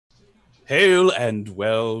Hail and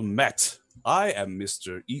well met. I am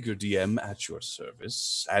Mr. Eager DM at your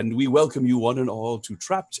service, and we welcome you one and all to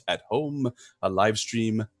Trapped at Home, a live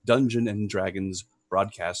stream Dungeon and Dragons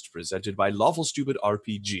broadcast presented by Lawful Stupid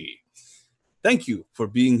RPG. Thank you for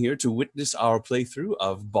being here to witness our playthrough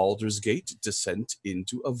of Baldur's Gate Descent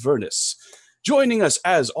into Avernus. Joining us,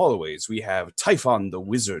 as always, we have Typhon the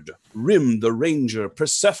Wizard, Rhimb the Ranger,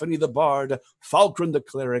 Persephone the Bard, Falkrunn the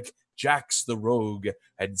Cleric, Jax the Rogue,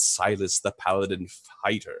 and Silas the Paladin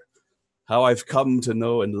Fighter. How I've come to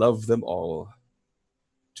know and love them all.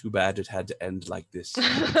 Too bad it had to end like this.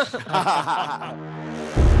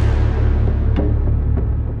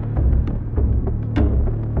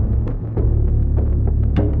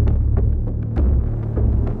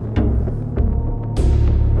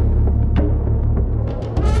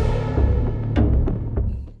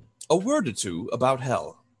 A word or two about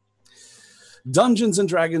hell. Dungeons and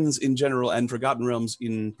Dragons in general, and Forgotten Realms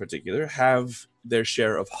in particular, have their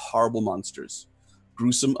share of horrible monsters.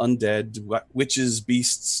 Gruesome undead, witches,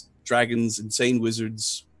 beasts, dragons, insane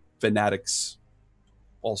wizards, fanatics,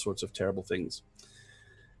 all sorts of terrible things.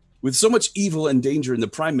 With so much evil and danger in the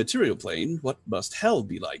prime material plane, what must hell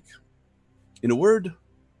be like? In a word,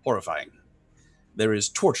 horrifying. There is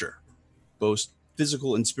torture, both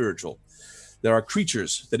physical and spiritual. There are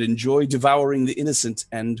creatures that enjoy devouring the innocent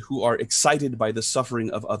and who are excited by the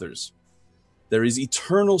suffering of others. There is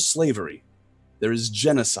eternal slavery. There is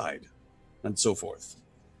genocide, and so forth.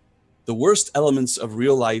 The worst elements of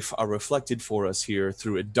real life are reflected for us here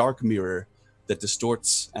through a dark mirror that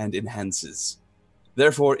distorts and enhances.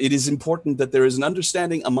 Therefore, it is important that there is an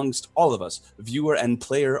understanding amongst all of us, viewer and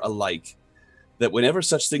player alike, that whenever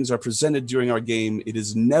such things are presented during our game, it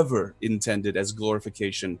is never intended as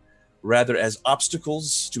glorification, rather as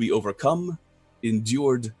obstacles to be overcome,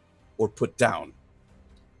 endured, or put down.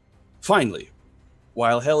 Finally,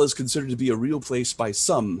 while hell is considered to be a real place by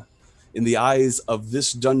some, in the eyes of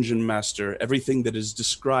this dungeon master, everything that is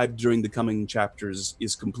described during the coming chapters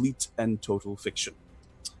is complete and total fiction.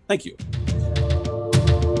 Thank you.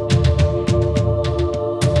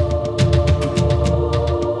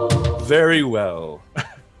 Very well.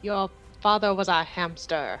 Your father was a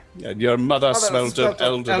hamster. And your mother smelt of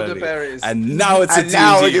elderberries. And now it's a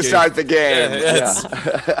now we D&D can start the game.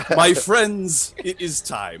 Yeah. My friends, it is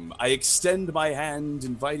time. I extend my hand,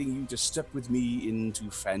 inviting you to step with me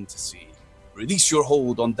into fantasy. Release your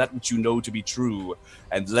hold on that which you know to be true,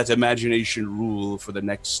 and let imagination rule for the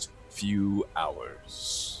next few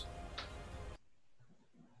hours.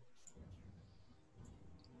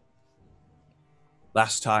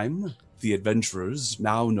 Last time, the adventurers,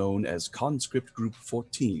 now known as Conscript Group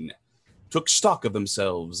 14, took stock of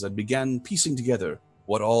themselves and began piecing together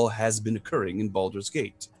what all has been occurring in Baldur's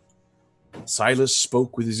Gate. Silas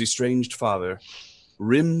spoke with his estranged father.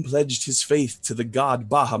 Rhimb pledged his faith to the god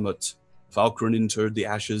Bahamut. Falkrunn interred the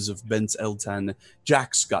ashes of Bence Eltan.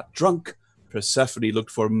 Jax got drunk. Persephone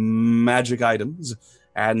looked for magic items.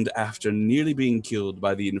 And after nearly being killed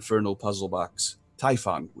by the infernal puzzle box,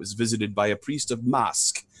 Typhon was visited by a priest of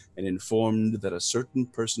Mask and informed that a certain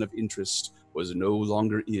person of interest was no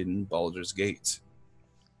longer in Baldur's Gate.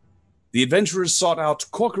 The adventurers sought out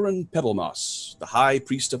Corcoran Pebblemoss, the high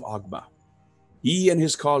priest of Ogma. He and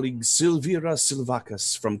his colleague Silvira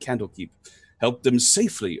Silvacus from Candlekeep helped them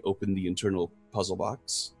safely open the internal puzzle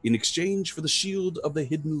box in exchange for the Shield of the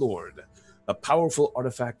Hidden Lord, a powerful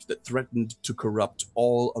artifact that threatened to corrupt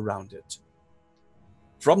all around it.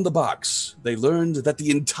 From the box, they learned that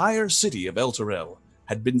the entire city of Elturel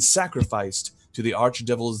had been sacrificed to the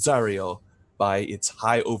archdevil Zariel by its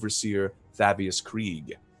high overseer Fabius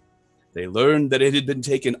Krieg. They learned that it had been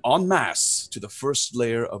taken en masse to the first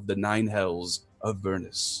layer of the Nine Hells,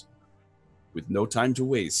 Avernus. With no time to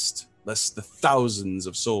waste, lest the thousands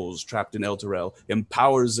of souls trapped in Elturel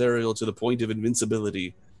empower Zariel to the point of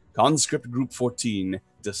invincibility, Conscript Group 14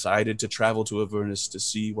 decided to travel to Avernus to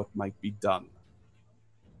see what might be done.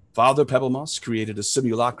 Father Pebblemoss created a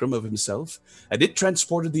simulacrum of himself, and it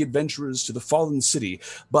transported the adventurers to the fallen city,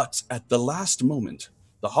 but at the last moment,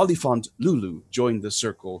 the Hollyphant Lulu joined the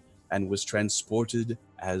circle and was transported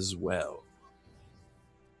as well.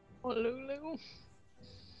 Oh, Lulu.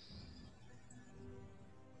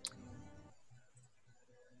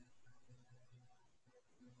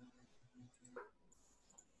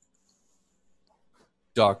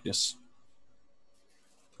 Darkness.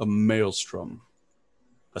 A maelstrom.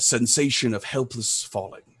 A sensation of helpless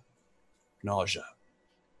falling. Nausea.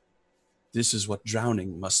 This is what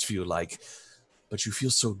drowning must feel like, but you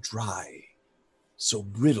feel so dry, so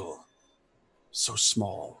brittle, so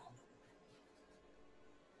small.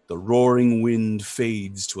 The roaring wind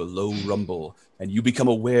fades to a low rumble, and you become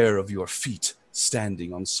aware of your feet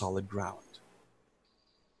standing on solid ground.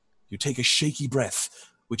 You take a shaky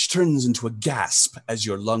breath, which turns into a gasp as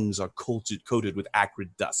your lungs are coated with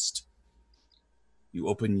acrid dust. You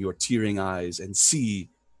open your tearing eyes and see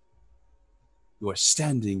you are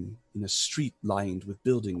standing in a street lined with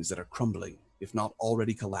buildings that are crumbling, if not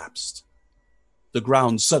already collapsed. The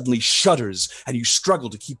ground suddenly shudders, and you struggle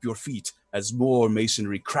to keep your feet as more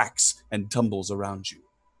masonry cracks and tumbles around you.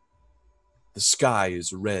 The sky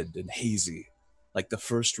is red and hazy, like the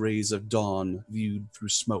first rays of dawn viewed through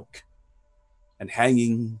smoke. And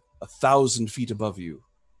hanging 1,000 feet above you,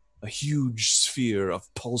 a huge sphere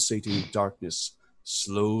of pulsating darkness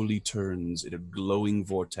slowly turns in a glowing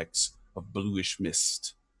vortex of bluish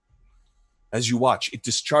mist. As you watch, it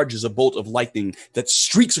discharges a bolt of lightning that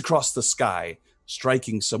streaks across the sky,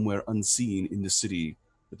 striking somewhere unseen in the city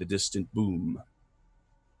with a distant boom.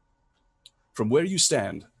 From where you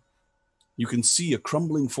stand, you can see a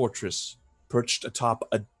crumbling fortress perched atop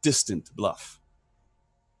a distant bluff.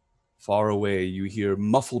 Far away, you hear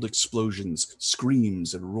muffled explosions,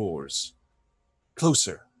 screams, and roars.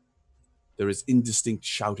 Closer, there is indistinct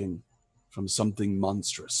shouting from something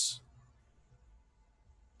monstrous.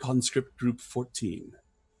 Conscript Group 14.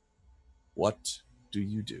 What do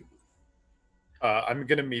you do? I'm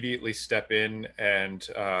going to immediately step in and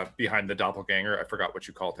behind the doppelganger, I forgot what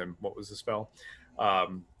you called him. What was the spell?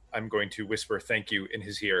 I'm going to whisper thank you in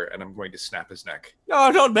his ear, and I'm going to snap his neck.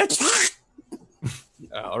 No, don't mention.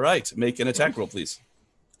 All right, make an attack roll, please.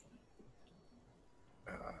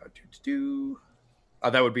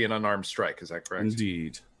 That would be an unarmed strike, is that correct?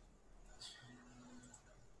 Indeed.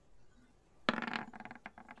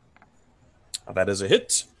 That is a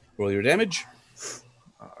hit. Roll your damage.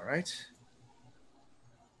 All right.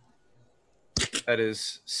 That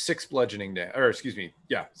is 6 bludgeoning damage. Or, excuse me.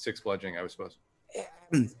 Yeah, 6 bludgeoning, I was supposed.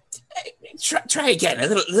 Try again, a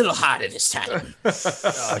little harder this time.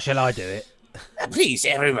 Shall I do it? Please,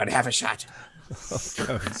 everyone, have a shot. I'll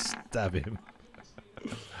go and stab him.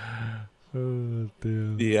 Oh,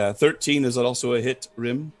 dear. The 13 is also a hit,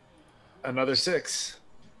 Rhimb. Another 6.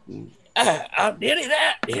 I'm nearly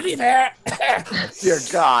there, nearly there. Dear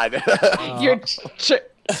God. I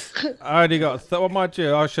only got... what might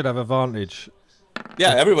you? I should have advantage.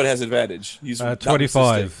 Yeah, everyone has advantage. He's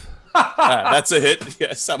 25. That's a hit.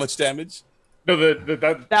 Yes, how much damage? No,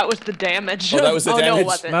 That was the damage. Oh, that was the damage? No, it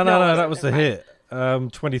wasn't. No, that was the hit.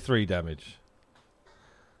 23 damage.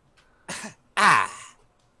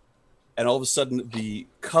 And all of a sudden, the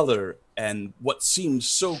color and what seemed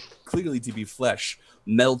so clearly to be flesh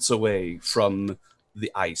melts away from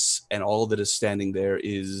the ice, and all that is standing there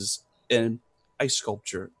is an ice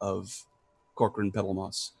sculpture of Falkrunn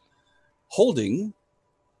Boneforge, holding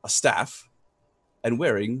a staff and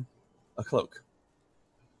wearing a cloak.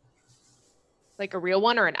 Like a real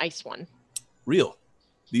one or an ice one? Real.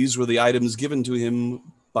 These were the items given to him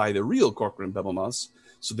by the real Falkrunn Boneforge,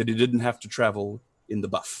 so that he didn't have to travel in the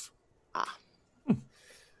buff.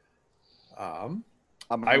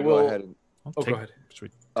 I will go ahead and go ahead.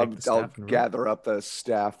 I'll gather up the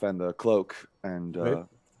staff and the cloak and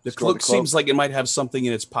The cloak seems like it might have something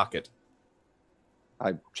in its pocket.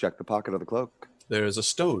 I check the pocket of the cloak. There is a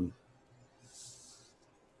stone.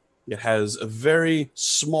 It has a very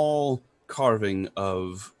small carving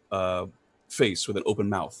of a face with an open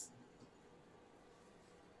mouth.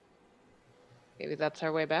 Maybe that's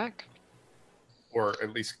our way back. Or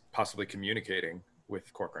at least possibly communicating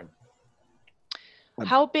with Falkrunn.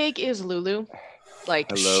 How big is Lulu? Like,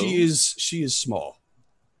 Hello? She is small.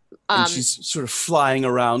 And she's sort of flying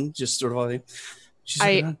around, just sort of like...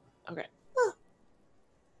 okay.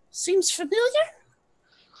 Seems familiar.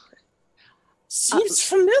 Seems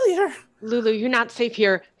familiar. Lulu, you're not safe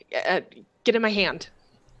here. Get in my hand.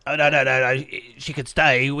 Oh, no. She could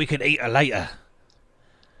stay. We could eat her later.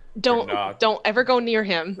 Don't ever go near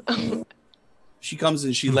him. She comes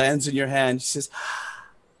and she lands in your hand. She says,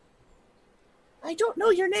 I don't know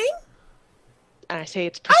your name. And I say,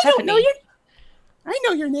 it's Persephone. I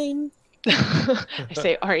know your name. I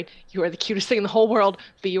say, all right, you are the cutest thing in the whole world,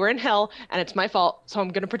 but you are in hell, and it's my fault, so I'm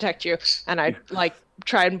going to protect you. And I,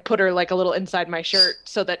 try and put her, a little inside my shirt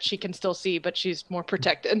so that she can still see, but she's more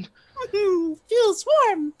protected. Feels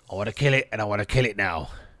warm. I want to kill it, and I want to kill it now.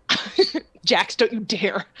 Jax, don't you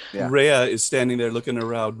dare. Yeah. Rhea is standing there looking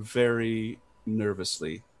around very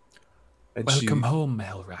nervously. And Welcome home,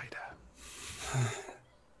 Mail Rider.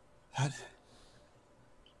 That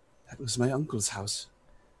was my uncle's house.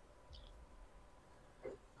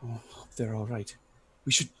 Oh, hope they're all right.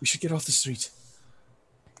 We should get off the street.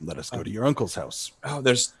 Let us go to your uncle's house. Oh,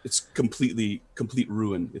 it's complete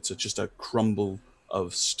ruin. It's just a crumble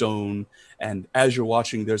of stone, and as you're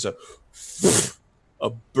watching, there's a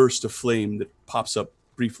burst of flame that pops up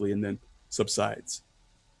briefly and then subsides.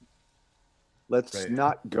 Let's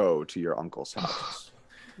not go to your uncle's house.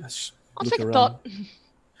 I'll take a thought.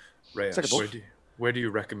 Rhea, where do you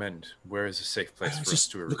recommend? Where is a safe place for us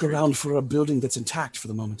to look around for a building that's intact for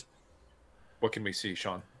the moment. What can we see,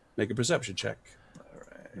 Sean? Make a perception check.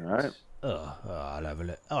 All right. I'll have a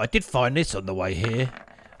look. Oh, I did find this on the way here.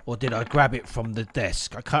 Or did I grab it from the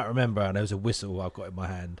desk? I can't remember, and there was a whistle I've got in my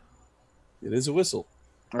hand. It is a whistle.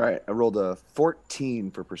 All right. I rolled a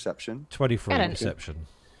 14 for perception. 23 perception.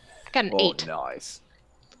 I got an 8. Nice.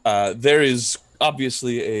 There is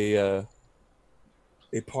obviously a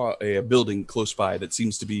building close by that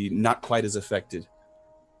seems to be not quite as affected.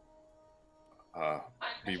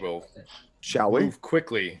 We will move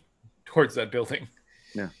quickly towards that building.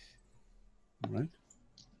 Yeah. All right.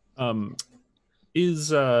 Is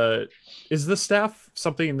the staff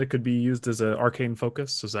something that could be used as an arcane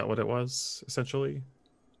focus? Is that what it was, essentially?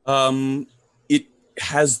 It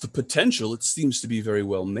has the potential. It seems to be very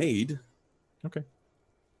well made. Okay.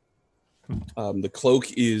 The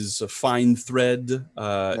cloak is a fine thread.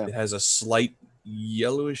 It has a slight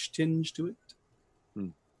yellowish tinge to it.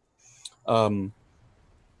 You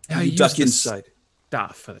duck inside.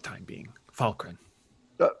 Staff for the time being. Falkrunn.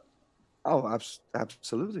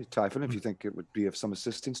 Absolutely, Typhon, if you think it would be of some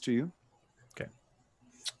assistance to you. Okay.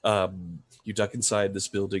 You duck inside this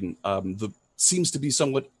building. Seems to be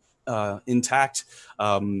somewhat intact.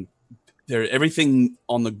 Everything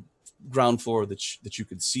on the ground floor that you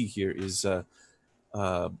could see here is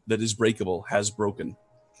that is breakable, has broken.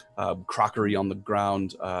 Crockery on the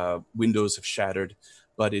ground, windows have shattered,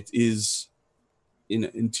 but it is in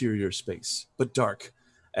an interior space, but dark.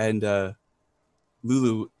 And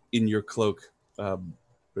Lulu, in your cloak,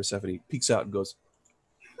 Persephone, peeks out and goes,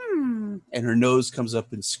 and her nose comes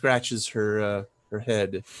up and scratches her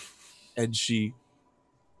head, and she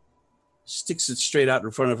sticks it straight out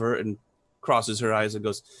in front of her and crosses her eyes and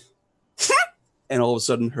goes, and all of a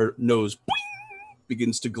sudden her nose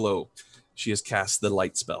begins to glow. She has cast the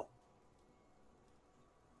light spell.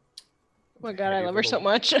 Oh my god, I love her so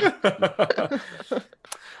much. I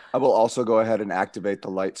will also go ahead and activate the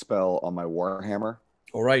light spell on my Warhammer.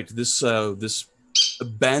 All right, this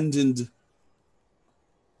abandoned,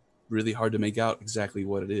 really hard to make out exactly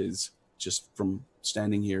what it is, just from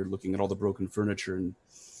standing here looking at all the broken furniture and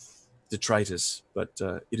detritus, but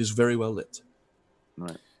it is very well lit.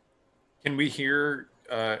 Right. Can we hear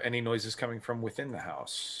any noises coming from within the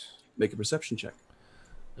house? Make a perception check.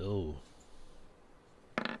 Oh.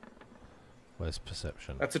 Where's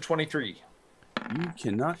perception? That's a 23. You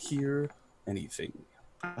cannot hear anything.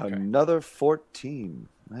 Okay. Another 14.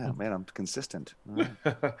 Man, I'm consistent. We're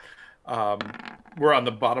on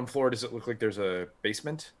the bottom floor. Does it look like there's a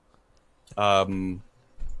basement? Not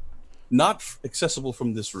accessible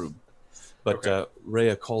from this room, but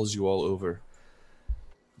Rhea calls you all over.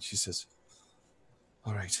 She says,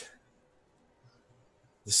 all right,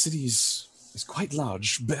 the city is quite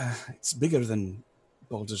large. It's bigger than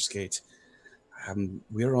Baldur's Gate.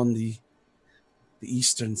 We're on the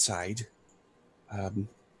eastern side,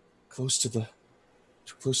 close to the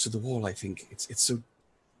wall. I think it's so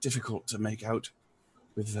difficult to make out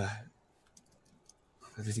with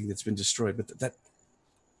everything that's been destroyed. But that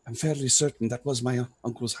I'm fairly certain that was my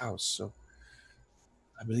uncle's house. So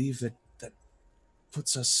I believe that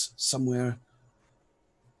puts us somewhere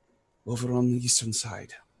over on the eastern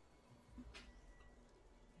side.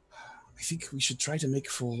 I think we should try to make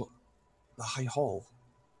for the High Hall.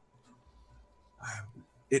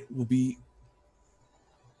 It will be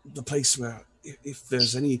the place where, if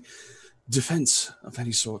there's any defense of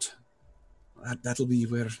any sort, that'll be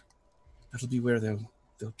where they'll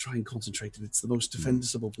try and concentrate. It's the most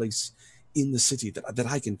defensible place in the city that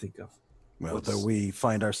I can think of. Well, though we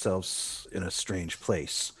find ourselves in a strange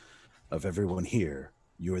place, of everyone here,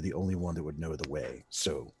 you're the only one that would know the way.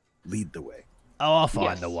 So lead the way. Oh, I'll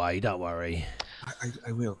find the way. Don't worry.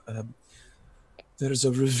 I will. There's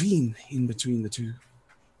a ravine in between the two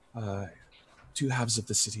halves of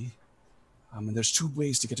the city, and there's two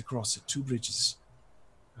ways to get across it. Two bridges.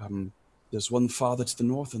 There's one farther to the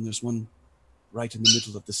north, and there's one right in the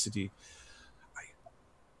middle of the city.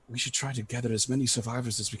 We should try to gather as many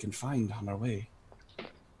survivors as we can find on our way.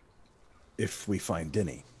 If we find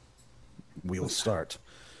any, we will start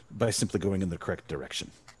by simply going in the correct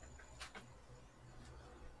direction.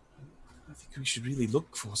 I think we should really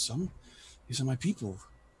look for some. These are my people.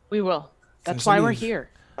 We will. That's why we're here.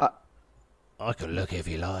 I can look if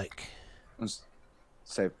you like.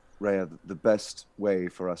 say, Rhea, the best way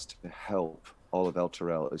for us to help all of El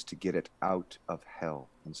Terrell is to get it out of hell.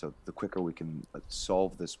 And so the quicker we can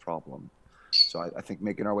solve this problem. So I think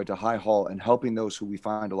making our way to High Hall and helping those who we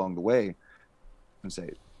find along the way, and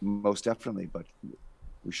say, most definitely, but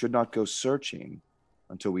we should not go searching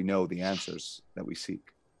until we know the answers that we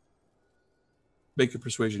seek. Make a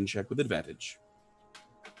persuasion check with advantage.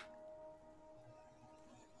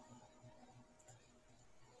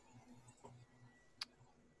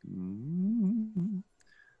 Mm-hmm.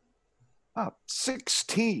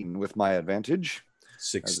 16 with my advantage.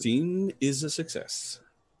 16 is a success.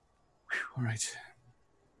 All right.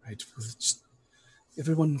 Right. Just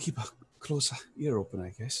everyone keep a close ear open, I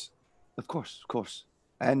guess. Of course, of course.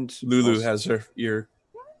 And Lulu also, has her ear.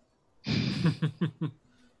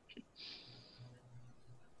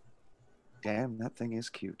 damn, that thing is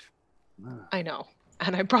cute. Ah. I know.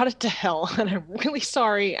 And I brought it to hell, and I'm really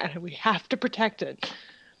sorry, and we have to protect it.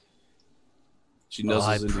 She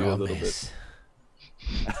nuzzles into you a little bit.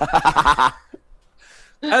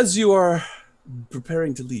 As you are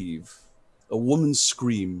preparing to leave, a woman's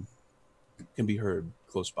scream can be heard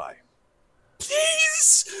close by.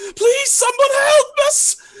 Please! Please, someone help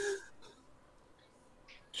us!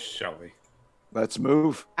 Shall we? Let's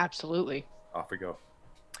move. Absolutely. Off we go.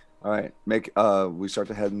 All right, we start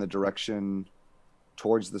to head in the direction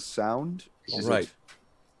towards the sound. All right.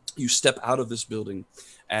 You step out of this building,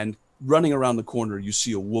 and running around the corner, you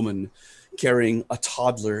see a woman carrying a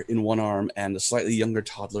toddler in one arm and a slightly younger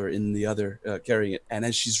toddler in the other, carrying it. And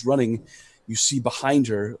as she's running, you see behind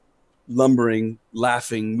her, lumbering,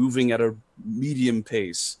 laughing, moving at a medium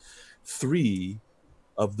pace, 3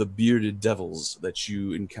 of the bearded devils that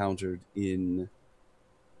you encountered in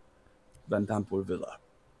Vantampur Villa.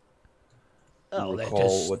 Oh, they're recall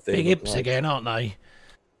just what they big look imps like. again, aren't they?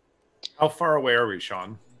 How far away are we,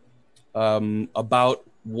 Sean? About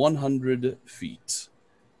 100 feet.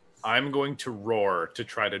 I'm going to roar to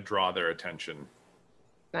try to draw their attention.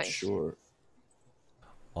 Nice. Sure.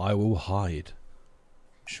 I will hide.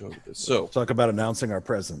 Sure. So, Talk about announcing our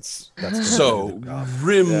presence. That's so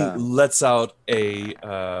Rhimb Yeah. lets out a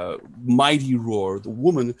mighty roar. The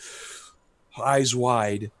woman, eyes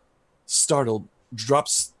wide, startled,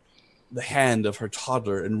 drops the hand of her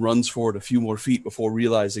toddler and runs forward a few more feet before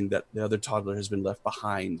realizing that the other toddler has been left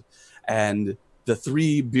behind. And the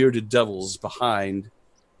 3 bearded devils behind.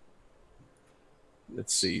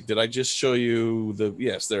 Let's see. Did I just show you the...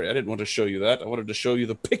 Yes, there. I didn't want to show you that. I wanted to show you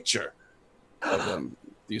the picture of them.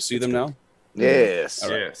 Do you see them now? Yes. All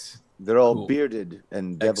right. Yes. They're all Cool. bearded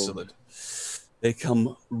and devil. Excellent. They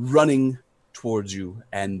come running towards you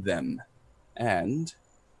and them. And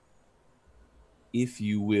if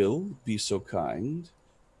you will be so kind,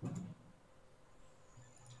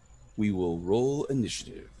 we will roll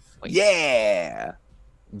initiative. Yeah.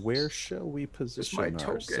 Where shall we position token.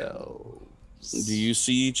 ourselves? Do you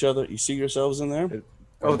see each other? You see yourselves in there?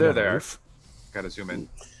 Oh, they're On the there. roof? Gotta zoom in.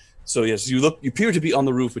 So yes, you appear to be on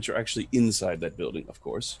the roof, but you're actually inside that building, of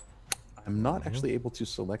course. I'm not actually able to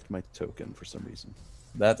select my token for some reason.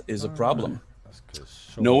 That is a problem. That's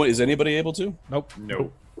 'cause No one, is anybody able to? Nope.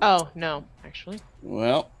 No. Oh, no, actually.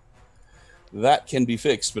 Well, that can be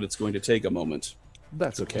fixed, but it's going to take a moment.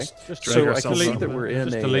 That's okay. Just drag So I can ourselves see up. that we're in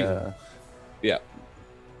Just a. delete. Yeah.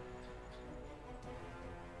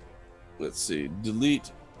 Let's see.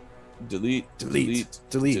 Delete. Delete. Delete.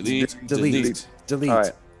 Delete. Delete. Delete. Delete. Delete. All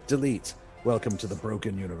right. Delete. Welcome to the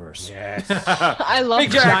broken universe. Yes. I love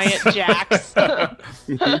giant Jax.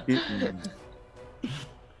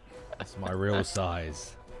 That's my real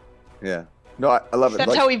size. Yeah. No, I love it. That's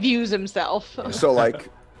Like, how he views himself. so like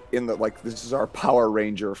this is our Power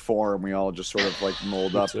Ranger form. We all just sort of like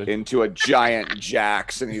mold up That's right. into a giant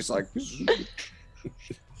Jax, and he's like,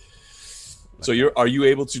 So are you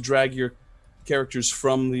able to drag your characters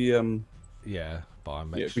from the Yeah, but I Yeah,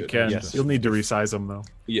 make We good. can. Yes. You'll need to resize them though.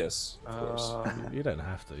 yes, of course. You don't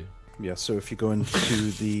have to. Yeah, so if you go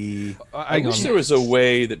into the. I Hang wish on. there was a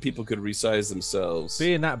way that people could resize themselves.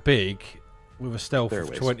 Being that big, with a stealth There are of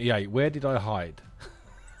ways. 28, where did I hide?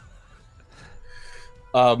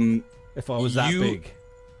 If I was that You- big.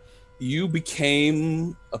 You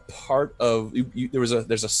became a part of. There's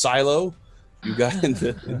a silo. You got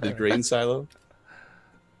into the grain silo.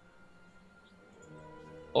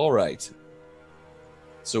 All right.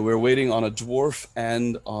 So we're waiting on a dwarf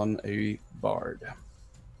and on a bard.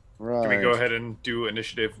 right. Can we go ahead and do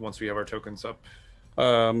initiative once we have our tokens up?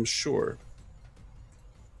 Sure.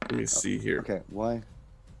 Let me see here. Okay. Why?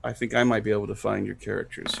 I think I might be able to find your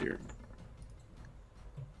characters here.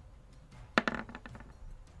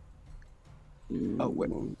 Oh wait.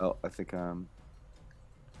 Oh, I think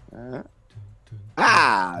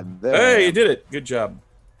Ah, there I Hey, you am. did it. Good job.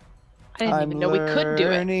 I didn't even know we could do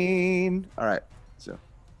it. Learning. All right. So,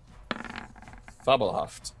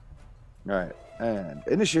 Fabelhaft. all right, and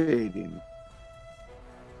initiating.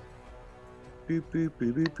 Boop, boop,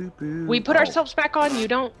 boop, boop, boop, boop. We put Oh, ourselves back on. You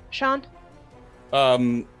don't, Sean?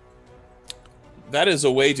 That is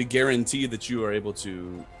a way to guarantee that you are able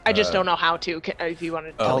to. I just don't know how to. If you want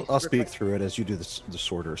to tell me. I'll speak through it as you do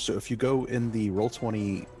this order. So if you go in the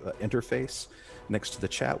Roll20 interface, next to the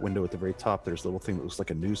chat window at the very top, there's a little thing that looks like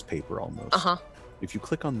a newspaper almost. Uh-huh. If you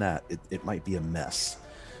click on that, it might be a mess.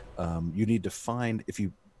 You need to find, if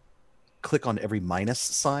you click on every minus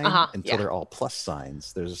sign until they're all plus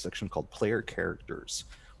signs, there's a section called player characters.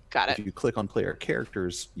 Got it. If you click on player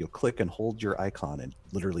characters, you'll click and hold your icon and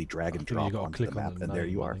literally drag and drop onto the map, and there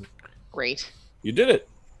you are. Great. You did it.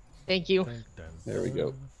 Thank you. There we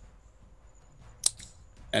go.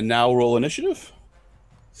 And now roll initiative.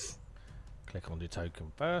 Click on the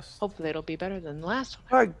token first. Hopefully it'll be better than the last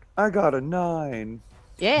one. I got a 9.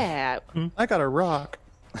 Yeah. I got a rock.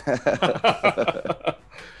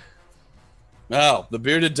 Wow, the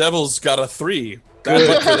bearded devil's got a 3. Good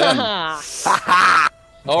luck for them.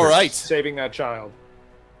 All right, Saving that child.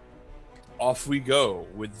 off we go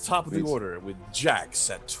with the top of the order with Jax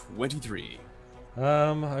at 23.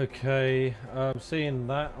 Okay. Seeing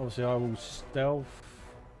that, obviously I will stealth.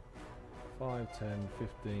 5, 10,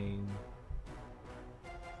 15.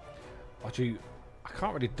 Actually, I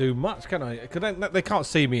can't really do much, can I? They can't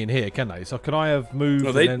see me in here, can they? So can I have moved?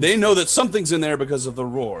 No, they know that something's in there because of the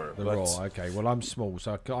roar. The roar. Okay. Well, I'm small,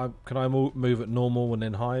 so can I move at normal and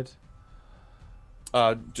then hide?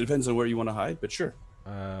 Depends on where you want to hide, but sure.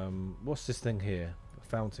 What's this thing here? A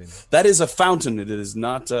fountain. That is a fountain. It is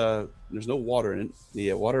not. There's no water in it.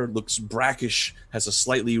 The water looks brackish, has a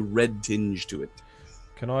slightly red tinge to it.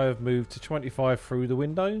 Can I have moved to 25 through the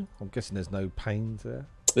window? I'm guessing there's no panes there.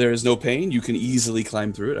 There is no pain. You can easily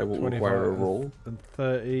climb through it. I won't require a roll. And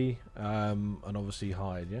 30, and obviously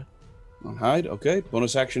hide, yeah? On hide, okay.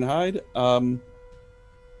 Bonus action hide. I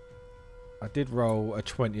did roll a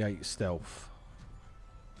 28 stealth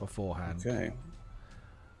beforehand. Okay.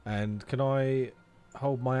 And can I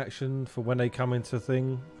hold my action for when they come into the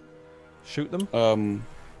thing? Shoot them?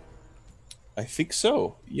 I think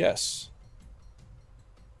so. Yes.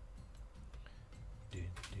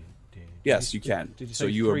 Yes, you can. So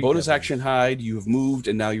you are bonus action hide. You have moved,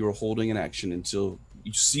 and now you are holding an action until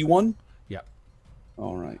you see one. Yeah.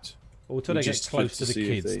 All right. Or until they get close to the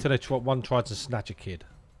kids. Until one tries to snatch a kid.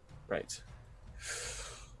 Right.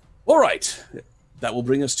 All right. That will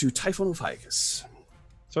bring us to Typhon Ophiacus.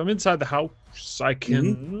 So I'm inside the house. I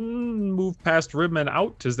can move past Rhimb and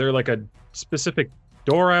out. Is there like a specific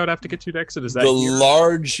door I would have to get to exit? Is that the here?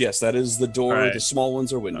 large? Yes, that is the door. Right. The small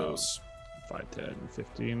ones are windows. 5, 10,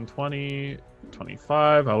 15, 20,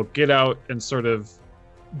 25. I'll get out and sort of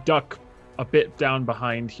duck a bit down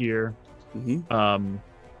behind here. Mm-hmm.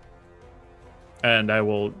 And I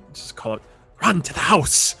will just call it, run to the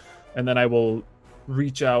house! And then I will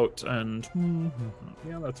reach out and...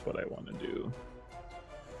 yeah, that's what I want to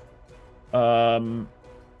do.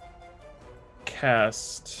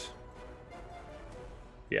 Cast...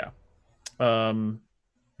 Yeah. And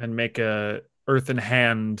make a earthen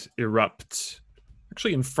hand erupt,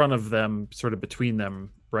 actually in front of them, sort of between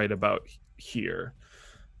them, right about here.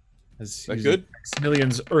 Is that good?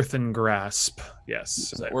 Maximilian's earthen grasp.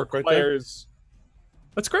 Yes. Does that work right there?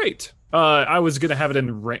 That's great. I was gonna have it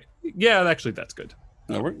in range. Yeah, actually, that's good.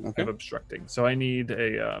 That work? Okay. I'm obstructing, so I need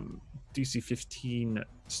a DC 15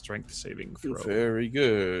 strength saving throw. Very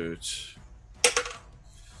good.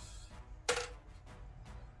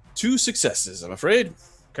 2 successes, I'm afraid.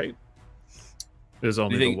 Okay. There's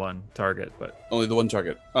only the one target, but only the one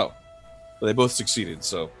target. Oh, well, they both succeeded.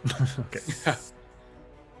 So okay.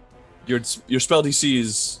 Your spell DC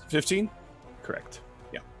is 15. Correct.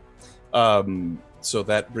 Yeah. So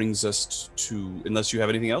that brings us to, unless you have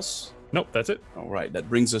anything else. Nope, that's it. All right, that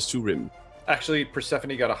brings us to Rhimb. Actually,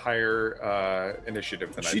 Persephone got a higher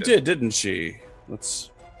initiative than I did. She did, didn't she?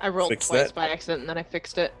 I rolled fix twice that. by accident and then I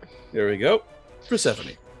fixed it. There we go.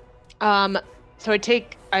 Persephone. So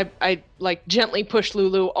I like gently push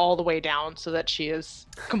Lulu all the way down so that she is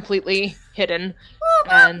completely hidden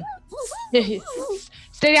and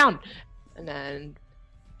stay down. And then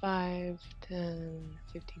 5, 10,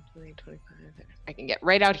 15, 20, 25. I can get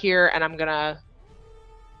right out here and I'm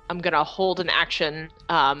gonna hold an action.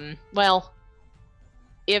 Well,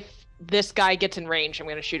 if this guy gets in range, I'm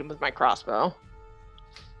gonna shoot him with my crossbow.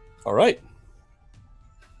 All right.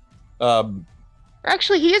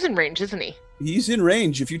 Actually, he is in range, isn't he? He's in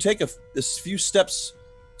range. If you take a few steps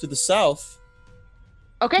to the south,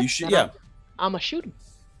 okay. you should. Yeah. I'ma shoot him.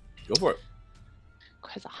 Go for it.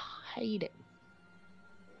 Because I hate it.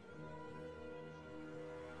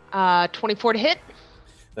 24 to hit.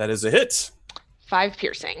 That is a hit. 5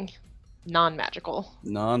 piercing. Non-magical.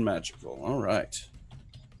 Non-magical. All right.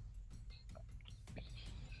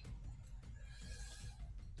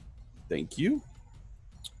 Thank you.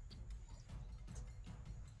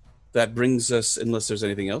 That brings us, unless there's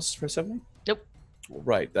anything else, Persephone? Nope. All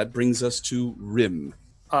right. That brings us to Rhimb.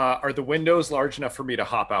 Are the windows large enough for me to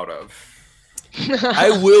hop out of?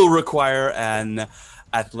 I will require an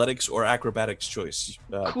athletics or acrobatics choice.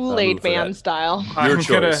 Kool-Aid Man style. Your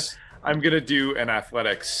choice. I'm gonna do an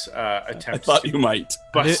athletics attempt. I thought you might.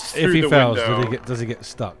 Bust If through he the fails, window. does he get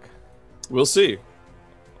stuck? We'll see.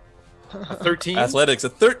 A 13. Athletics, a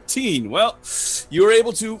 13. Well, you were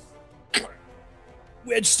able to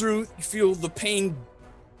wedge through. You feel the pain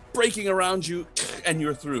breaking around you, and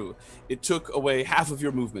you're through. It took away half of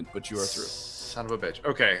your movement, but you are through. Son of a bitch.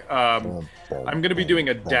 Okay. I'm gonna be doing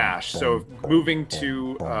a dash. So moving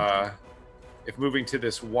to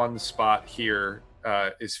this one spot here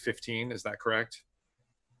is 15. Is that correct?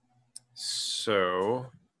 So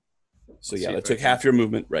Yeah, that took half your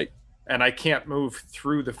movement, right? And I can't move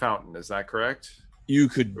through the fountain. Is that correct? You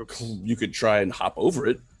could try and hop over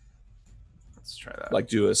it. Let's try that. Like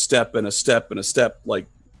do a step and a step and a step. Like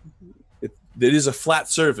it is a flat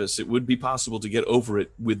surface. It would be possible to get over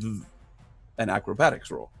it with an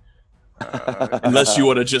acrobatics roll. Unless you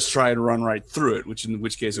want to just try and run right through it, in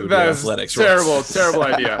which case it would be athletics. Terrible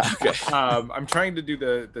idea. Okay. I'm trying to do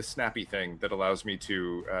the snappy thing that allows me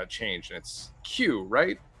to change, and it's Q,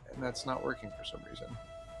 right? And that's not working for some reason.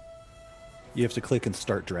 You have to click and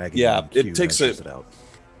start dragging. Yeah, and Q it takes measures it out.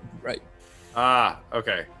 Right.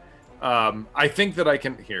 Okay. I think that I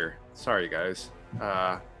can. Here, sorry guys.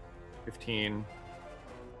 15.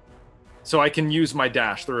 So I can use my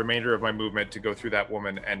dash, the remainder of my movement, to go through that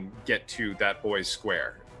woman and get to that boy's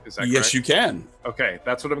square. Is that correct? Yes, you can. Okay,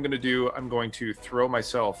 that's what I'm going to do. I'm going to throw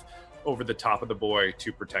myself over the top of the boy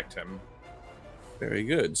to protect him. Very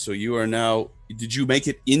good. So you are now. Did you make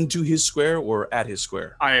it into his square or at his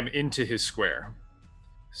square? I am into his square.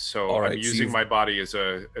 So All right, I'm using my body as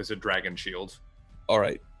a dragon shield. All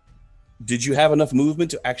right. Did you have enough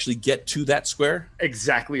movement to actually get to that square?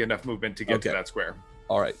 Exactly enough movement to get to that square.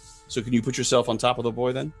 All right. So can you put yourself on top of the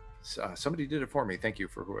boy then? Somebody did it for me. Thank you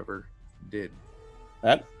for whoever did.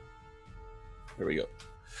 That? There we go.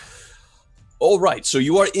 All right. So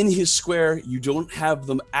you are in his square. You don't have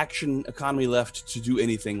the action economy left to do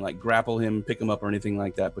anything like grapple him, pick him up, or anything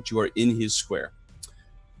like that, but you are in his square.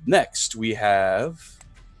 Next, we have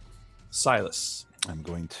Silas. I'm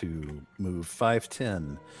going to move 5,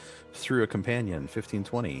 10 through a companion, 15,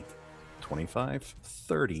 20, 25,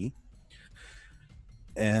 30.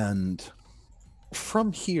 And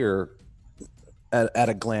from here, at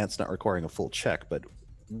a glance, not requiring a full check, but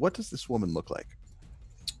what does this woman look like?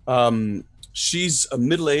 She's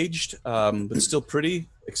middle-aged, but still pretty,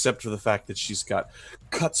 except for the fact that she's got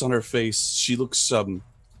cuts on her face. She looks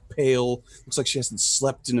pale. Looks like she hasn't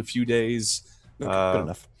slept in a few days. Okay, good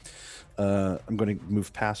enough. I'm going to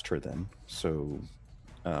move past her then. So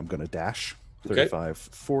I'm going to dash 35,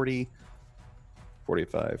 40,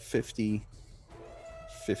 45, 50,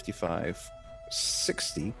 55,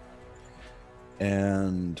 60.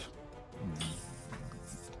 And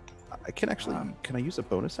I can actually, can I use a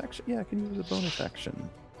bonus action? Yeah, I can use a bonus action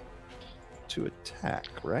to attack,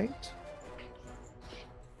 right?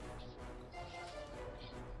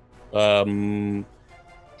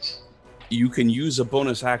 You can use a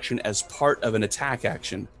bonus action as part of an attack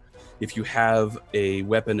action if you have a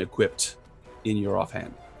weapon equipped in your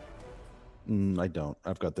offhand. I don't.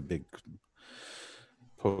 I've got the big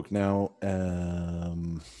poke now.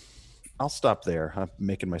 I'll stop there. I'm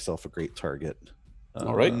making myself a great target.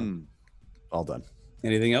 All right. All done.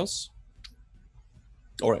 Anything else?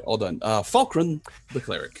 All right, all done. Falkrunn, the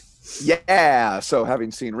cleric. Yeah. So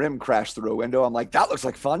having seen Rhimb crash through a window, I'm like, that looks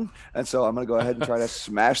like fun. And so I'm going to go ahead and try to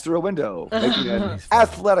smash through a window, making an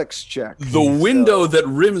athletics check. The window that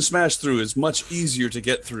Rhimb smashed through is much easier to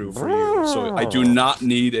get through for you. So I do not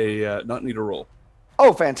need a roll.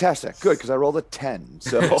 Oh, fantastic. Good, because I rolled a 10.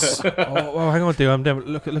 So well, hang on, dude.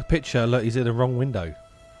 Look at the picture. Look, he's in the wrong window.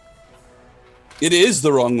 It is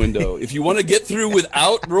the wrong window. If you want to get through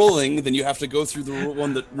without rolling, then you have to go through the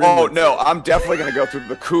one that Rhimb Oh, no. I'm definitely going to go through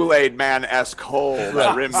the Kool-Aid Man-esque hole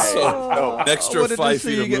that Rhimb made. So, an extra 5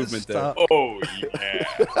 feet of movement there. Oh,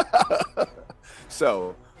 yeah.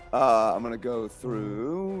 So I'm going to go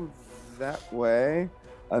through that way.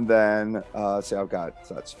 And then, see, I've got,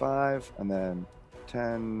 so that's 5, and then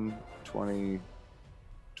 10, 20,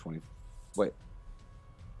 20. Wait.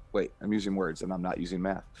 Wait, I'm using words and I'm not using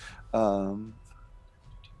math. I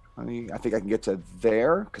think I can get to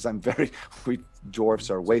there because we dwarves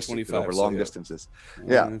are wasted over long distances.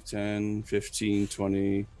 10, 15,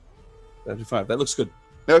 20, 35. That looks good.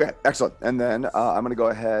 Okay, excellent. And then I'm going to go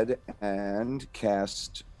ahead and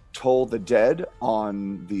cast Toll the Dead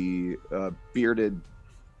on the bearded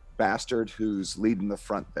bastard who's leading the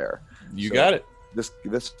front there. You got it.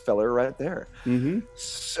 This fella right there. Mm-hmm.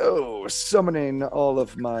 So, summoning all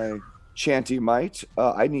of my chanty might,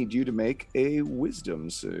 I need you to make a wisdom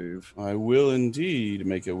save. I will indeed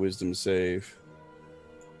make a wisdom save.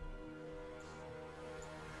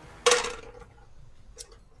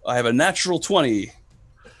 I have a natural 20.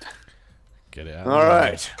 Get it out. All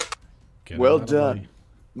right. Well done.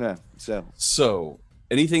 Yeah. So,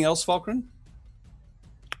 anything else, Falkrunn?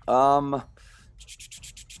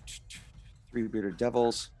 Three bearded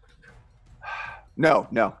devils. No,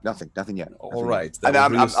 nothing yet. All right.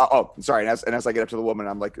 And sorry. And as I get up to the woman,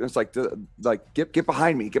 I'm like, it's like get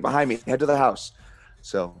behind me, head to the house.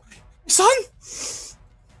 So, son,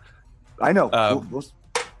 I know.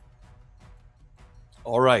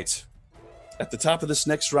 All right. At the top of this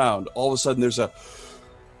next round, all of a sudden there's a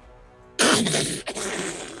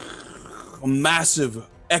massive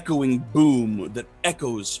echoing boom that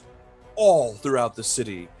echoes all throughout the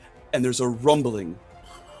city, and there's a rumbling.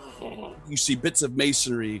 You see bits of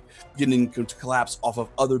masonry beginning to collapse off of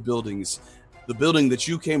other buildings. The building that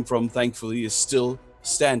you came from, thankfully, is still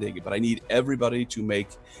standing, but I need everybody to make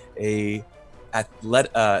a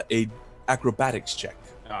acrobatics check.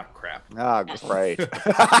 Ah, crap. Ah, great. That's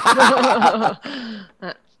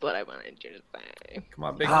what I wanted you to say. Come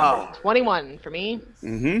on, big number. 21 for me.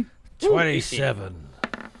 Mm-hmm. 27.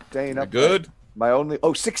 Staying up. Good. My only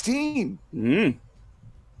 16. Mm.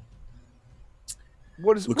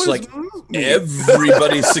 Looks what like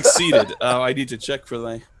everybody succeeded. I need to check for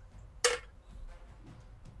that.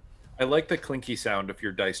 I like the clinky sound of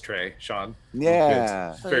your dice tray, Sean.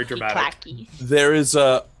 Yeah. It's very dramatic. There is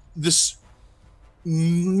this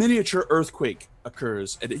miniature earthquake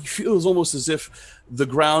occurs, and it feels almost as if the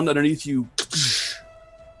ground underneath you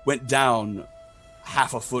went down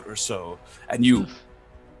half a foot or so, and you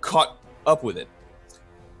caught up with it.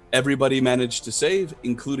 Everybody managed to save,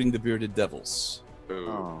 including the bearded devils.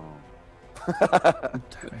 Oh.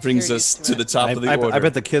 Brings us to the top of the order. I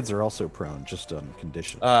bet the kids are also prone, just on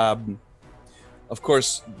condition. Of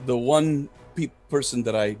course, the one person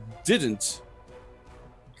that I didn't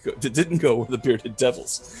go were the bearded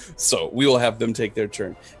devils, so we will have them take their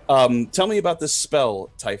turn. Tell me about this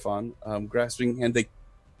spell, Typhon. Grasping hand.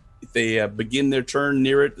 If they begin their turn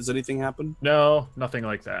near it, does anything happen? No, nothing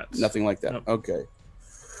like that. Nothing like that. Nope. Okay.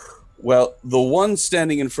 Well, the one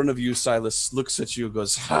standing in front of you, Silas, looks at you and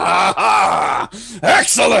goes, "Ha ha!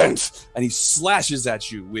 Excellent!" And he slashes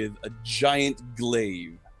at you with a giant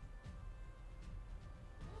glaive.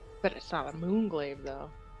 But it's not a moon glaive, though.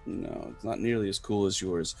 No, it's not nearly as cool as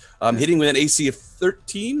yours. Hitting with an AC of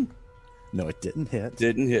 13? No, it didn't hit.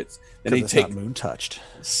 Didn't hit. Then It's not moon touched.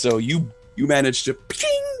 So you managed to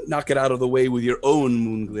knock it out of the way with your own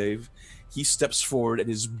moon glaive. He steps forward, and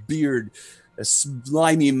his beard, a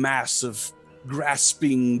slimy mass of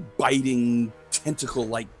grasping, biting,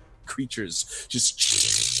 tentacle-like creatures,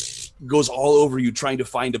 just goes all over you, trying to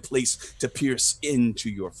find a place to pierce into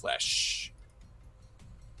your flesh.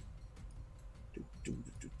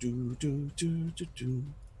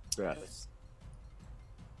 Yes.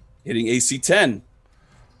 Hitting AC 10.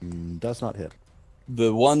 Does not hit.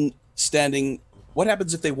 The one standing... What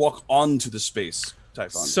happens if they walk onto the space,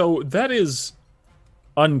 Typhon? So that is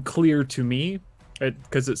unclear to me,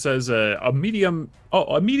 because it says a medium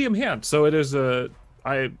hand. So it is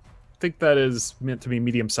I think that is meant to be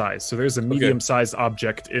medium size. So there's a medium-sized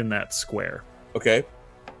object in that square. Okay.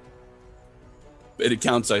 It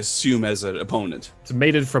counts, I assume, as an opponent. It's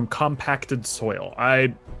made from compacted soil.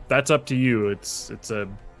 That's up to you. It's a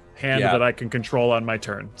hand that I can control on my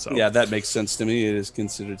turn. So yeah, that makes sense to me. It is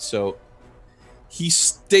considered so. He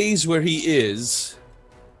stays where he is,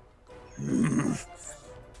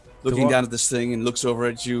 looking down at this thing, and looks over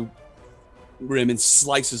at you, Rhimb, and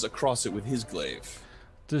slices across it with his glaive.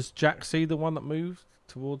 Does Jack see the one that moved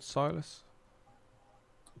towards Silas?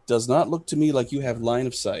 Does not look to me like you have line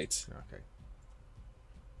of sight. Okay.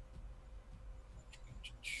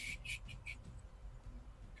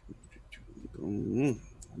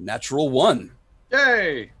 Natural 1.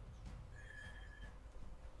 Yay!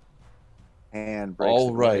 And breaks All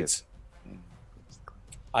the right. glaive.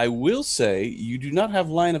 I will say you do not have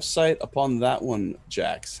line of sight upon that one,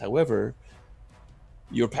 Jax. However,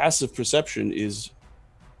 your passive perception is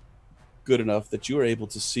good enough that you are able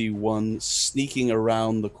to see one sneaking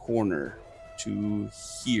around the corner to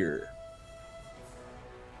here.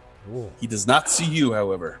 Ooh. He does not see you,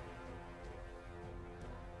 however.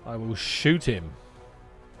 I will shoot him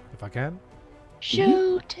if I can.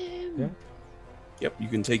 Shoot him. Yeah. Yep, you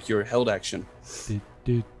can take your held action.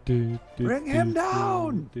 Bring him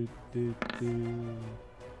down.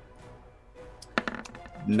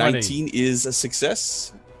 19 is a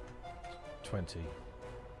success. 20.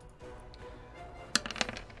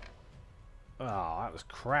 Oh, that was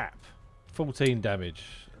crap. 14 damage,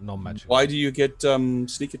 non-magical. Why do you get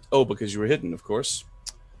sneak it? Oh, because you were hidden, of course.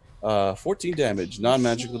 14 damage,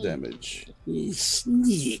 non-magical damage.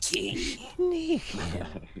 Sneaky.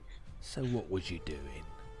 So what was you doing?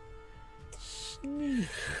 Sneaking.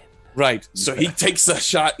 Right, so he takes the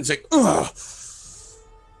shot and is like, ugh.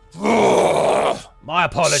 Ugh. My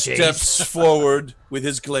apologies. Steps forward with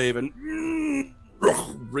his glaive and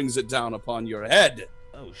brings it down upon your head.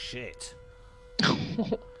 Oh, shit.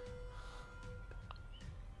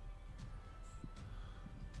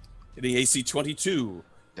 Hitting AC 22.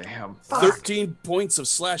 Damn. 13 points of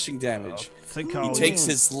slashing damage. He takes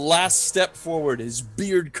his last step forward. His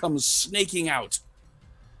beard comes snaking out.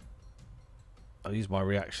 I'll use my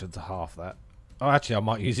reaction to half that. Oh, actually, I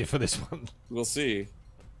might use it for this one. We'll see.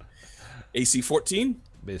 AC 14?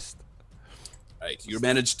 Missed. Right, you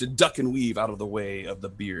managed to duck and weave out of the way of the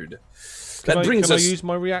beard. Can I use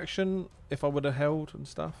my reaction if I would have held and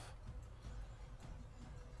stuff?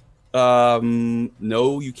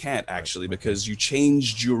 No, you can't actually, because you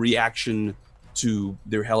changed your reaction to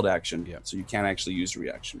their held action. Yeah. So you can't actually use your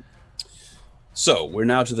reaction. So we're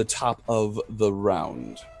now to the top of the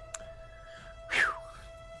round.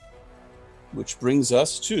 Which brings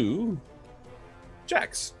us to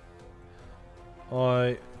Jax.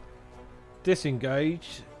 I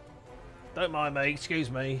disengage. Don't mind me,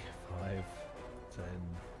 excuse me. 5, 10,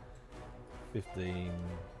 15.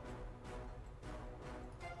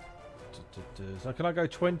 So can I go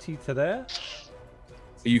 20 to there?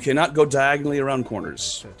 You cannot go diagonally around corners.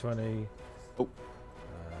 So 20. Oh.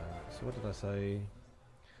 So what did I say?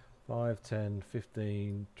 5, 10,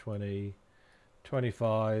 15, 20,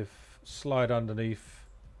 25. Slide underneath.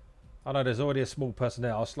 I know there's already a small person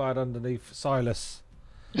there. I'll slide underneath Silas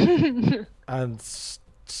and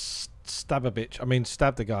stab a bitch. I mean,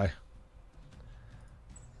 stab the guy.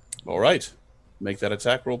 All right. Make that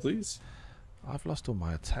attack roll, please. I've lost all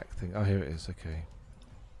my attack thing. Oh, here it is. Okay.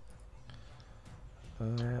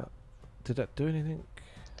 Did that do anything?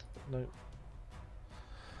 No.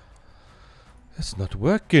 It's not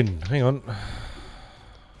working. Hang on.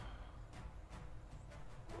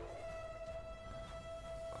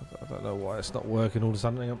 I don't know why it's not working all of a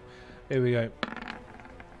sudden. Hang on. Here we go.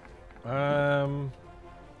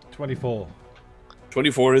 24.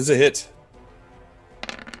 24 is a hit.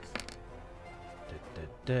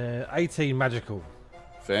 18 magical.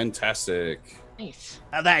 Fantastic. Nice.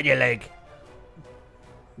 Have that in your leg.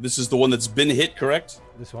 This is the one that's been hit, correct?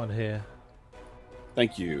 This one here.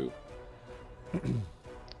 Thank you.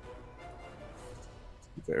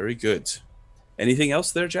 Very good. Anything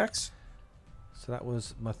else there, Jax? So that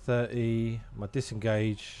was my 30, my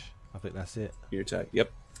disengage. I think that's it. Your attack.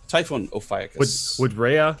 Yep. Typhon Ophiacus. Would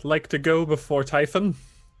Rhea like to go before Typhon?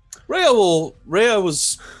 Rhea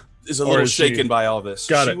is a little shaken by all this.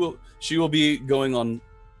 Got it. She will be going on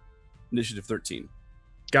initiative 13.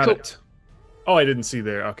 Got it. Oh, I didn't see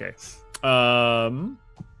there. Okay. Don't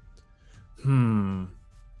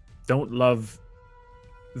love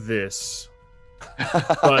this.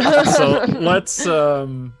 But so let's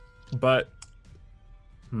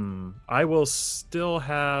I will still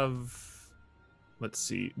have, let's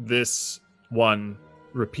see, this one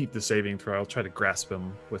repeat the saving throw. I'll try to grasp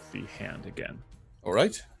him with the hand again. All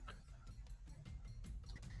right.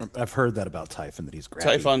 I've heard that about Typhon, that he's grabbing.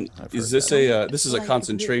 Typhon, is this this is a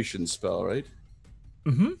concentration spell, right?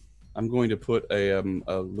 Mm-hmm. I'm going to put a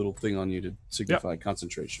little thing on you to signify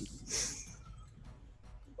concentration.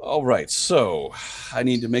 All right, so I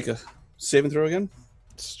need to make a saving throw again.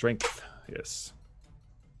 Strength, yes.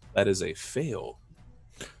 That is a fail.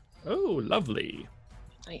 Oh, lovely.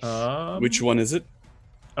 Nice. Which one is it?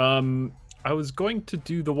 I was going to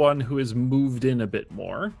do the one who is moved in a bit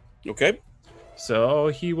more. Okay. So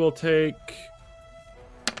he will take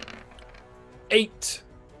 8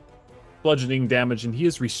 bludgeoning damage, and he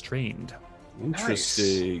is restrained.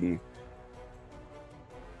 Interesting.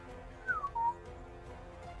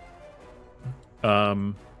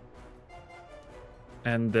 And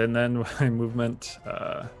then my movement,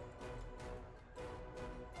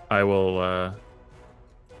 I will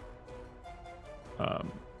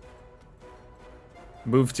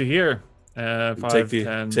move to here 5,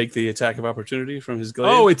 10. Take the attack of opportunity from his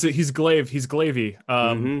glaive. Oh, he's glaive. He's glavey.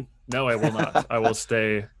 No, I will not. I will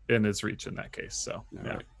stay in his reach in that case. So,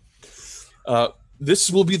 yeah. Right.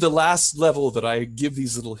 This will be the last level that I give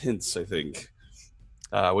these little hints, I think.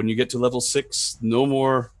 When you get to level 6, no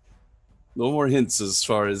more hints as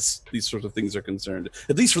far as these sort of things are concerned.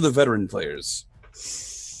 At least for the veteran players. I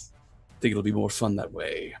think it'll be more fun that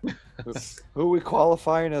way. Who are we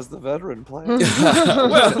qualifying as the veteran player?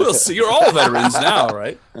 Well, we'll see. You're all veterans now,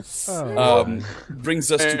 right? Oh,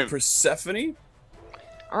 Brings us to Persephone.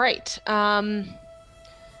 All right. 5,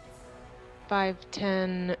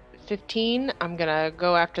 10, 15. I'm going to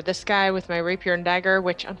go after this guy with my rapier and dagger,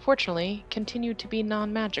 which unfortunately continue to be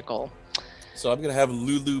non-magical. So I'm going to have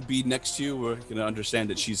Lulu be next to you. We're going to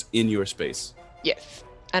understand that she's in your space. Yes.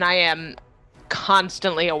 And I am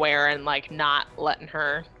constantly aware and like not letting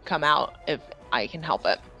her come out if I can help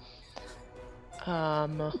it.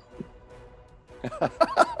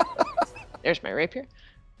 There's my rapier.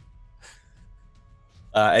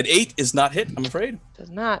 An 8 is not hit, I'm afraid. Does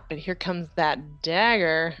not, but here comes that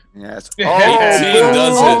dagger. Yes. 18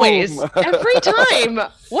 does it. Always. Every time.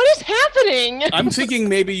 What is happening? I'm thinking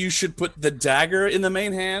maybe you should put the dagger in the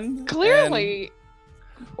main hand. Clearly.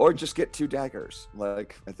 Or just get 2 daggers,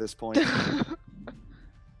 like, at this point.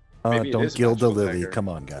 Maybe it Don't is a gild the magical lily. dagger. Come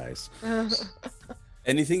on, guys.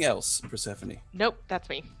 Anything else, Persephone? Nope, that's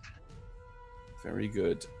me. Very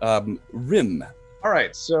good. Rhimb. All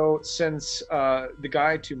right, so since the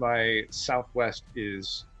guy to my southwest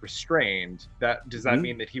is restrained, does that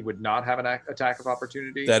mean that he would not have an attack of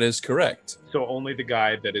opportunity? That is correct. So only the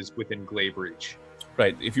guy that is within glaive reach.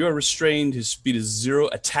 Right. If you are restrained, his speed is 0.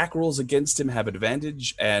 Attack rolls against him have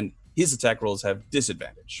advantage, and his attack rolls have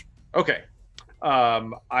disadvantage. Okay. I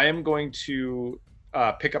am going to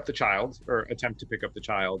pick up the child, or attempt to pick up the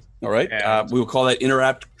child. All right. And- We will call that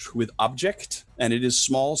interact with object, and it is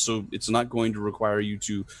small, so it's not going to require you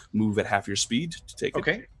to move at half your speed to take it.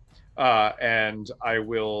 Okay. And I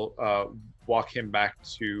will walk him back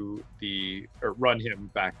to run him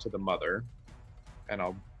back to the mother, and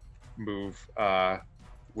I'll move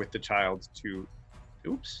with the child to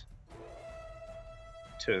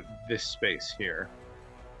this space here.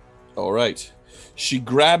 All right. She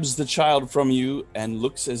grabs the child from you and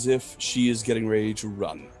looks as if she is getting ready to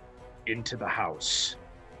run. Into the house.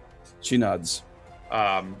 She nods.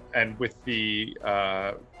 And with the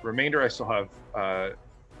remainder, I still have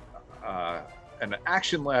an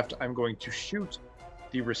action left. I'm going to shoot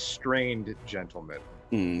the restrained gentleman.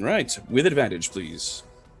 Right. With advantage, please.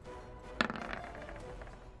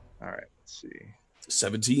 All right, let's see.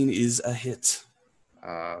 17 is a hit.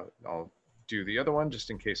 I'll do the other one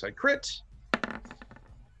just in case I crit.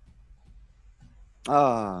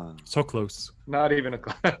 So close. Not even a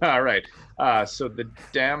all right. So the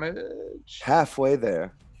damage, Halfway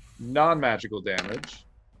there. non-magical damage.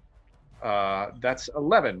 That's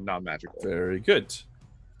 11 non-magical. Very good.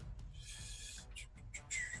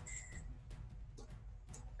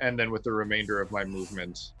 And then with the remainder of my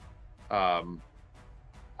movement, I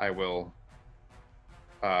will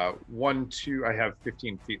 1, 2. I have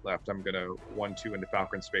 15 feet left. I'm gonna 1, 2 into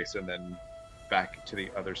Falkrunn space and then back to the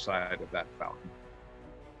other side of that fountain.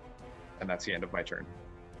 And that's the end of my turn.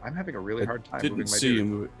 I'm having a really hard time moving Didn't my see dude. you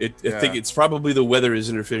move. I think it's probably the weather is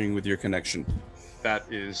interfering with your connection. That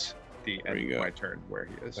is the There end you of go. my turn where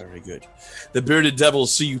he is. Very good. The bearded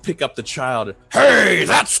devils see you pick up the child. Hey,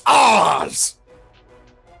 that's ours!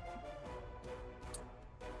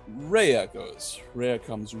 Rhea goes. Rhea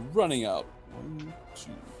comes running out. 1,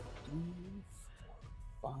 2, 3,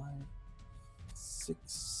 4, 5, 6,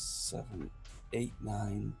 7, 8,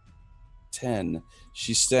 9, 10.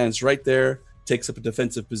 She stands right there, takes up a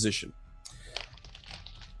defensive position.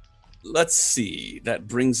 Let's see. That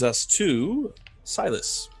brings us to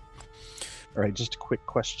Silas. All right, just a quick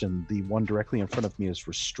question. The one directly in front of me is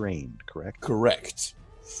restrained, correct? Correct.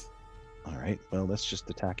 All right, well, let's just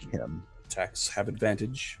attack him. Attacks have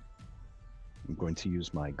advantage. I'm going to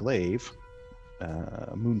use my glaive,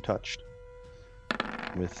 moon touched,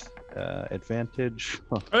 with advantage.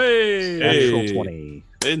 Hey! Natural Hey. 20.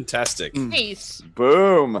 Fantastic. Nice.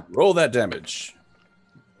 Boom. Roll that damage.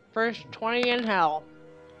 First 20 in hell.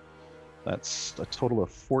 That's a total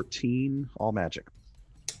of 14, all magic.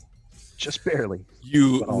 Just barely.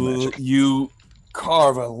 But all magic. You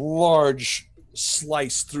carve a large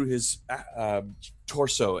slice through his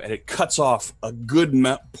torso, and it cuts off a good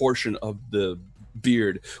portion of the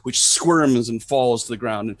beard, which squirms and falls to the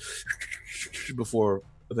ground before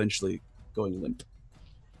eventually going limp.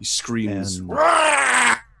 He screams. And-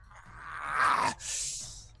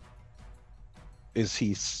 Is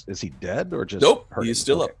he dead or just? Nope, hurting? he's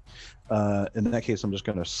still Okay. In that case, I'm just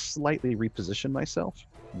going to slightly reposition myself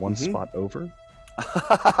one spot over.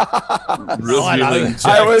 Revealing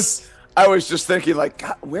I was just thinking, like,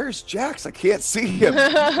 God, where's Jax? I can't see him.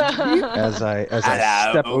 As I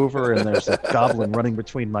step over and there's a goblin running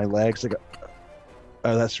between my legs, I go,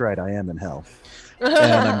 oh, that's right, I am in hell. And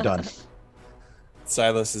I'm done.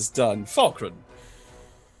 Silas is done. Falkrunn.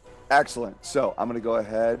 Excellent. So I'm going to go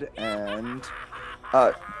ahead and,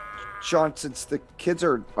 Sean, since the kids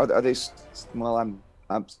are they? Well, I'm.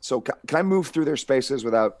 So can I move through their spaces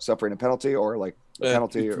without suffering a penalty, or like a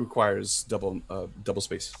penalty? It requires double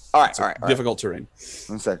space. All right. Difficult terrain.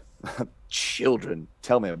 Let's say, children,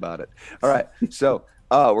 tell me about it. All right. So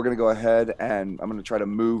we're going to go ahead and I'm going to try to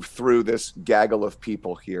move through this gaggle of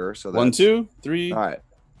people here. So 1, 2, 3. All right.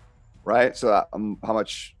 Right. So that, how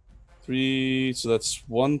much? 3. So that's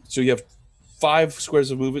 1. So you have 5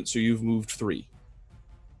 squares of movement. So you've moved 3.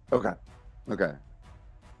 Okay.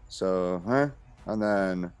 So, and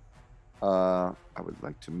then I would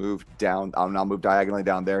like to move down. I'll move diagonally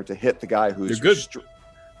down there to hit the guy who's You're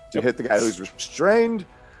good. hit the guy who's restrained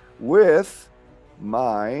with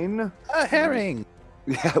mine. A herring.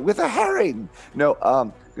 Yeah, with a herring. No,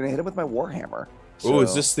 I'm gonna hit him with my warhammer. Oh,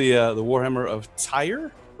 is this the warhammer of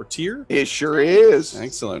Tyre or Tyr? It sure is.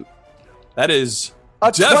 Excellent. That is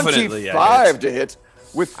a definitely 25 to hit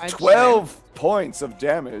with 12 points of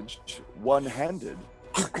damage, one-handed.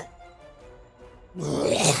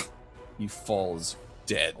 He falls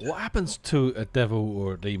dead. What happens to a devil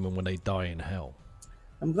or a demon when they die in hell?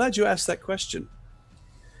 I'm glad you asked that question.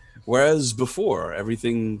 Whereas before,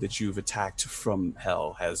 everything that you've attacked from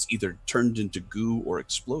hell has either turned into goo or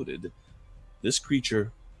exploded, this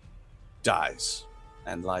creature dies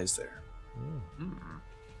and lies there.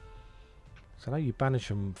 So now you banish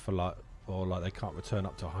them for they can't return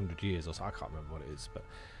up to 100 years or so. I can't remember what it is, but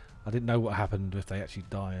I didn't know what happened if they actually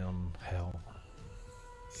die on hell.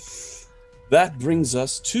 That brings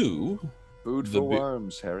us to Food for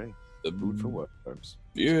worms, Harry. The food for worms.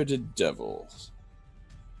 Bearded devil.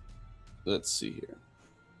 Let's see here.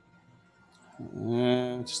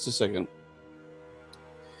 Just a second.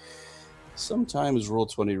 Sometimes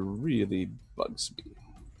Roll20 really bugs me.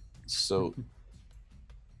 So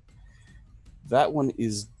that one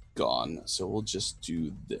is gone. So we'll just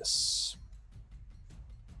do this.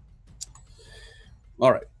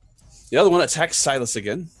 All right. The other one attacks Silas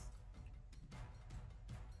again.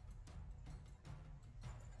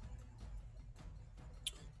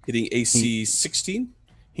 Hitting AC 16.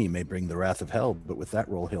 He may bring the wrath of hell, but with that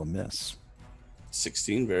roll, he'll miss.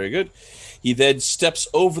 16, very good. He then steps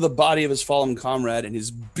over the body of his fallen comrade, and his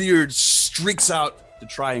beard streaks out to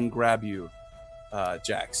try and grab you,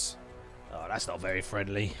 Jax. Oh, that's not very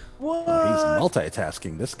friendly. What? He's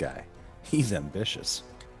multitasking, this guy. He's ambitious.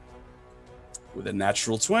 With a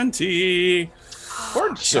natural 20.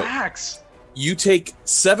 Poor Jax. You take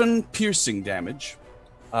 7 piercing damage.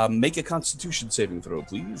 Make a Constitution saving throw,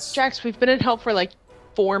 please. Jax, we've been in hell for like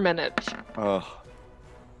 4 minutes.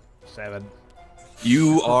 7.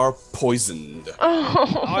 You are poisoned.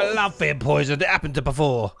 Oh. I love being poisoned. It happened to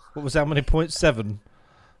before. What was how many points? 7.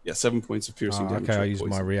 Yeah, 7 points of piercing damage. Okay, I used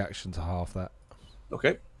my reaction to half that.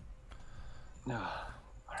 Okay.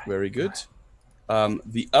 Very good.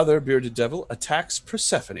 The other bearded devil attacks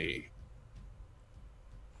Persephone.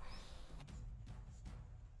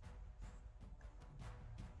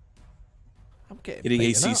 I'm getting hitting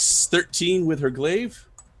AC 13 with her glaive.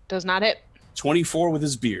 Does not hit. 24 with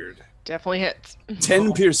his beard. Definitely hits.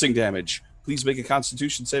 10 piercing damage. Please make a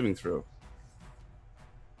Constitution saving throw.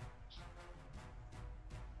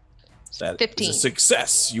 That 15. is a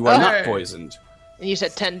success. You are not poisoned. And you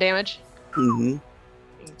said 10 damage? Mm-hmm.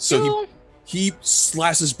 So he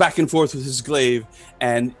slashes back and forth with his glaive,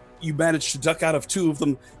 and you manage to duck out of 2 of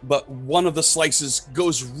them, but one of the slices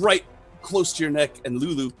goes right close to your neck, and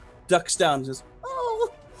Lulu ducks down and says, "Oh,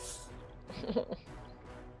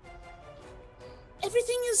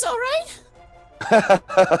 everything is all right?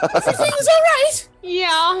 Everything is all right?"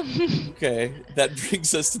 Yeah. Okay, that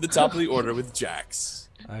brings us to the top of the order with Jax.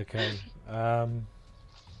 Okay.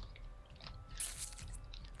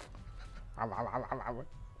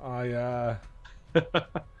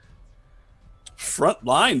 Front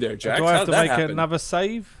line there, Jax. Do I have to make happen? another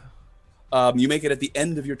save? You make it at the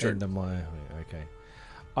end of your turn. End of my... Okay.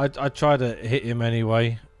 I try to hit him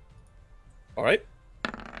anyway. All right.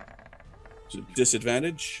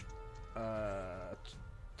 Disadvantage.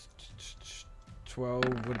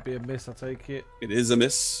 12 would be a miss, I take it. It is a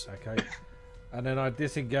miss. Okay. And then I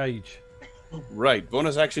disengage. Right.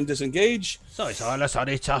 Bonus action disengage. Sorry, Silas, I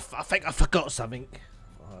think I forgot something.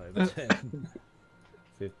 5, 10,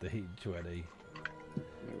 15, 20,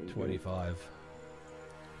 25.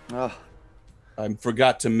 Ah, I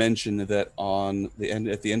forgot to mention that at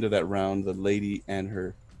the end of that round, the lady and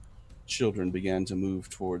her children began to move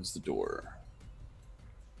towards the door.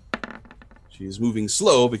 She's moving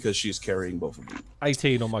slow because she's carrying both of them.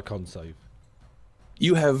 18 on my con save.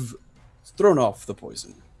 You have thrown off the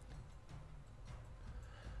poison.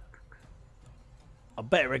 I'm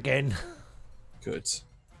better again. Good.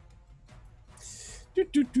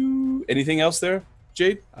 Anything else there,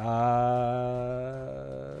 Jade? No,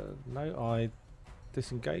 I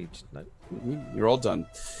disengaged. No. You're all done.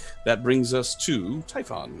 That brings us to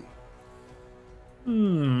Typhon.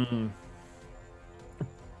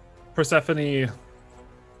 Persephone,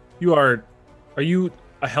 are you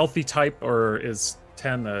a healthy type, or is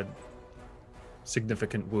 10 a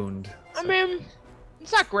significant wound? I mean,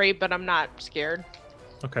 it's not great, but I'm not scared.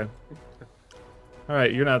 Okay. All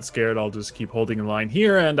right, you're not scared. I'll just keep holding in line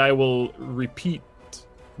here, and I will repeat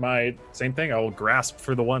my same thing. I will grasp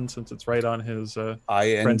for the one since it's right on his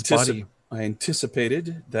friend's body. I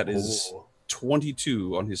anticipated that is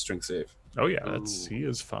 22 on his strength save. Oh yeah, he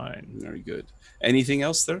is fine. Very good. Anything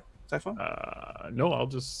else there, Typhon? No, I'll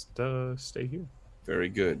just stay here. Very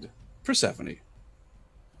good. Persephone.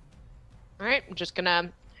 All right, I'm just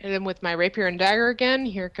gonna hit him with my rapier and dagger again.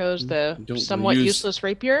 Here goes the somewhat useless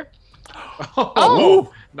rapier.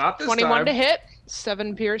 Oh, not this 21 time. to hit,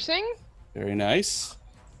 7 piercing. Very nice.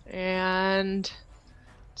 And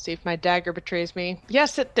see if my dagger betrays me.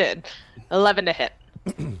 Yes, it did. 11 to hit.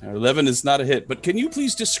 11 is not a hit, but can you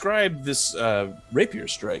please describe this rapier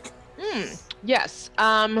strike? Yes.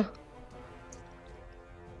 I'm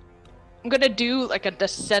gonna do like a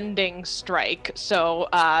descending strike, so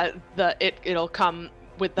it'll come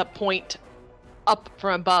with the point up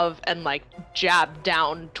from above and like jab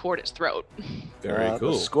down toward its throat. Very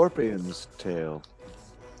cool. The scorpion's tail.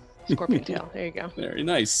 Scorpion tail. There you go. Very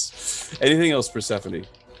nice. Anything else, Persephone?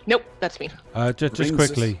 Nope, that's me. Just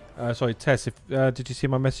quickly. Sorry, Tess. Did you see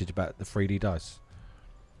my message about the 3D dice?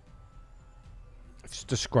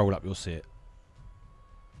 Just scroll up, you'll see it.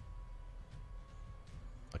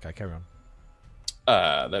 Okay, carry on.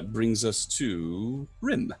 That brings us to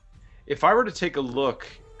Rhimb. If I were to take a look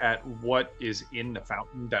at what is in the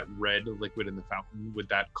fountain, that red liquid in the fountain, would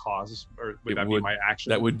that cause, or would that be my action?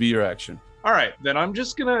 That would be your action. All right, then I'm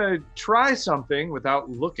just gonna try something without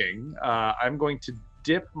looking. I'm going to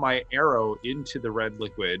dip my arrow into the red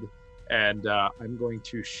liquid, and I'm going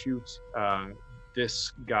to shoot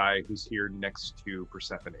this guy who's here next to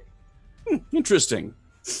Persephone. Interesting.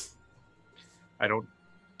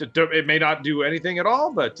 It may not do anything at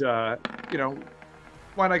all, but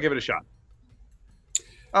why not give it a shot?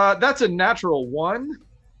 That's a natural 1.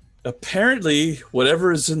 Apparently,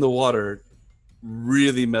 whatever is in the water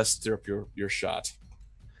really messed up your shot.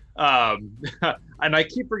 And I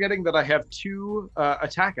keep forgetting that I have 2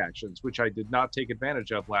 attack actions, which I did not take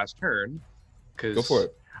advantage of last turn. Go for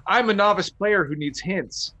it. I'm a novice player who needs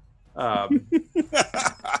hints. We're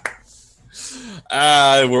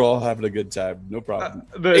all having a good time. No problem.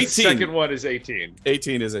 The 18. Second one is 18.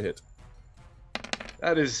 18 is a hit.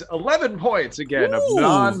 That is 11 points again of Ooh,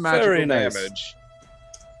 non-magical very nice. damage.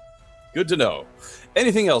 Good to know.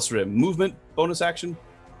 Anything else, Rhimb? Movement, bonus action?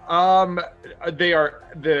 They are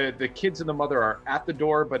the kids and the mother are at the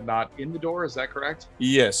door, but not in the door. Is that correct?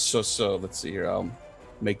 Yes. So let's see here. I'll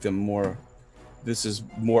make them more. This is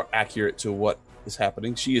more accurate to what is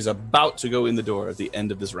happening. She is about to go in the door at the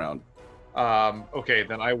end of this round. Okay,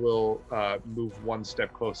 then I will move 1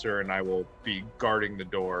 step closer, and I will be guarding the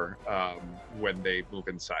door when they move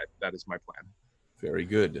inside. That is my plan. Very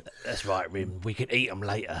good. That's right, Rhimb. We can eat them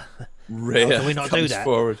later. Rhea can we not do that?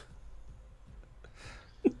 Forward.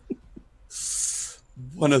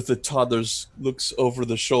 One of the toddlers looks over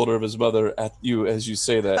the shoulder of his mother at you as you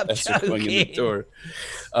say that as you're going in the door.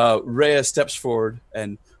 Rhea steps forward,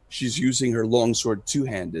 and she's using her longsword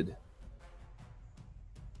two-handed.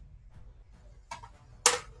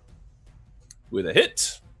 With a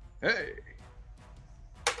hit. Hey.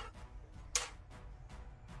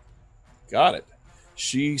 Got it.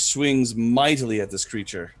 She swings mightily at this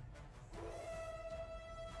creature.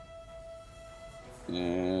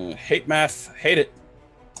 Hate math. Hate it.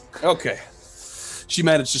 Okay. She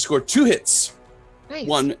managed to score 2 hits. Nice.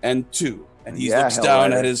 1 and 2. And he Yeah,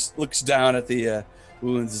 looks down at the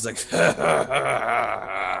wounds. He's like,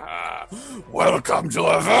 welcome to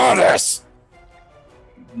Avernus.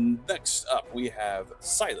 Next up, we have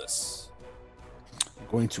Silas. I'm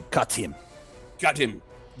going to cut him. Got him.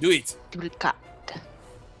 Do it.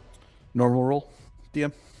 Normal roll,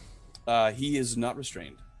 DM? He is not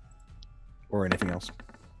restrained. Or anything else?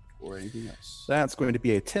 or anything else? That's going to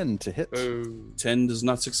be a 10 to hit. 10 does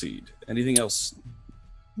not succeed. Anything else?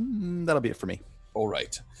 That'll be it for me. All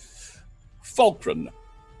right. Falkrunn.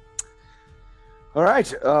 All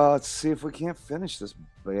right, let's see if we can't finish this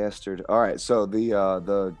bastard. All right, so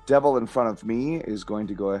the devil in front of me is going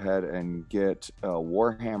to go ahead and get a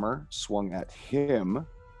warhammer swung at him,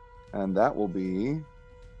 and that will be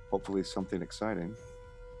hopefully something exciting.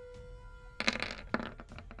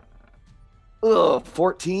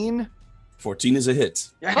 14. 14 is a hit.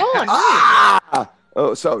 Oh, nice.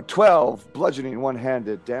 Oh, so 12 bludgeoning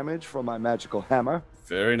one-handed damage from my magical hammer.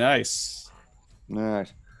 Very nice. All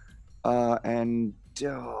right. And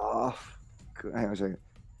hang on a second.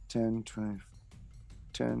 10, 20,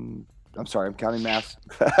 10. I'm sorry, I'm counting math.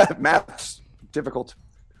 Math's difficult.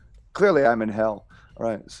 Clearly, I'm in hell. All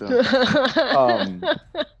right, so.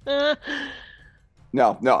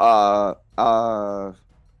 No.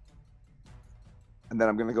 And then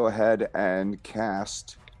I'm going to go ahead and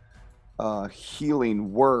cast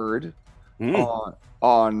Healing Word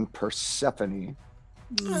on Persephone.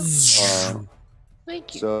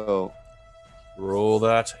 Thank you. So roll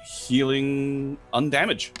that healing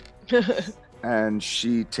undamage. And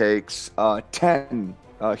she takes 10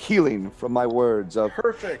 healing from my words of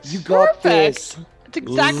Perfect. You got this. That's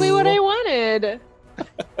exactly what I wanted.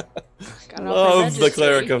 Love the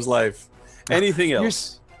cleric of life. Anything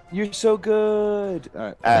else? You're so good. All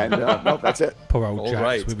right. And no, that's it. Poor old All Jax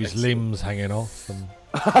right, with his excellent. limbs hanging off. And...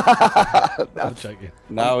 I'm joking.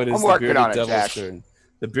 Now it is I'm the working bearded on it, devil's Jack. turn.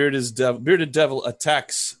 The bearded devil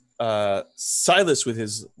attacks Silas with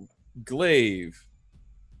his glaive.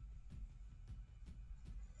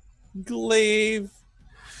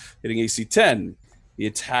 Hitting AC 10. He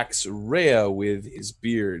attacks Rhea with his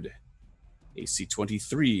beard. AC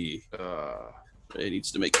 23. Rhea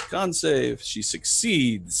needs to make a con save. She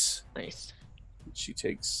succeeds. Nice. She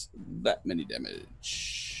takes that many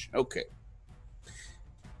damage. Okay.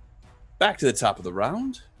 Back to the top of the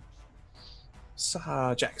round.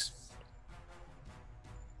 Jax.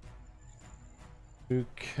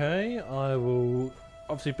 Okay, I will.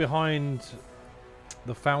 Obviously, behind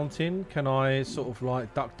the fountain, can I sort of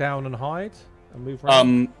like duck down and hide and move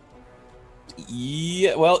around?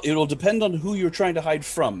 Yeah, well, it'll depend on who you're trying to hide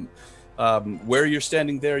from. Where you're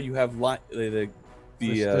standing there, you have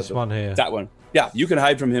This one here. That one. Yeah, you can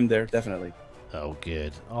hide from him there, definitely. Oh,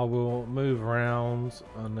 good. I will move around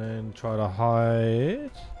and then try to hide.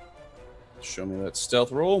 Show me that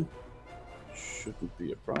stealth roll. Shouldn't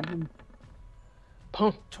be a problem.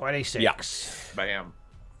 Boom. 26. Yeah. Bam.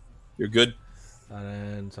 You're good. And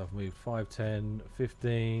then so I've moved 5, 10,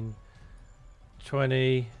 15,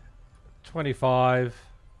 20, 25.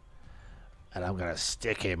 And I'm going to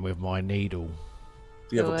stick him with my needle.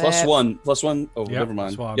 You have a +1. +1. Oh, Yep, never mind.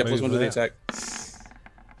 that's why I Yeah, moved +1 to the there. attack.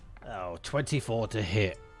 Oh, 24 to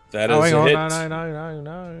hit. That is hang a on. hit.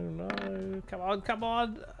 No. Come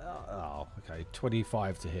on. Oh, okay.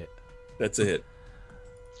 25 to hit. That's a hit.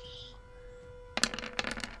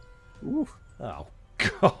 Ooh. Oh,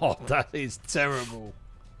 God. That is terrible.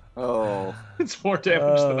 Oh. It's more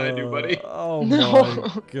damage than I do, buddy. Oh, No.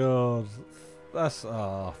 my God. That's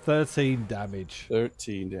 13 damage.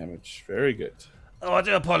 13 damage. Very good. Oh, I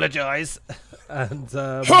do apologise. And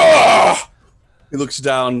He looks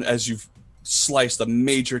down as you've sliced a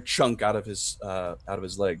major chunk out of his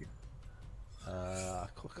leg.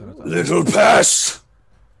 Little pass.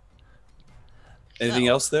 Anything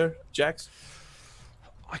else there, Jax?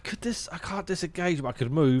 I can't disengage, but I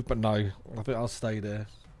could move, but no. I think I'll stay there.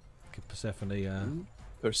 Give Persephone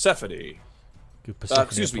Persephone. give Persephone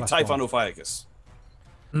Excuse me, a Typhon +1. Ophiacus.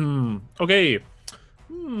 Okay.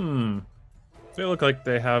 They look like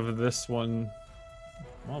they have this one.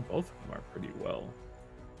 Well, both of them are pretty well.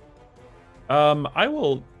 I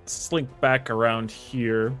will slink back around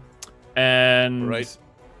here and Right.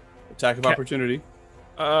 Attack of opportunity.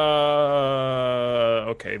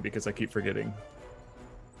 Okay, because I keep forgetting.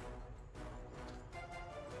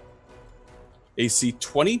 AC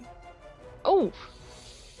 20. Oh,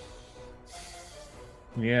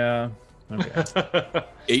 Yeah. Okay.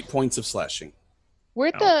 8 points of slashing.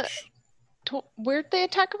 where'd Ouch. the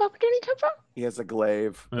attack of opportunity come from? He has a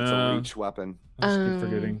glaive. It's a Yeah. reach weapon. I just keep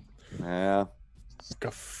forgetting. Yeah. Like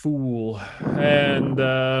a fool. And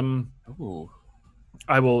Ooh.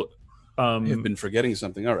 I will I have been forgetting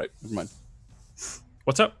something. All right, never mind.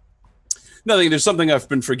 what's up? Nothing. There's something I've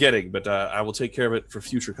been forgetting, but I will take care of it for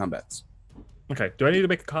future combats. Okay. Do I need to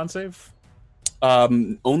make a con save?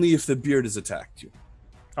 Only if the beard has attacked you.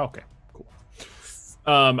 Okay, cool.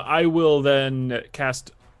 I will then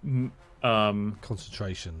cast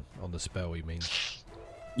Concentration on the spell, you mean?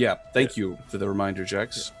 Yeah. Thank you for the reminder,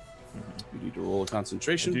 Jax. You need to roll a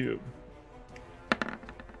concentration. I do.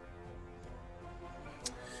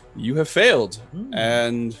 You have failed,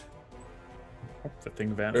 and the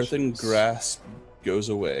thing vanishes. Earthen Grasp goes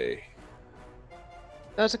away.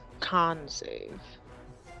 That was a con save.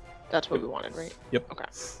 That's what we wanted, right? Yep. Okay.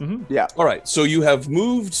 Mm-hmm. Yeah. All right. So you have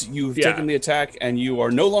moved. You've taken the attack, and you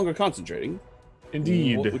are no longer concentrating.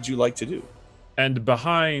 Indeed. What would you like to do? And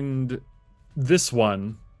behind this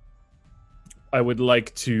one, I would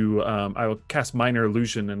like to. I will cast Minor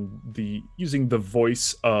Illusion, and using the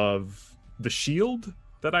voice of the shield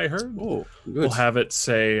that I heard. Oh, good. We'll have it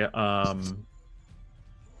say,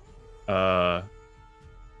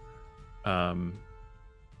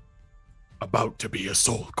 about to be a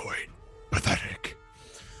soul coin. Pathetic.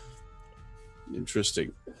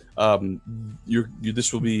 Interesting.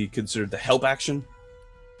 This will be considered the help action.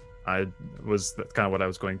 That's kind of what I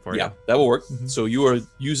was going for. Yeah, that will work. So you are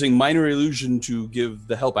using Minor Illusion to give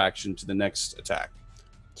the help action to the next attack.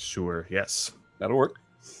 Sure. Yes. That'll work.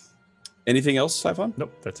 Anything else, Typhon?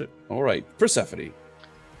 Nope. That's it. All right, Persephone.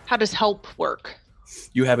 How does help work?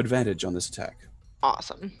 You have advantage on this attack.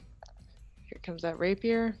 Awesome. Here comes that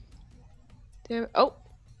rapier. Oh.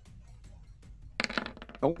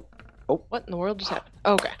 Oh. What in the world just happened?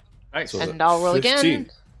 Okay. Nice. So And I'll roll 15.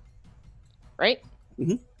 again. Right?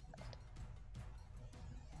 Mm-hmm.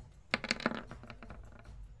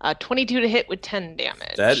 22 to hit with 10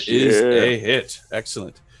 damage. That is a hit.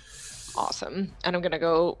 Excellent. Awesome. And I'm going to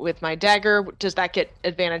go with my dagger. Does that get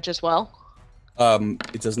advantage as well?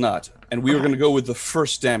 It does not. And we were going to go with the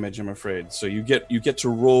first damage, I'm afraid. So you get to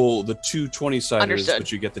roll the two 20-siders, Understood.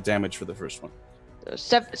 but you get the damage for the first one.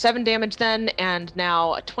 So 7 damage then, and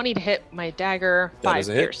now a 20 to hit my dagger, That 5 is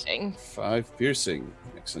a hit. piercing. 5 piercing.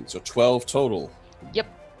 Excellent. So 12 total. Yep.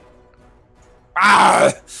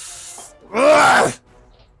 Ah! Ah!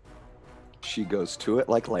 She goes to it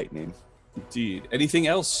like lightning. Indeed. Anything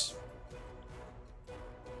else?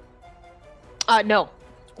 No.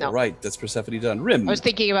 All right, that's Persephone done. Rhimb. I was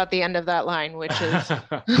thinking about the end of that line, which is,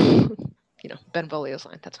 Benvolio's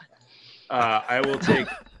line. That's fine. I will take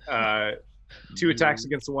 2 attacks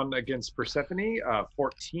against the one against Persephone.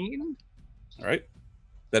 14. All right.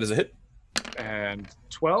 That is a hit. And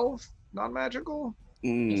 12 non-magical.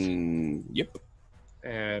 Yep.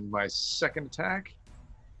 And my second attack,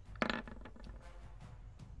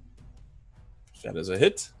 That is a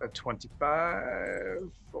hit. a 25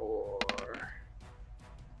 for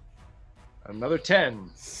another 10.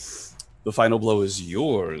 The final blow is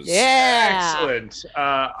yours. Yeah. Excellent.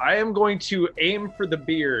 I am going to aim for the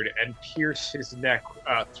beard and pierce his neck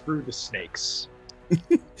through the snakes.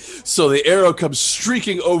 So the arrow comes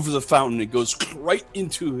streaking over the fountain. It goes right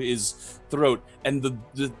into his throat, and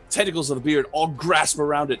the tentacles of the beard all grasp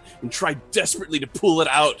around it and try desperately to pull it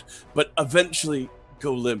out, but eventually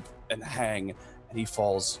go limp and hang, and he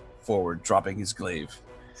falls forward, dropping his glaive.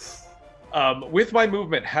 With my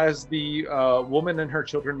movement, has the woman and her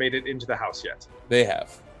children made it into the house yet? They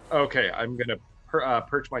have. Okay, I'm going to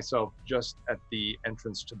perch myself just at the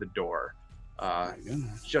entrance to the door,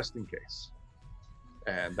 just in case.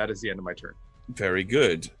 And that is the end of my turn. Very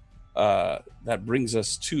good. That brings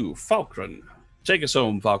us to Falkrunn. Take us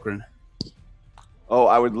home, Falkrunn. Oh,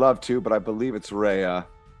 I would love to, but I believe it's Rhea.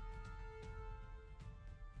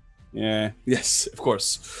 Yeah. Yes, of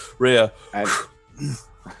course. Rhea And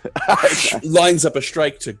lines up a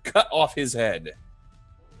strike to cut off his head.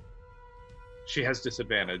 She has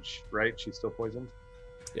disadvantage, right? She's still poisoned?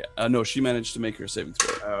 Yeah. No, she managed to make her saving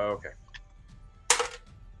throw. Okay.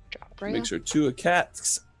 Drop right Makes her 2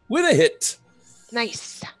 attacks with a hit.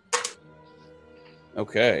 Nice.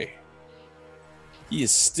 Okay. He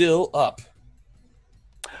is still up.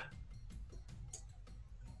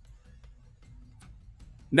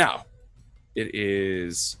 Now, it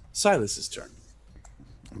is Silas's turn.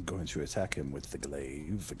 I'm going to attack him with the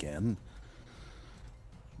glaive again.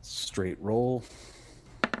 Straight roll.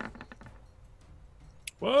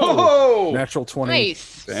 Whoa! Natural 20. Nice.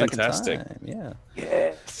 Second Fantastic. time, yeah.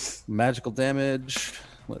 yes. Magical damage.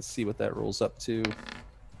 Let's see what that rolls up to.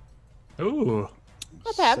 Ooh.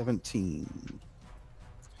 Not bad. 17.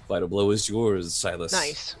 Vital blow is yours, Silas.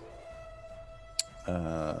 Nice.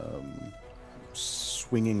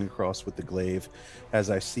 Swinging across with the glaive. As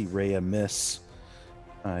I see Rhea miss,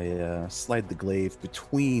 I slide the glaive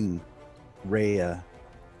between Rhea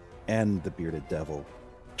and the bearded devil,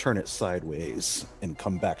 turn it sideways, and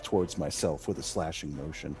come back towards myself with a slashing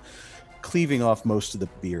motion, cleaving off most of the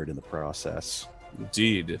beard in the process.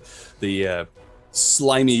 Indeed. The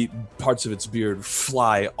slimy parts of its beard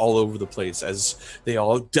fly all over the place as they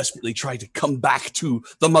all desperately try to come back to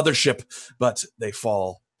the mothership, but they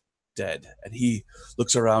fall dead. And he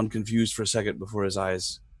looks around confused for a second before his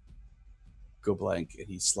eyes go blank and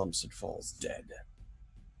he slumps and falls dead.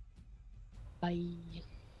 Bye.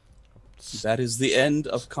 That is the end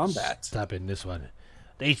of combat. Stabbing this one.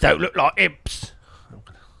 These don't look like imps.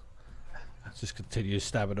 Let's just continue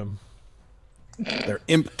stabbing them. They're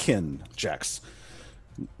impkin, Jax.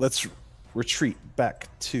 Let's retreat back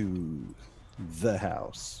to the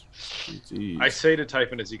house. I say to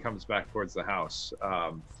Typhon as he comes back towards the house,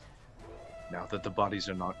 now that the bodies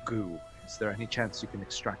are not goo, is there any chance you can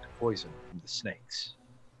extract poison from the snakes?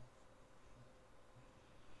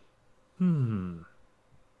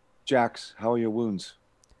 Jax, how are your wounds?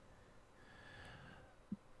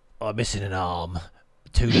 I'm missing an arm.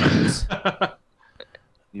 2 legs.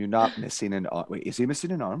 You're not missing an arm. Wait, is he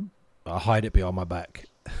missing an arm? I hide it behind my back.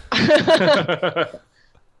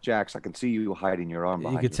 Jax, I can see you hiding your arm You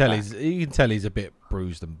behind can your tell back. you can tell he's a bit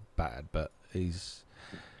bruised and bad, but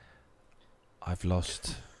I've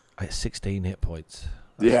lost 16 hit points.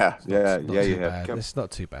 Yeah, It's not you too have. bad. Come- It's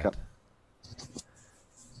not too bad. come.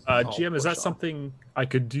 GM, is that something I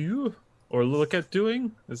could do or look at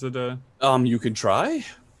doing? Is it a? You can try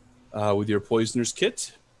with your poisoner's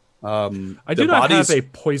kit. I do not have a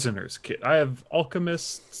poisoner's kit. I have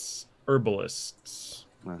alchemists, herbalists.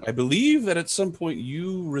 I believe that at some point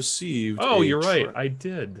you received. Oh, a you're right. I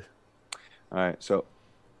did. All right, so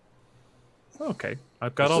Okay,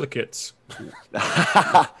 I've got all the kits.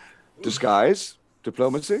 disguise,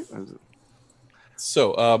 diplomacy.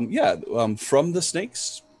 So, from the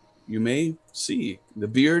snakes, you may see the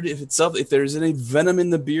beard. If there's any venom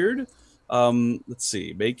in the beard, let's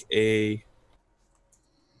see. Make a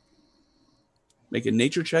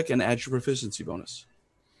nature check and add your proficiency bonus.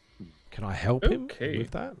 Can I help him Okay.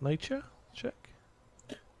 with that nature check?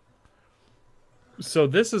 So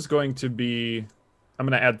this is going to be. I'm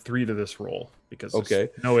going to add 3 to this roll because there's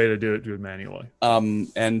no way to do it manually.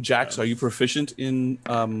 And Jax, are you proficient in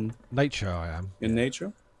Nature, I am. in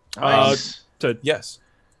nature? Nice. Yes.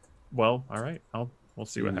 Well, all right. We'll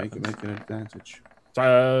see what happens. Make an advantage.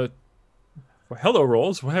 Well, hello,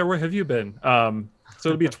 Rolls. Where have you been? So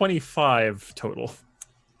it'll be 25 total.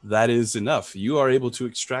 That is enough. You are able to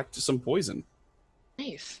extract some poison.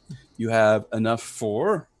 Nice. You have enough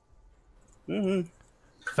for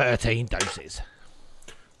 13 doses.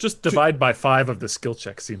 Just divide by 5 of the skill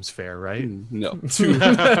check seems fair, right? no 2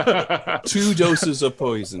 doses of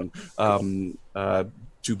poison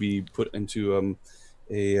to be put into on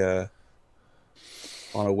a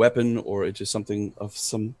weapon or into something of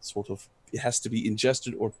some sort of. It has to be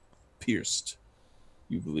ingested or pierced,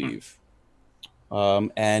 you believe.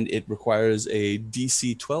 And it requires a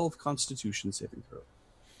DC 12 Constitution saving throw.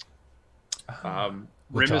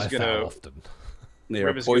 Which Rhimb I is fail gonna. often. They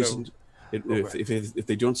are Rhimb is gonna- poisoned. If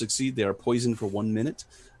they don't succeed, they are poisoned for 1 minute,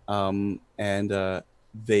 and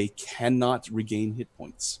they cannot regain hit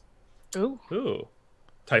points. Ooh. Ooh.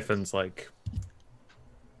 Typhon's like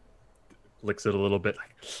licks it a little bit.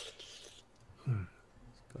 Like,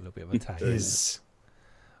 Got a little bit of a tag. it is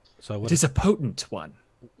So a potent one.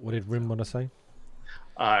 what did Rhimb want to say?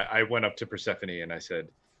 I went up to Persephone and I said,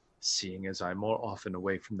 "Seeing as I'm more often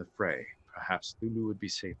away from the fray, perhaps Lulu would be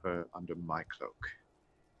safer under my cloak."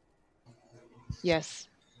 Yes.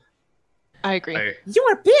 I agree. You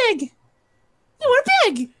are big. You are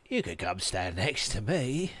big. You could come stand next to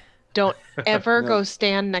me. Don't ever go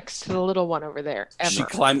stand next to the little one over there. Ever.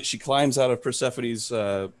 She climbs out of Persephone's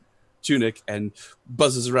tunic and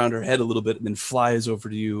buzzes around her head a little bit, and then flies over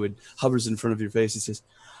to you and hovers in front of your face and says,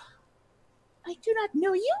 I do not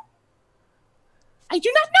know you. I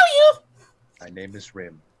do not know you. My name is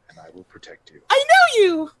Rhimb, and I will protect you. I know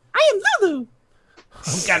you. I am Lulu.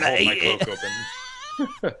 I'm gonna Hold my eat cloak it.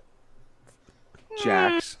 open.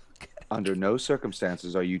 Jax, under no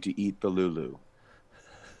circumstances are you to eat the Lulu.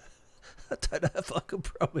 I don't know if I can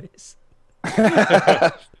promise.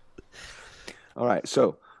 All right,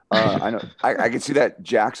 so I know I can see that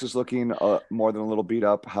Jax is looking more than a little beat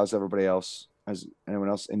up. How's everybody else? Is anyone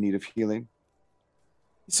else in need of healing?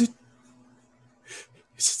 Is it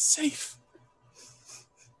safe?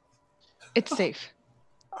 It's safe.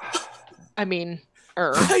 I mean,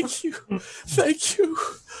 Thank you. Thank you.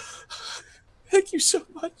 Thank you so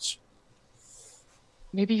much.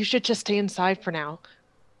 maybe you should just stay inside for now.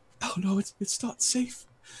 Oh no, it's not safe.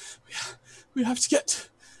 We have to get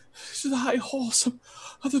to the high hall. Some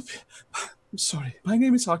other. I'm sorry. My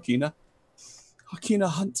name is Hakina. Hakina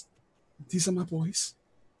Hunt. These are my boys.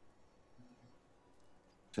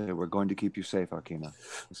 So we're going to keep you safe, Arkina.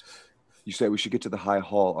 You say we should get to the high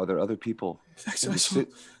hall. Are there other people? Actually, I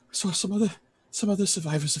saw some other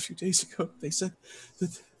survivors a few days ago. They said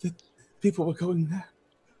that people were going there.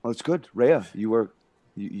 Well, it's good. Rhea, you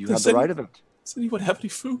have the right of it. Does anyone have any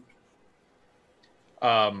food?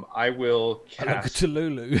 I will I look cast. to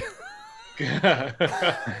Lulu.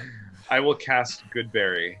 I will cast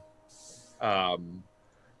Goodberry, and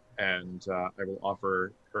I will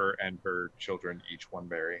offer her and her children each one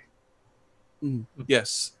berry.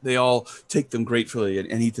 Yes, they all take them gratefully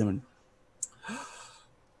and eat them. And...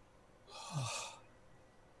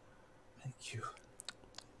 Thank you.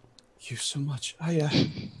 Thank you so much.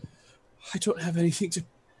 I don't have anything to...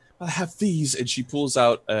 I have these. And she pulls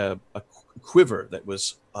out a quiver that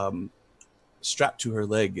was strapped to her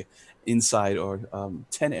leg. Inside are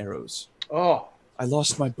 10 arrows. Oh. I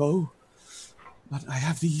lost my bow, but I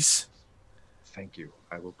have these. Thank you.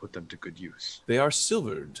 I will put them to good use. They are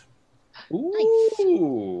silvered.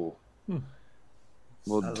 Ooh.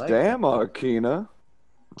 Well, damn, Arkina.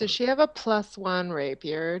 Does she have a +1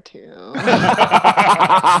 rapier too?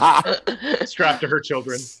 Strapped to her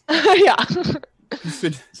children. Yeah.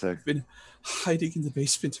 I've been hiding in the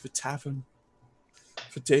basement of a tavern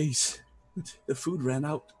for days. But the food ran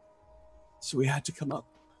out, so we had to come up.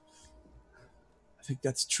 I think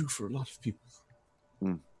that's true for a lot of people.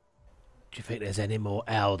 Do you think there's any more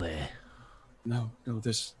out there? No,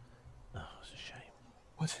 there's... Oh, it's a shame.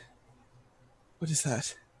 What is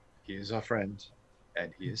that? He is our friend,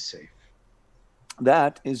 and he is safe.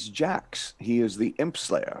 That is Jax. He is the imp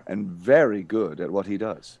slayer and very good at what he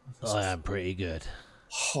does. I am pretty good.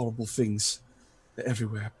 Horrible things. They're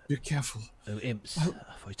everywhere. Be careful. Oh, imps. I thought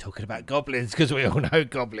you were talking about goblins, because we all know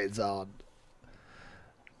goblins aren't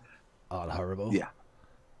horrible. Yeah.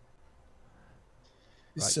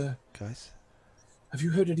 Right, guys. Have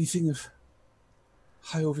you heard anything of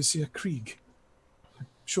High Overseer Krieg? I'm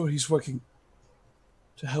sure he's working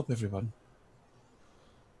to help everyone.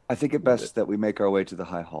 I think it best that we make our way to the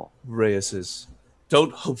High Hall. Rhea says,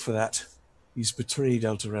 don't hope for that. He's betrayed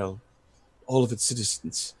Elturel, all of its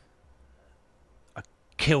citizens. I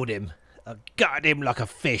killed him. I gutted him like a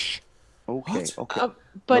fish. Okay, What? okay.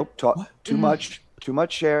 But Nope, too much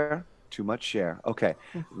share. Too much share. Okay,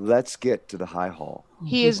 let's get to the High Hall.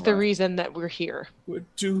 he is the reason that we're here. We're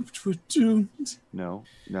doomed. We're doomed. No.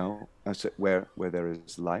 I said where there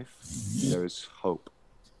is life, there is hope.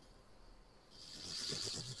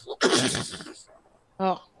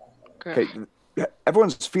 Oh, good. Okay,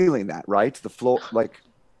 everyone's feeling that, right? The floor, like...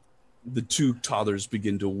 The two toddlers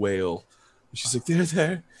begin to wail. She's like, they're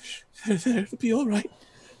there. It'll be all right.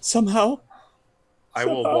 Somehow. I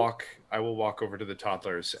will walk over to the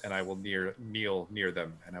toddlers, and I will kneel near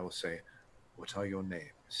them, and I will say, "What are your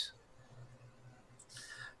names?"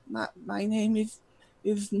 My name is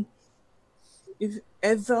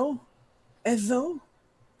Ezo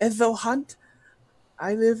Hunt.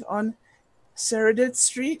 I live on Saradit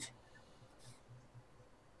Street.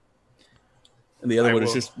 And the other one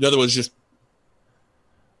is just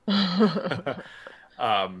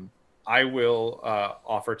I will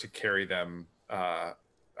offer to carry them. I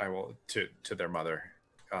will to their mother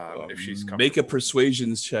if she's comfortable. Make a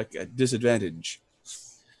persuasions check at disadvantage.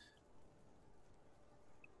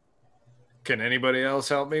 Can anybody else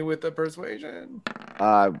help me with the persuasion?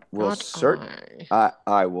 I will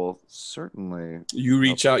certainly. You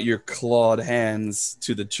reach out your clawed hands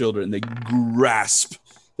to the children. They grasp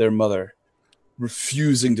their mother,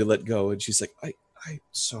 refusing to let go. And she's like, I'm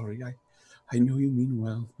sorry. I know you mean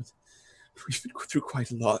well, but we've been through quite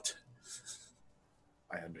a lot.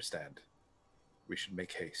 I understand. We should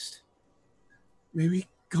make haste. May we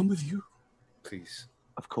come with you? Please.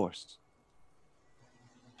 Of course.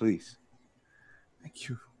 Please. Thank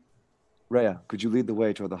you. Rhea, could you lead the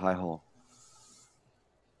way toward the High Hall?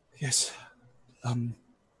 Yes.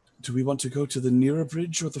 Do we want to go to the nearer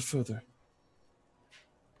bridge or the further?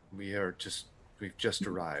 We've just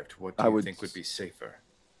arrived. What do you think would be safer?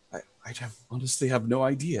 I'd honestly have no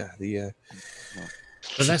idea. The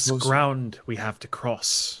less ground we have to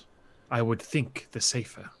cross, I would think the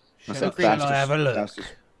safer. Shall I have a look?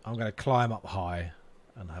 I'm going to climb up high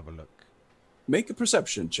and have a look. Make a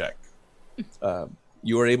perception check.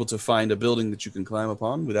 You are able to find a building that you can climb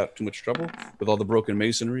upon without too much trouble. With all the broken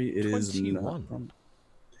masonry, it 21. is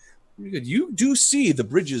very good. You do see the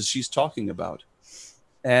bridges she's talking about,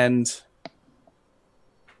 and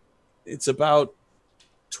it's about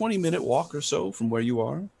 20-minute walk or so from where you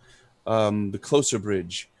are. The closer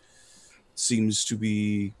bridge seems to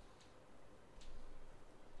be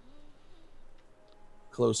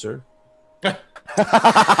closer.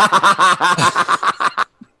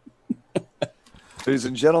 Ladies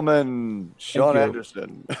and gentlemen, Sean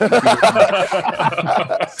Anderson.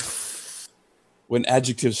 when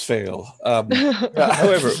adjectives fail.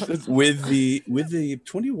 However, with the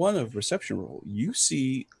 21 of reception roll, you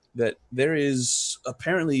see that there is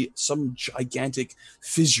apparently some gigantic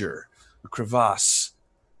fissure, a crevasse,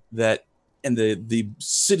 and the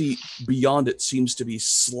city beyond it seems to be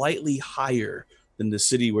slightly higher than the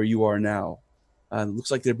city where you are now. It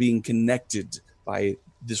looks like they're being connected by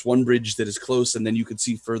this one bridge that is close, and then you can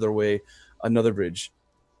see further away another bridge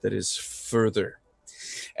that is further.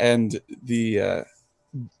 And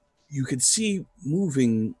you could see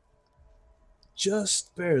moving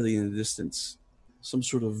just barely in the distance some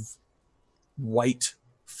sort of white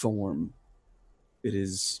form. It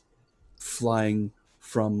is flying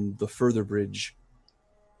from the further bridge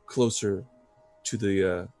closer to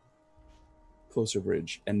the closer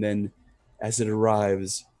bridge, and then as it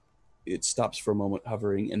arrives, it stops for a moment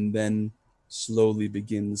hovering and then slowly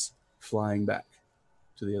begins flying back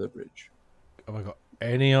to the other bridge. Have I got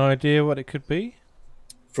any idea what it could be?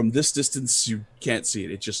 From this distance, you can't see it.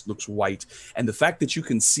 It just looks white. And the fact that you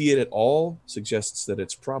can see it at all suggests that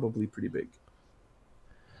it's probably pretty big.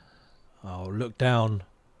 I'll look down,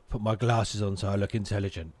 put my glasses on so I look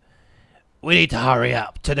intelligent. We need to hurry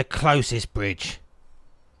up to the closest bridge.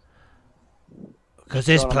 Because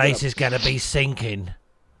this place is going to be sinking.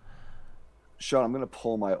 Sean, I'm going to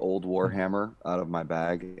pull my old warhammer out of my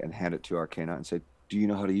bag and hand it to Arcana and say, do you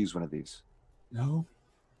know how to use one of these? No.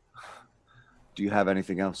 Do you have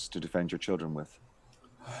anything else to defend your children with?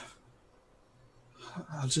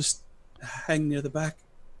 I'll just hang near the back,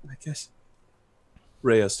 I guess.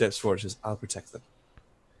 Rhea steps forward and says, I'll protect them.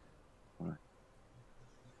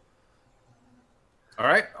 All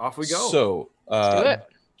right, off we go. So, Let's do it.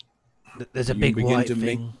 There's a big white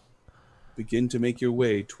thing. Begin to make your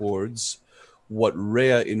way towards what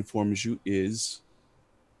Rhea informs you is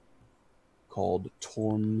called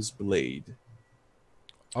Torm's Blade.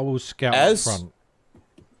 I will scout in front.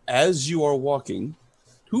 As you are walking,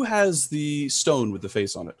 who has the stone with the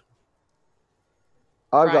face on it?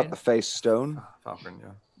 I've got the face stone. Falkrunn,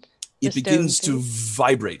 yeah. It begins to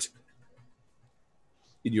vibrate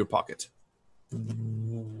in your pocket.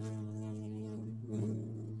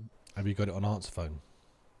 Have you got it on answer phone?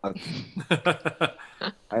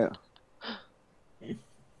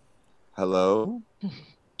 Hello?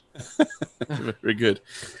 Very good.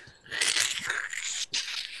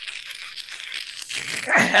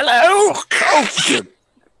 Hello? Oh,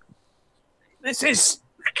 this is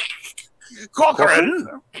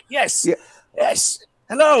Falkrunn. Yes. Yeah. Yes.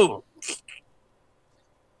 Hello.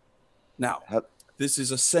 Now, this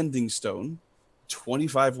is a sending stone,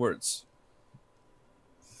 25 words.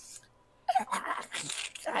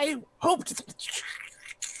 I hoped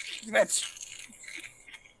that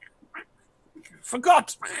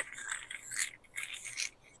forgot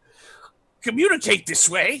communicate this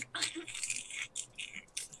way,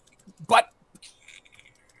 but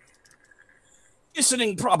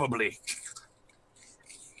listening probably.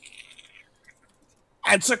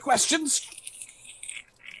 Answer questions,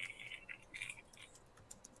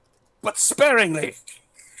 but sparingly.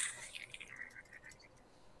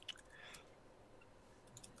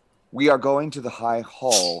 We are going to the High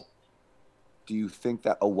Hall. Do you think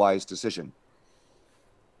that a wise decision?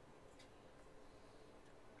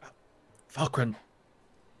 Falkrunn,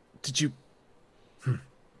 did you...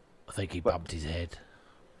 I think he bumped his head.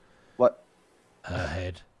 What? Her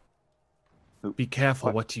head. Be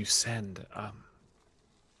careful what you send.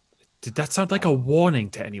 Did that sound like a warning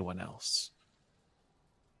to anyone else?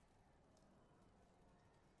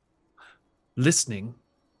 Listening.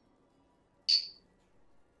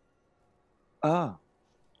 Ah,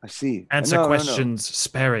 I see. Answer questions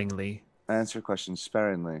sparingly. Answer questions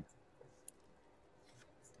sparingly.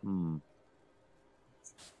 Would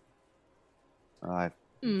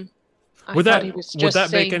that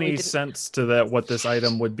make any sense to that? What this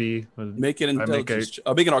item would be? Make an intelligence.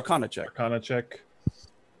 Make an Arcana check. Arcana check.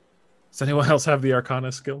 Does anyone else have the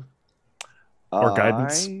Arcana skill or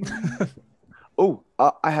guidance?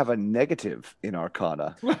 I have a negative in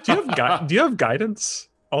Arcana. Do you have guidance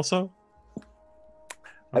also?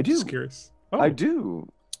 I do. Just curious. Oh. I do.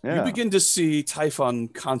 Yeah. You begin to see Typhon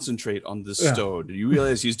concentrate on this stone. You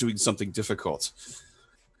realize he's doing something difficult.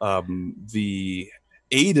 The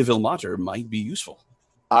aid of Ilmater might be useful.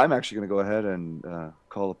 I'm actually going to go ahead and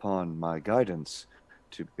call upon my guidance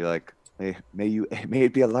to be like, may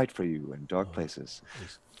it be a light for you in dark places.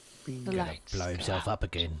 He's gonna blow himself up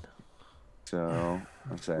again. So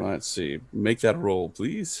let's see. Make that roll,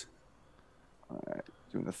 please. All right.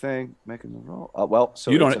 Doing the thing, making the roll.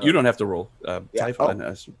 So you don't have to roll. Typhon.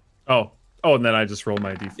 And then I just roll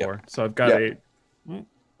my d4. Yep. So I've got a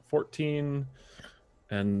 14,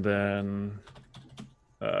 and then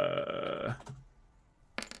Well,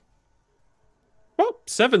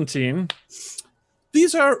 17.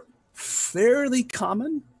 These are fairly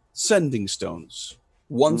common sending stones.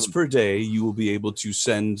 Once per day, you will be able to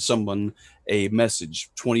send someone a message,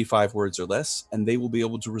 25 words or less, and they will be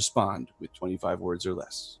able to respond with 25 words or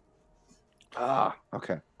less. Ah,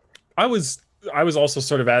 okay. I was also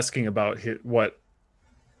sort of asking about what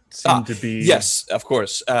seemed to be. Yes, of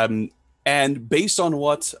course. And based on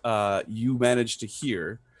what you managed to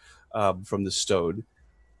hear from the stone,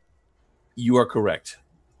 you are correct.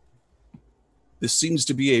 This seems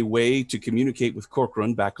to be a way to communicate with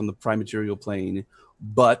Falkrunn back on the primaterial plane,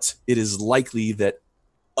 but it is likely that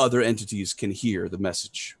other entities can hear the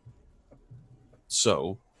message.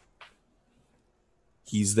 So,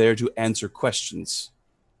 he's there to answer questions,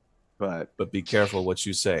 but be careful what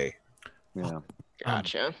you say. Yeah.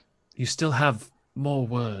 Gotcha. You still have more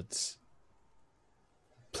words.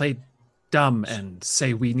 Play dumb and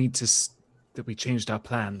say we need to that we changed our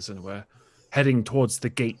plans and we're heading towards the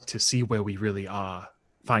gate to see where we really are.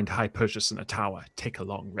 Find High Purchase in a tower. Take a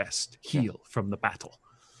long rest. Heal from the battle.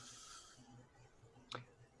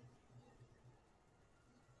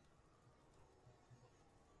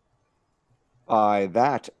 By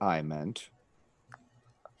that I meant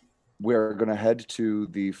we're going to head to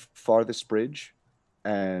the farthest bridge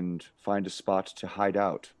and find a spot to hide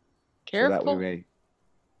out. Careful. So that we may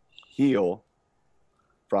heal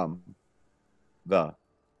from the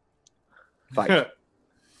fight.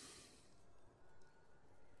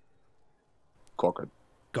 Corcoran.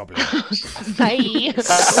 Goblin. Bye.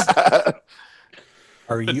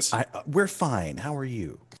 Are you? We're fine. How are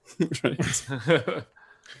you?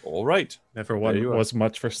 All right. Never one was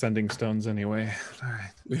much for sending stones anyway. All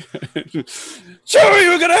right. Sure, you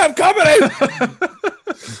were going to have company!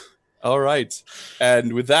 All right.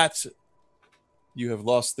 And with that, you have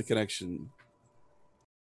lost the connection.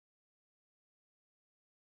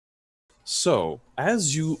 So,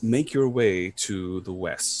 as you make your way to the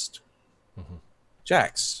west,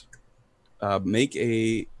 Jax, make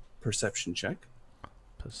a perception check.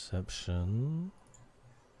 Perception.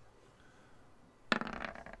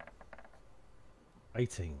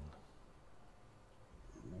 18.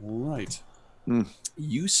 All right.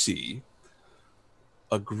 You see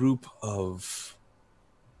a group of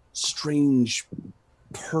strange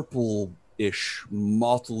purple-ish,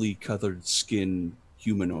 mothily colored skin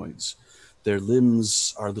humanoids. Their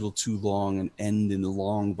limbs are a little too long and end in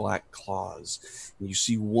long black claws. And you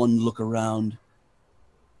see one look around,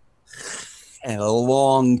 and a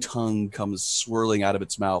long tongue comes swirling out of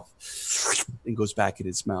its mouth and goes back in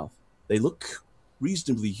its mouth. They look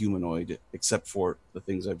reasonably humanoid, except for the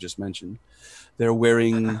things I've just mentioned. They're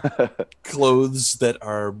wearing clothes that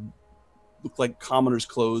look like commoners'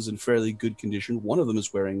 clothes in fairly good condition. One of them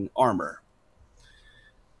is wearing armor.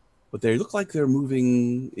 But they look like they're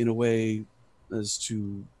moving in a way as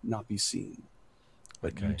to not be seen.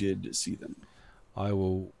 But you did see them. I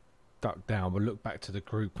will duck down, but look back to the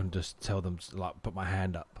group and just tell them, like, put my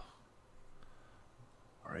hand up.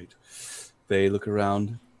 All right. They look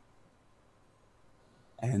around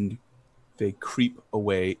and they creep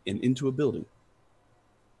away and into a building,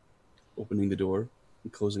 opening the door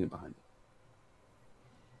and closing it behind them.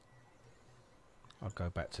 I'll go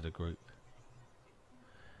back to the group.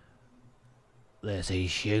 There's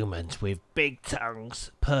these humans with big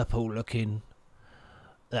tongues, purple looking,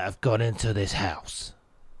 that have gone into this house.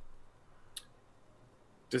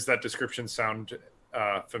 Does that description sound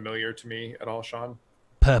familiar to me at all, Sean?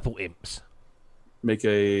 Purple imps. Make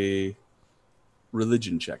a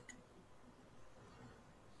religion check.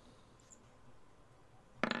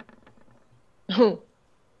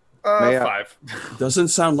 5. Doesn't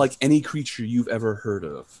sound like any creature you've ever heard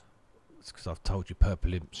of. It's because I've told you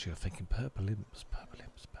purple imps. You're thinking purple imps, purple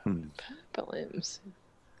imps, purple imps. Purple imps.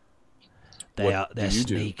 They're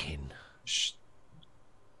sneaking. Shh.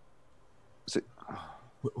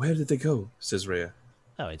 Where did they go? Says Rhea.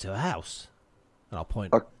 Oh, into a house. And I'll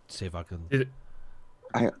point, see if I can...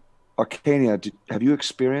 Arcania, have you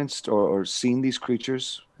experienced or seen these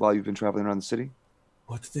creatures while you've been traveling around the city?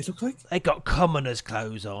 What did they look like? They got commoners'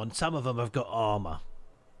 clothes on. Some of them have got armor.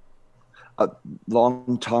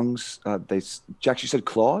 Long tongues. Jax, you said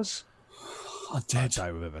claws? Undead. I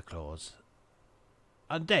don't remember claws.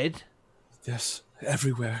 Undead? Yes,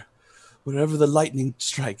 everywhere. Wherever the lightning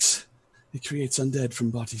strikes, it creates undead from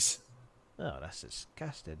bodies. Oh, that's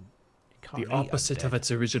disgusting. You can't The eat opposite undead. of its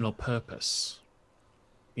original purpose.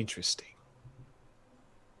 Interesting.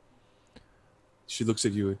 She looks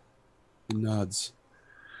at you and nods.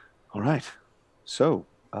 All right. So,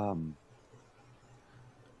 I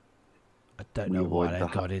don't know why they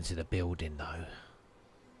got into the building, though.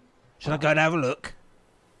 Should I go and have a look?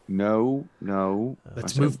 No.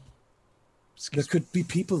 Let's move. There could be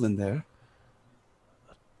people in there.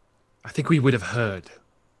 I think we would have heard.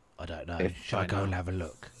 I don't know. Should I go and have a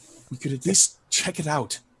look? We could at least check it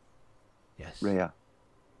out. Yes. Rhea,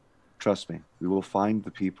 trust me, we will find the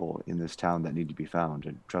people in this town that need to be found,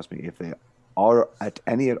 and trust me, if they are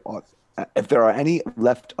if there are any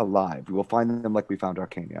left alive, we will find them like we found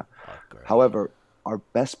Arcania. Oh, great. However, our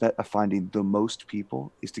best bet of finding the most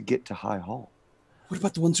people is to get to High Hall. What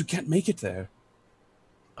about the ones who can't make it there?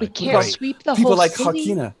 We can't sweep the People whole like city.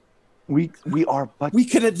 Harkina. We are, but We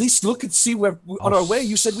could at least look and see where on our way.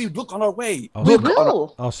 You said we'd look on our way. We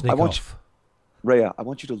will. I'll sneak want off. Rhea, I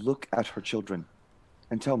want you to look at her children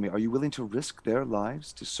and tell me, are you willing to risk their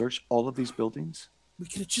lives to search all of these buildings? We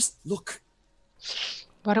could just look.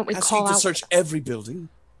 Why don't we Ask call you to out? search every building.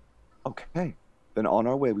 Okay, then on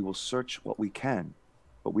our way we will search what we can,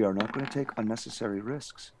 but we are not going to take unnecessary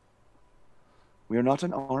risks. We are not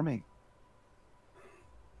an army.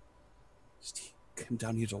 Just came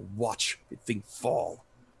down here to watch the thing fall.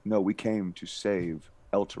 No, we came to save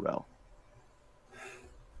Elturel.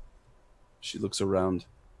 She looks around.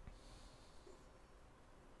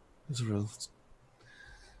 Israel,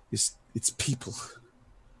 it's people.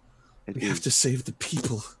 We have to save the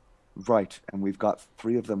people. Right, and we've got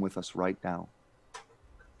 3 of them with us right now.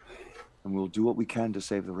 And we'll do what we can to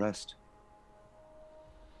save the rest.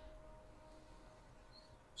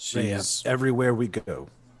 She's Everywhere we go,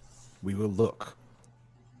 we will look.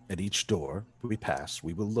 At each door we pass,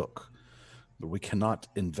 we will look. But we cannot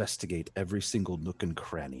investigate every single nook and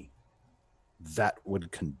cranny. That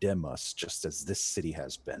would condemn us just as this city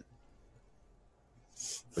has been.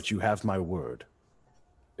 But you have my word.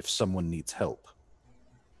 If someone needs help,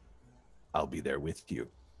 I'll be there with you.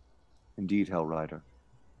 Indeed, Hellrider.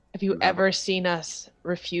 Have you ever seen us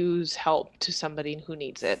refuse help to somebody who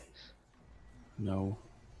needs it? No,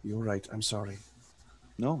 you're right. I'm sorry.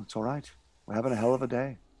 No, it's all right. We're having a hell of a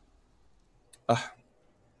day.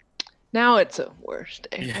 Now it's a worse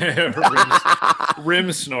day. Yeah,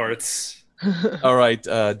 Rhimb snorts. All right,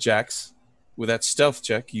 Jax. With that stealth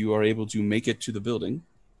check, you are able to make it to the building.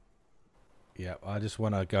 Yeah, I just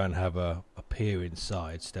want to go and have a peer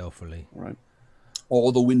inside stealthily. All right.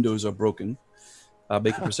 All the windows are broken.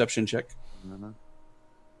 Make a perception check.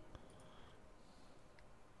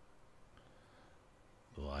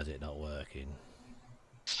 Why is it not working?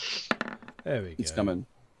 There we go. It's coming.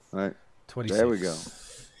 All right. 26. There we go.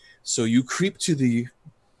 So you creep to the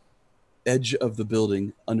edge of the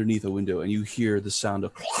building underneath a window, and you hear the sound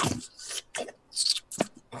of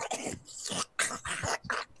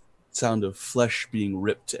flesh being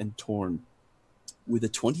ripped and torn. With a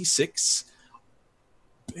 26,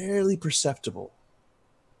 barely perceptible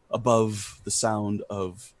above the sound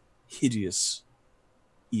of hideous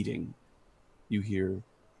eating, you hear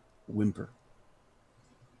whimper.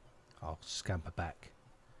 I'll scamper back.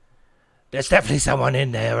 There's definitely someone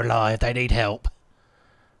in there alive. They need help.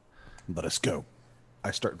 Let us go.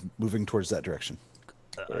 I start moving towards that direction.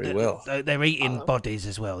 Very well. They're eating bodies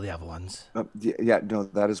as well, the other ones. Yeah, no,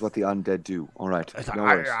 that is what the undead do. All right. It's No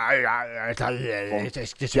worries.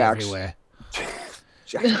 it's just Jax. everywhere.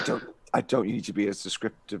 Jack, I don't need to be as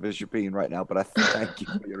descriptive as you're being right now, but I thank you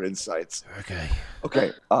for your insights. Okay.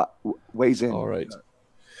 Okay, ways in. All right.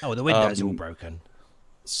 Oh, the window's all broken.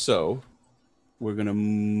 So we're going to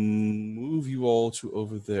move you all to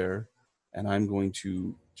over there, and I'm going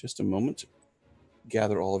to, just a moment,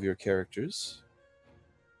 gather all of your characters.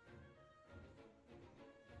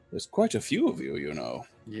 There's quite a few of you, you know.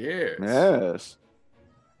 Yes. Yes.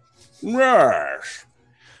 Yes.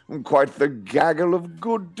 Quite the gaggle of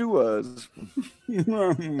good doers.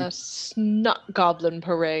 The snot goblin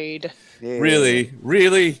parade. Yeah.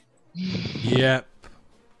 Really? Yep.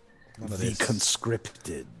 None of The this.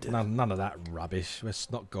 conscripted. None of that rubbish. We're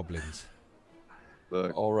not goblins.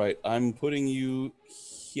 Look, All right, I'm putting you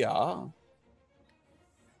here.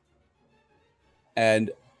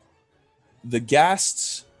 And the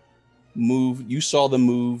ghasts move. You saw them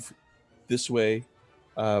move this way,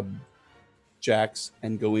 Jax,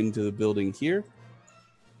 and go into the building here.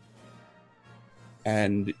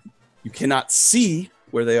 And you cannot see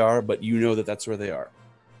where they are, but you know that that's where they are.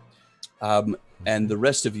 And the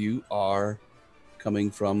rest of you are coming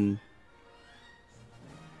from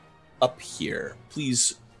up here.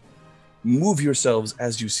 Please move yourselves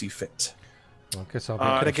as you see fit. I guess I'll be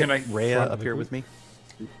Could I Can I get get Rhea front of up the here group. with me?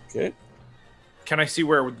 Okay. Can I see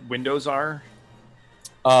where windows are?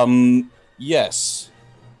 Yes.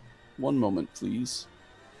 One moment, please.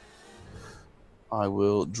 I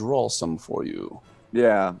will draw some for you.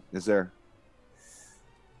 yeah, is there?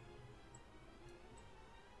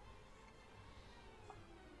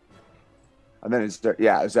 And then is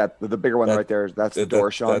that the bigger one right there? That's the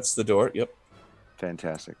door, Sean? That's the door, yep.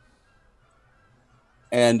 Fantastic.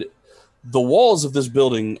 And the walls of this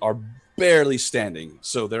building are barely standing,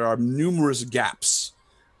 so there are numerous gaps.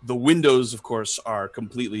 The windows, of course, are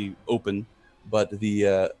completely open, but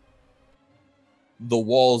the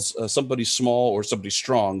walls, somebody small or somebody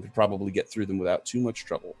strong could probably get through them without too much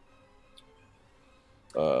trouble.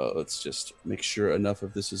 Let's just make sure enough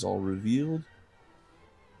of this is all revealed.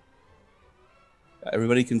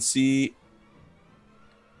 Everybody can see.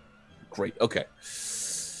 Great. Okay.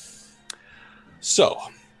 So,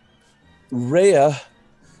 Rhea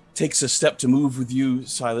takes a step to move with you,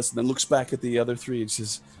 Silas, and then looks back at the other three and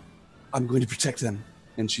says, I'm going to protect them.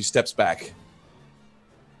 And she steps back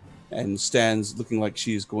and stands looking like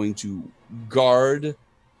she is going to guard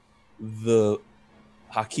the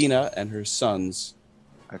Hakina and her sons.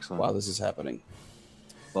 Excellent. While this is happening.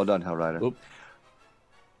 Well done, Hellrider. Oop.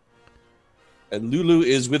 And Lulu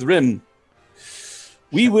is with Rhimb.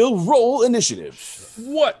 We will roll initiative.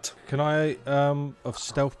 What? Can I of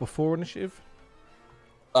stealth before initiative?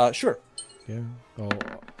 Sure. Yeah. Well,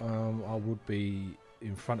 I would be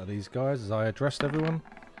in front of these guys as I addressed everyone.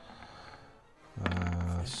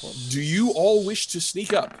 Do you all wish to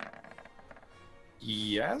sneak up?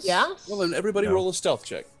 Yes. Yeah. Well, then everybody roll a stealth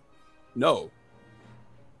check. No.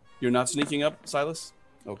 You're not sneaking up, Silas?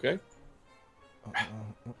 Okay.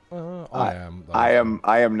 I am.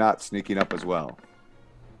 I am not sneaking up as well.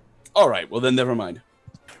 All right. Well, then never mind.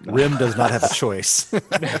 Rhimb does not have a choice.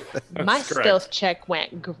 My stealth check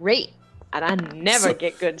went great, and I never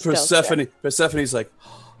get good stealth checks. Persephone's like,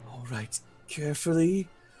 all right, carefully.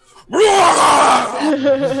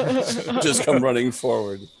 Just come running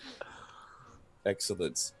forward.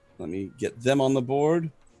 Excellent. Let me get them on the board.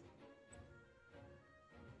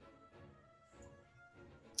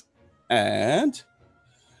 And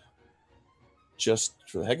just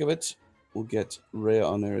for the heck of it, we'll get Rhea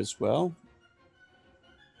on there as well.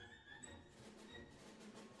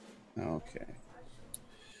 Okay.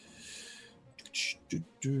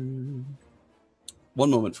 One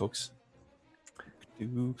moment, folks.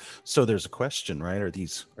 So there's a question, right? Are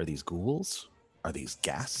these ghouls? Are these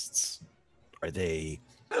ghasts? Are they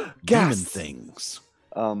demon things?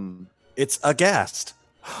 It's a ghast.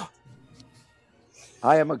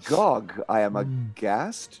 I am a gog. I am a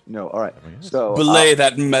ghast. No, all right. So belay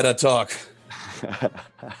that meta talk.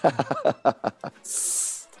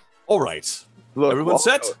 All right. Look, everyone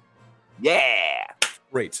set? Yeah.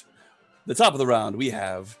 Great. The top of the round, we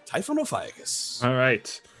have Typhon Ophiacus. All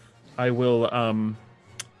right. I will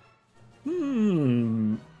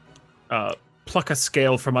pluck a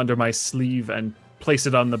scale from under my sleeve and place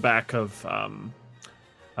it on the back of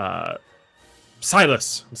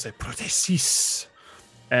Silas and say, Protesis.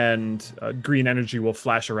 And green energy will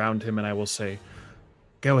flash around him, and I will say,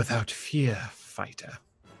 go without fear, fighter.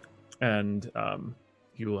 And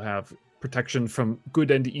he will have protection from good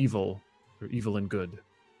and evil, or evil and good.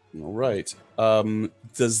 All right.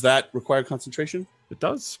 Does that require concentration? It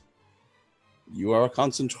does. You are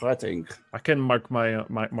concentrating. I can mark my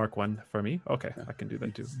mark one for me. Okay, I can do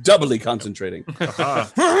that too. Doubly concentrating. All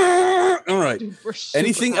right. Dude,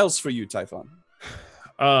 anything else for you, Typhon?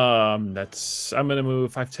 I'm gonna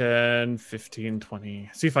move 5, 10, 15, 20.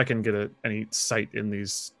 See if I can get any sight in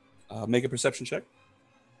these. Make a perception check.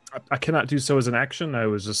 I cannot do so as an action. I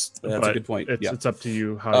was just. That's a good point. It's up to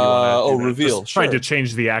you how you want to. Reveal. Just trying to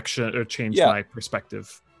change the action or change my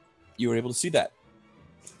perspective. You were able to see that,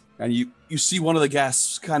 and you see one of the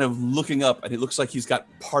ghasts kind of looking up, and it looks like he's got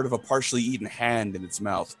part of a partially eaten hand in its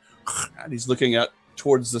mouth, and he's looking out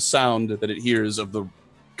towards the sound that it hears of the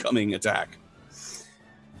coming attack.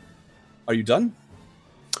 Are you done?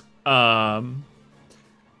 I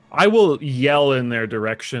will yell in their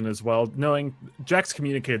direction as well, knowing Jax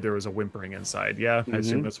communicated there was a whimpering inside. Yeah, I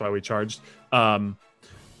assume that's why we charged. I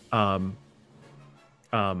would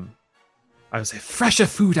say, fresher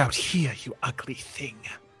food out here, you ugly thing.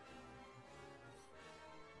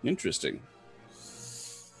 Interesting.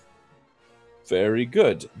 Very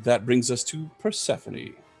good. That brings us to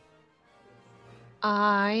Persephone.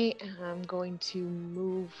 I am going to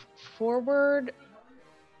move forward,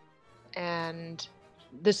 and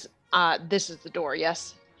this is the door,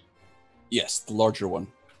 yes? Yes, the larger one.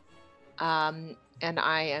 And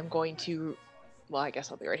I am going to, well, I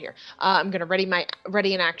guess I'll be right here. I'm going to ready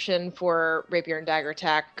an action for rapier and dagger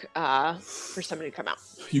attack for somebody to come out.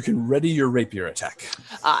 You can ready your rapier attack.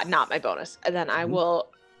 Not my bonus. And then I will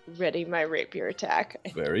ready my rapier attack.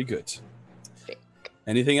 Very good.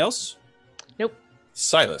 Anything else? Nope.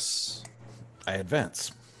 Silas. I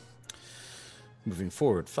advance. Moving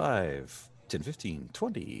forward, 5, 10, 15,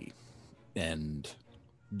 20. And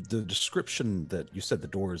the description that you said the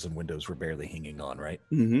doors and windows were barely hanging on, right?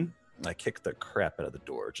 Mm-hmm. I kick the crap out of the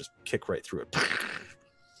door, just kick right through it.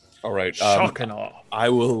 All right. Shock and awe. I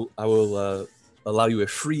will allow you a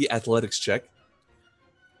free athletics check.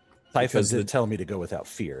 Typhon did tell me to go without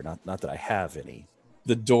fear, not that I have any.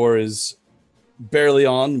 The door is barely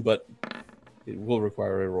on, but it will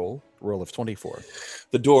require a roll. Roll of 24.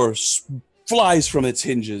 The door flies from its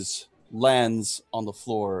hinges, lands on the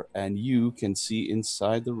floor, and you can see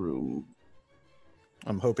inside the room.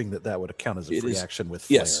 I'm hoping that would count as a free action with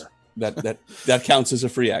flare. Yes, that counts as a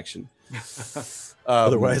free action.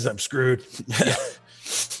 Otherwise, I'm screwed.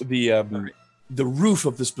 The roof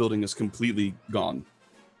of this building is completely gone,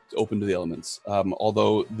 open to the elements.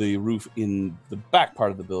 Although the roof in the back part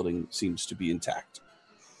of the building seems to be intact.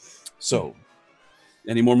 So,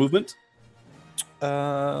 any more movement?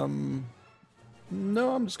 No,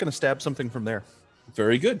 I'm just going to stab something from there.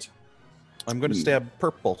 Very good. I'm going to stab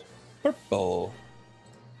purple. Purple.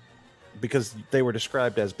 Because they were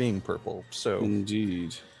described as being purple. So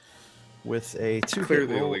indeed. With a 2-hit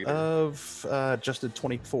roll of adjusted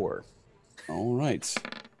 24. All right.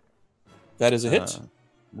 That is a hit.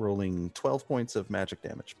 Rolling 12 points of magic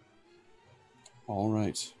damage. All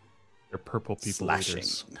right. They're purple people. Slashing.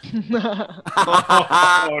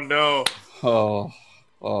 Oh, no.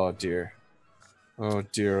 Oh, dear. Oh,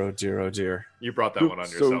 dear, oh, dear, oh, dear. You brought that one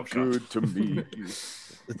on yourself, Sean. So good to me.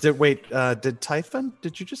 Did Typhon,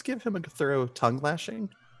 did you just give him a thorough tongue lashing?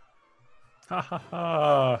 Ha ha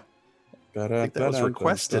ha. I think that was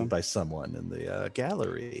requested by someone in the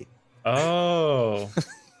gallery. Oh.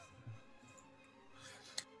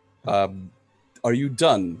 Are you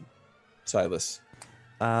done, Silas?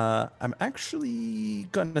 I'm actually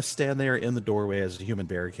going to stand there in the doorway as a human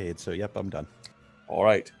barricade. So, yep, I'm done. All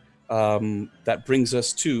right. That brings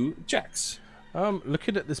us to Jax.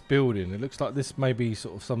 Looking at this building, it looks like this may be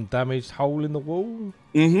sort of some damaged hole in the wall.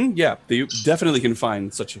 Mm-hmm. Yeah, you definitely can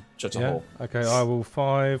find such a hole. Okay, I will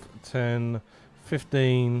 5, 10,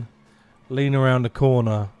 15, lean around the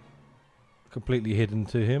corner, completely hidden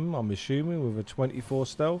to him, I'm assuming, with a 24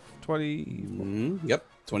 stealth. 20. Yep,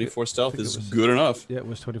 24 stealth is good enough. Yeah, it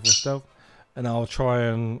was 24 stealth. And I'll try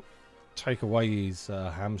and take away his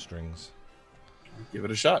hamstrings. Give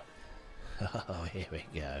it a shot. Oh, here we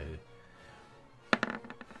go.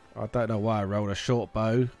 I don't know why I rolled a short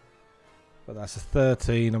bow, but that's a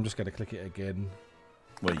 13. I'm just going to click it again.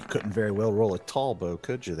 Well, you couldn't very well roll a tall bow,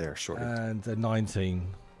 could you there, Shorty? And a 19.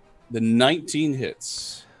 The 19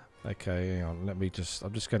 hits. Okay, hang on. I'm just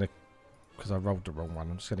going to, because I rolled the wrong one,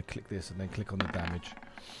 I'm just going to click this and then click on the damage.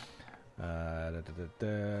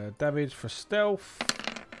 Damage for stealth.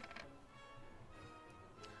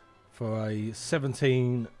 For a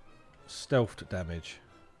 17 stealth damage.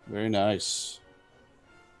 Very nice.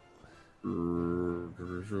 Okay.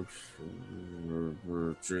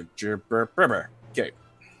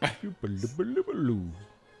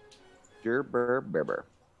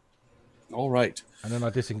 All right. And then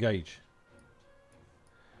I disengage.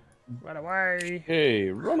 Run away.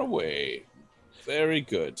 Hey, run away. Very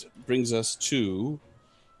good. Brings us to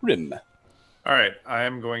Rhimb. All right, I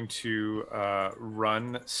am going to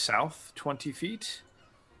run south 20 feet.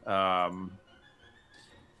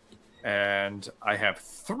 And I have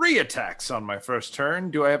 3 attacks on my first turn.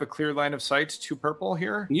 Do I have a clear line of sight to purple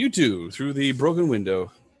here? You do, through the broken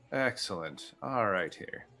window. Excellent. All right,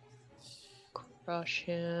 here. Crush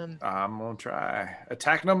him. I'm going to try.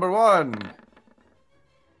 Attack number 1.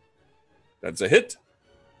 That's a hit.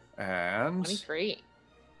 And 23.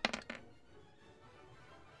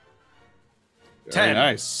 10. Very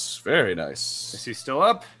nice. Very nice. Is he still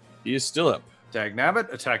up? He is still up.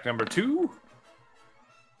 Dagnabbit, attack number 2.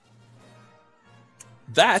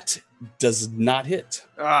 That does not hit.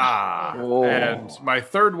 And my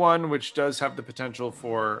third one, which does have the potential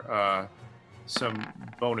for some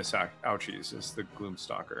bonus ouchies, is the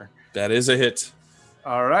Gloomstalker. That is a hit.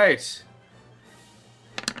 All right.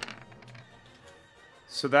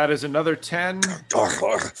 So that is another 10.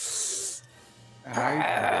 Falls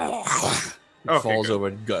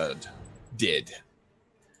over good. Dead.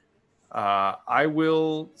 I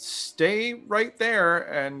will stay right there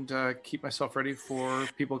and keep myself ready for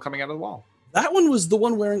people coming out of the wall. That one was the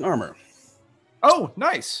one wearing armor. Oh,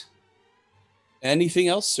 nice. Anything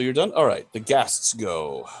else? So you're done? All right. The ghasts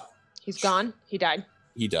go. He's gone. He died.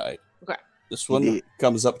 He died. Okay. This one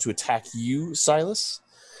comes up to attack you, Silas.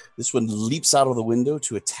 This one leaps out of the window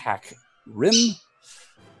to attack Rhimb.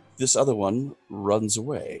 This other one runs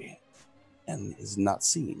away and is not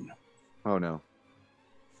seen. Oh, no.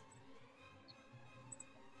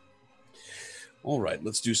 All right,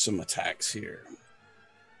 let's do some attacks here.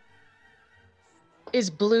 Is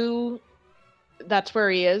blue? That's where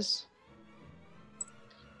he is.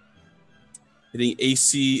 Hitting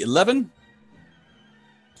AC 11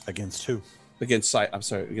 Against who? against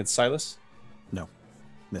against Silas, No.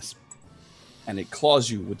 Miss. and it claws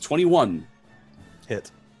you with 21.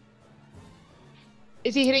 Hit.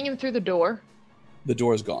 Is he hitting him through the door? The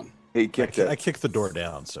door is gone. He kicked it. I kicked the door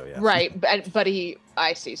down, so yeah. Right, but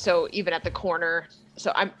I see. So even at the corner,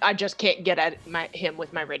 so I just can't get at him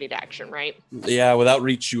with my ready to action, right? Yeah, without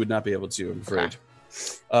reach, you would not be able to, I'm afraid.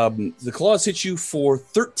 The claws hit you for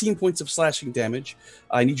 13 points of slashing damage.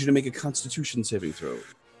 I need you to make a Constitution saving throw.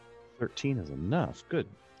 13 is enough. Good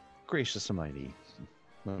gracious almighty.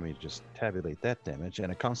 Let me just tabulate that damage.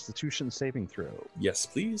 And a Constitution saving throw. Yes,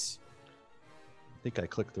 please. I think I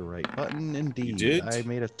clicked the right button. Indeed. You did. I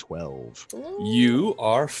made a 12. You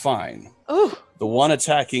are fine. Oh, The one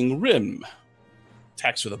attacking Rhimb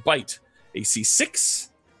attacks with a bite. AC 6.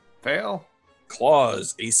 Fail.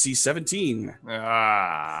 Claws. AC 17.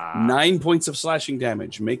 9 points of slashing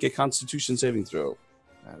damage. Make a Constitution saving throw.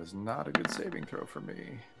 That is not a good saving throw for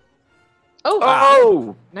me.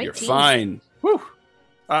 Oh! 19. You're fine. Whew.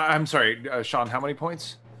 I'm sorry, Sean, how many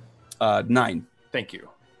points? 9. Thank you.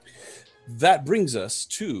 That brings us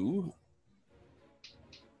to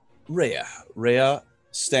Rhea. Rhea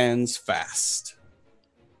stands fast.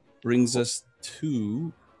 Brings us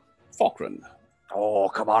to Falkrunn. Oh,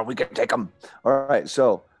 come on, we can take him. All right,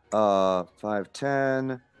 so 5,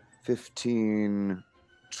 10, 15,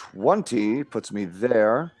 20 puts me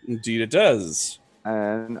there. Indeed it does.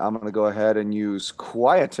 And I'm going to go ahead and use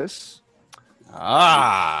Quietus.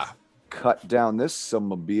 Ah! Cut down this son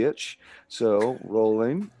of a bitch. So,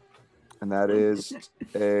 rolling. And that is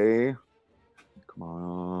a... Come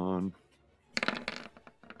on.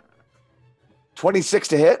 26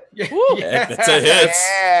 to hit. Yeah, that's a hit.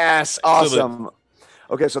 Yes, awesome.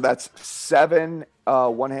 Okay, so that's 7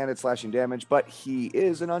 one-handed slashing damage, but he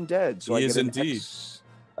is an undead, so He I is get indeed.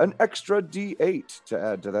 an extra D8 to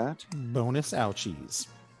add to that. Bonus ouchies.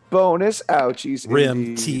 Bonus ouchies. Rhimb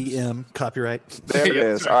indeed. TM copyright. There it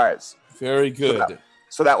is. All right. Very good.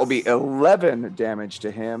 So that will be 11 damage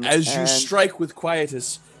to him. As you and- strike with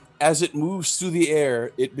Quietus, as it moves through the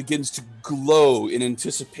air, it begins to glow in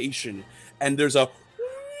anticipation, and there's a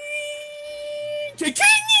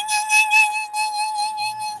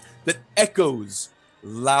that echoes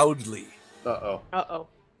loudly, Uh-oh. Uh-oh.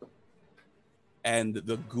 and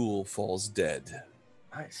the ghoul falls dead.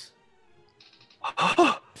 Nice.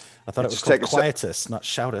 I thought it was Just called take a sec- quietus, not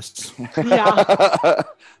shoutus.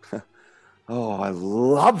 Yeah. Oh, I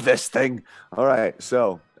love this thing. All right.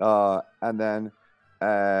 So, and then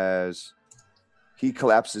as he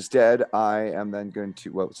collapses dead, I am then going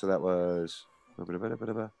to, well, so that was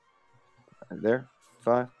there,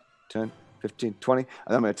 5, 10, 15, 20.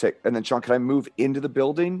 And I'm going to take, and then Sean, can I move into the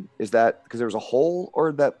building? Is that because there was a hole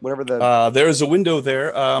or that, whatever the. There is a window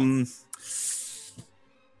there.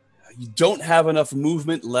 You don't have enough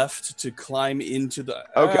movement left to climb into the.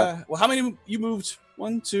 Okay. Well, how many you moved?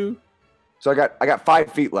 1, 2. So I got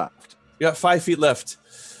 5 feet left. You got 5 feet left.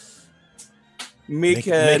 Make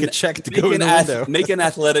a check to go in the window. Make an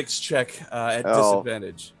athletics check at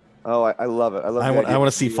disadvantage. Oh, I love it. I love. I want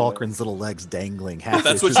to see Falkrunn's little legs dangling If halfway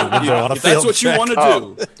that's through what the you, window on a if that's failed what you check. want to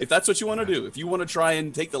Oh. do, if that's what you want to do, if you want to try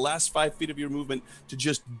and take the last 5 feet of your movement to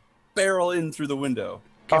just barrel in through the window.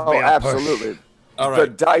 Oh, absolutely. All The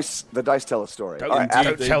right. dice tell a story. All right,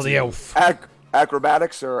 Don't tell the elf.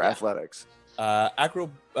 acrobatics or athletics?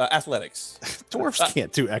 Athletics. Dwarfs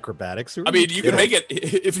can't do acrobatics. Who I are mean, you can kidding? make it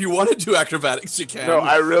if you want to do acrobatics. You can. No,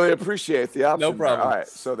 I really appreciate the option. No there. problem. All right,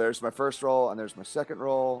 so there's my first roll, and there's my second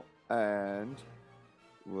roll, and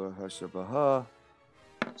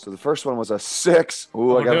so the first one was a 6.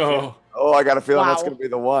 Ooh, I got a feeling that's Wow. going to be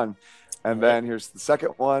the one. And then here's the second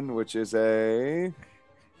one, which is a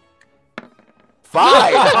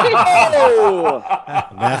 5. Oh!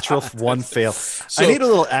 Natural 1 fail. I need a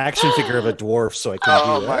little action figure of a dwarf so I can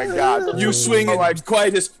Oh do my that. God! You swing Oh, it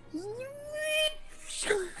quiet as.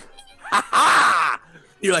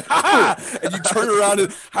 You're like, ha ha! And you turn around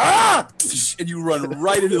and, ha! And you run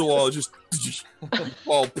right into the wall, just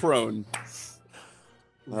fall prone.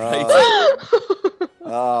 Right?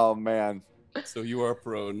 Oh man! So you are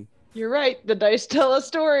prone. You're right. The dice tell a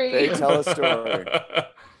story. They tell a story.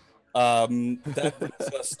 That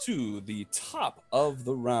brings us to the top of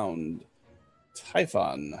the round.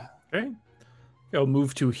 Typhon. Okay. I'll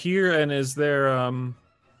move to here, and is there do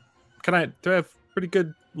I have pretty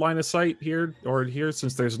good line of sight here or here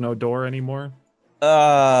since there's no door anymore?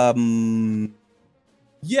 Yeah,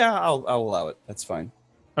 I'll allow it. That's fine.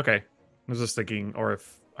 Okay. I was just thinking, or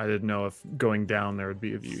if I didn't know if going down there would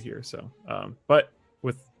be a view here. So but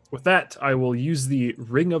with that, I will use the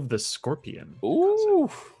Ring of the Scorpion. Ooh.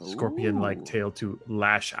 Scorpion-like tail to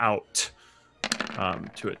lash out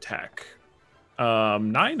to attack.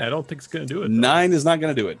 9, I don't think it's going to do it. Though. 9 is not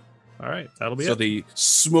going to do it. All right, that'll be So it. the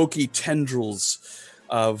smoky tendrils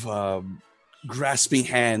of grasping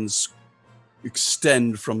hands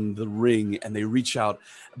extend from the ring, and they reach out.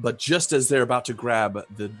 But just as they're about to grab,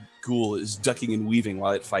 the ghoul is ducking and weaving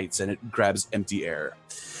while it fights, and it grabs empty air.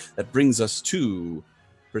 That brings us to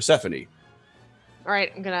Persephone. All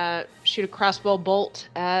right, I'm gonna shoot a crossbow bolt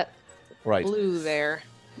at Right. blue there.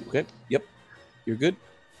 Okay. Yep. You're good.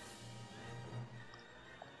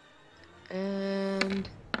 And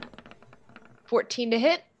 14 to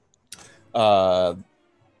hit. That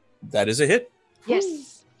is a hit.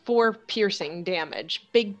 Yes. 4 piercing damage.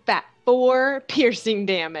 Big fat 4 piercing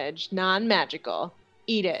damage. Non-magical.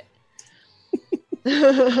 Eat it.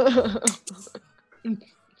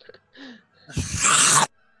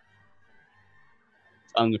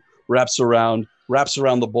 Tongue wraps around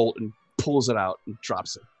the bolt and pulls it out and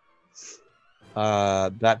drops it. I'll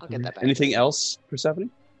get that back. Anything else, Persephone?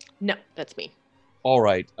 No, that's me. All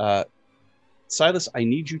right. Silas, I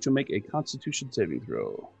need you to make a Constitution saving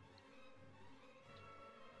throw.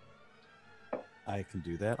 I can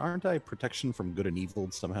do that. Aren't I protection from good and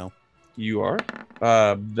evil somehow? You are.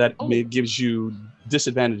 That gives you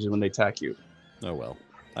disadvantages when they attack you. Oh well,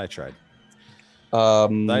 I tried.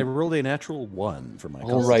 Um, I rolled a natural 1 for my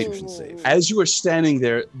All right. Constitution save. As you are standing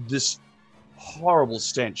there, this horrible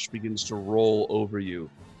stench begins to roll over you,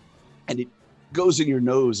 and it goes in your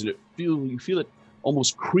nose, and you feel it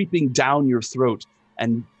almost creeping down your throat,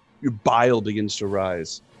 and your bile begins to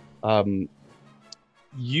rise.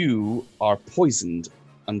 You are poisoned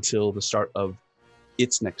until the start of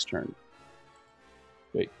its next turn.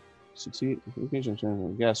 Wait, 16?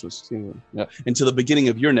 Gas was 16. No, until the beginning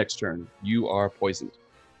of your next turn, you are poisoned.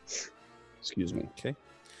 Excuse me. Okay.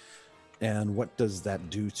 And what does that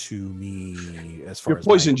do to me as far You're as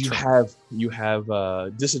poisoned. my You have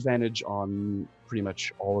disadvantage on pretty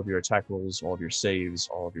much all of your attack rolls, all of your saves,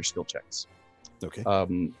 all of your skill checks. Okay.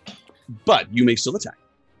 But you may still attack.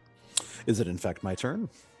 Is it in fact my turn?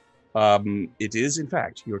 It is in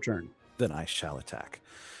fact your turn. Then I shall attack.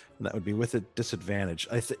 And that would be with a disadvantage.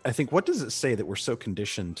 I think, what does it say that we're so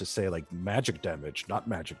conditioned to say like magic damage, not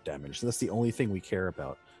magic damage? That's the only thing we care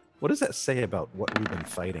about. What does that say about what we've been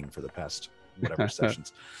fighting for the past whatever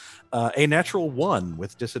sessions? A natural 1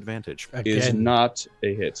 with disadvantage is not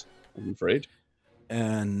a hit, I'm afraid.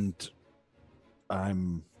 And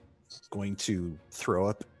I'm going to throw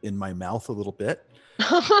up in my mouth a little bit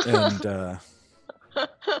and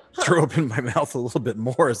throw up in my mouth a little bit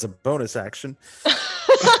more as a bonus action.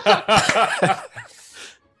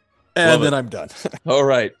 And then I'm done. All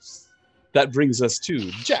right. That brings us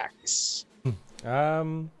to Jax.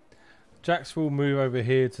 Jax will move over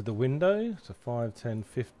here to the window. So 5, 10,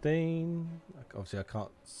 15. Obviously, I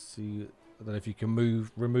can't see. I don't know if you can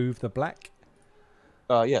remove the black.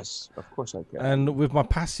 Yes, of course I can. And with my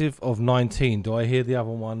passive of 19, do I hear the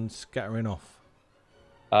other one scattering off?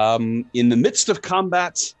 In the midst of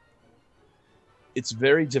combat, it's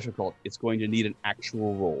very difficult. It's going to need an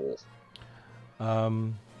actual roll.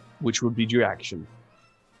 Which would be your action.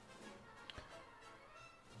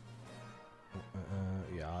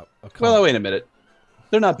 Yeah, I can't. Well, wait a minute.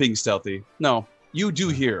 They're not being stealthy. No, you do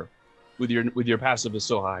hear, with your passive is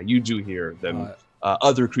so high, you do hear them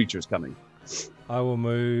other creatures coming. I will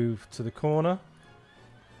move to the corner.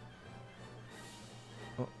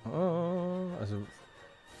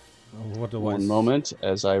 One moment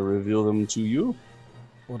as I reveal them to you.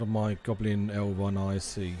 What do my goblin L1 eyes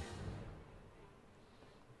see?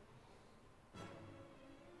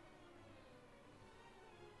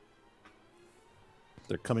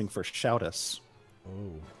 They're coming for shout us.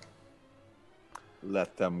 Oh.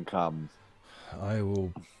 Let them come. I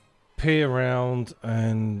will peer around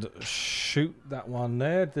and shoot that one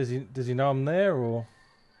there. Does he know I'm there, or?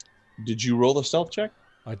 Did you roll a stealth check?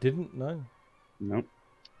 I didn't. No. No.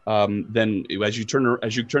 Then as you turn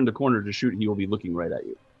the corner to shoot, he will be looking right at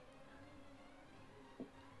you.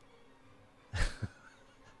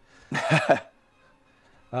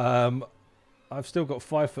 I've still got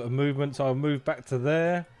 5 foot of movement, so I'll move back to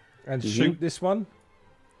there and shoot this one.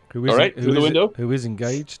 Through the window. Who is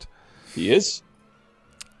engaged? He is.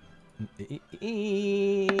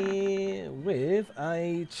 With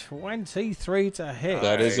a 23 to hit.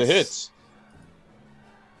 That is a hit.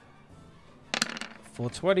 For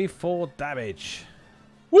 24 damage.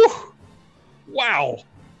 Woo! Wow.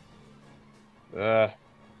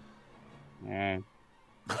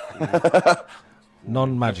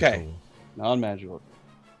 Non-magical. Okay. Non-magical.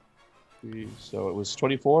 So it was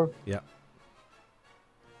 24? Yeah.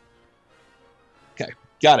 Okay,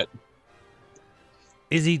 got it.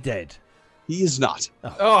 Is he dead? He is not.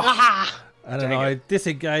 Oh, Ah! And then Dang I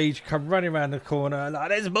disengage, come running around the corner, like,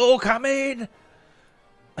 there's more coming!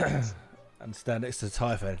 And stand next to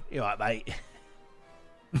Typhon. You all right,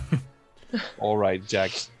 mate? All right,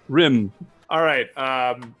 Jax. Rhimb. all right.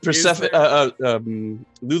 Persephone.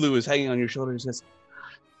 Lulu is hanging on your shoulder and says,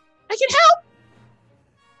 I can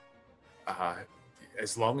help.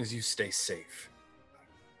 As long as you stay safe.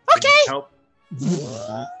 Okay. Can you help?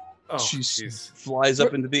 Oh, she jeez. flies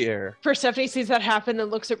up into the air. Persephone sees that happen and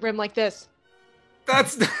looks at Rhimb like this.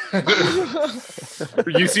 That's. You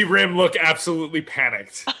see Rhimb look absolutely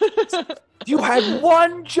panicked. You had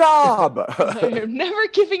one job. I am never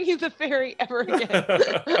giving you the fairy ever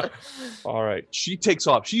again. All right. She takes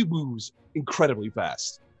off. She moves incredibly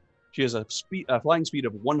fast. She has a flying speed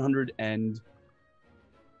of 100 and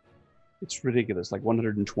it's ridiculous, like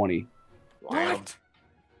 120. What?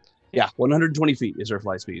 Yeah, 120 feet is her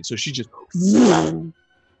fly speed. So she just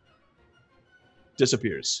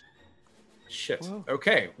disappears. Shit. Whoa.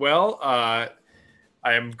 Okay. Well,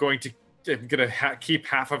 I'm going to keep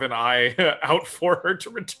half of an eye out for her to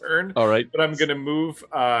return. All right. But I'm going to move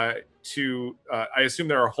to. I assume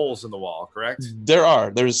there are holes in the wall, correct? There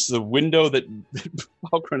are. There's the window that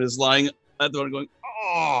Falkrunn is lying at the one going,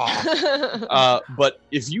 oh. But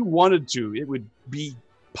if you wanted to, it would be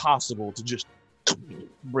possible to just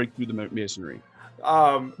break through the masonry.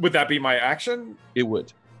 Would that be my action? It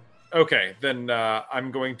would. Okay, then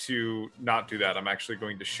I'm going to not do that. I'm actually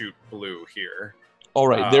going to shoot blue here. All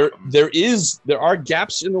right. There are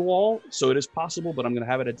gaps in the wall, so it is possible, but I'm going to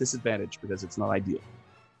have it at disadvantage because it's not ideal.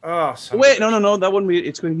 Oh, Wait, no. That wouldn't be.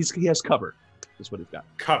 It's going. He has cover. That's what he's got.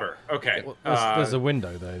 Cover. Okay. Well, there's a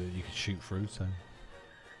window there that you can shoot through. So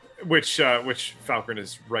Which Falkrunn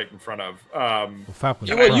is right in front of. well, Falcon's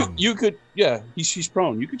Well, prone. you could. Yeah, he's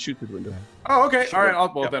prone. You could shoot through the window. Oh, okay. Sure. All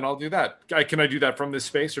right. Yep. Then I'll do that. Can I do that from this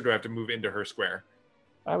space, or do I have to move into her square?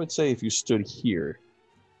 I would say if you stood here,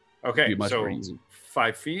 Okay. it'd be much So more easy.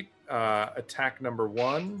 5 feet. Attack number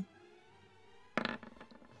 1.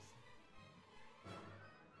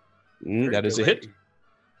 That is a hit.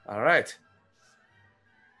 All right.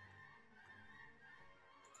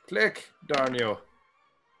 Click, darn you.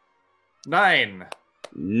 9.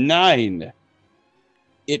 9.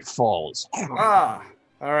 It falls. Ah.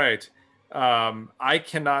 All right. I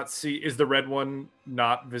cannot see. Is the red one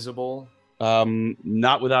not visible?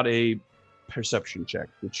 Not without a perception check,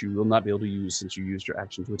 which you will not be able to use since you used your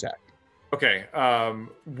action to attack. Okay.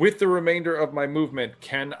 With the remainder of my movement,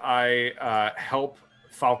 can I help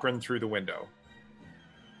Falkrunn through the window?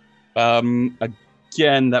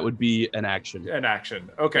 Again, that would be an action. An action.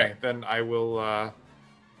 Okay, Yeah. then I will.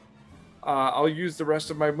 I'll use the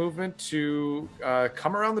rest of my movement to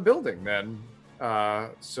come around the building. Then,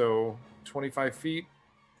 so 25 feet.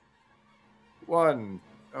 1.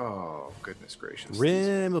 Oh goodness gracious!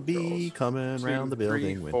 Rhimb will be These coming Two, round the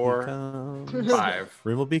building three, when four, he comes. 5.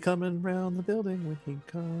 Rhimb will be coming round the building when he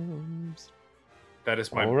comes. That is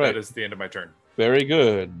my. All right. That is the end of my turn. Very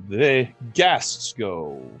good. The ghasts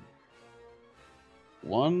go.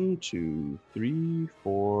 1, 2, 3,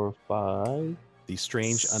 4, 5. These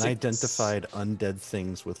strange, 6. unidentified, undead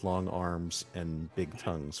things with long arms and big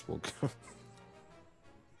tongues will go.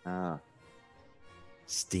 Ah,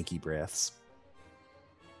 Stinky breaths.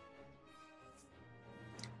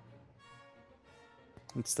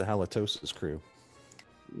 It's the Halitosis crew.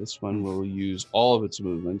 This one will use all of its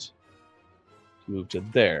movement to move to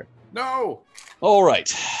there. No. All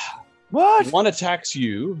right. what? One attacks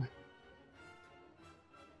you.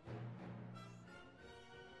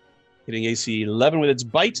 Hitting AC 11 with its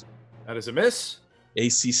bite, That is a miss.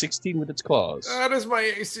 AC 16 with its claws. That is my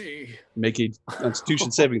AC. Make a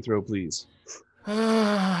Constitution saving throw, please.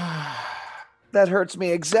 That hurts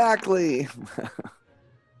me exactly.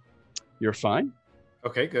 You're fine,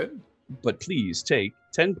 Okay, good. but please take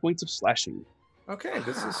 10 points of slashing. Okay,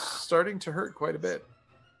 this is starting to hurt quite a bit.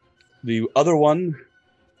 The other one,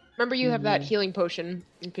 Remember, you have that healing potion.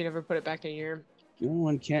 If you never put it back in your. the other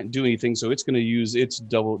one can't do anything, so it's going to use its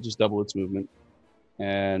double its movement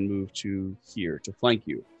and move to here to flank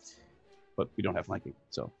you. But we don't have flanking,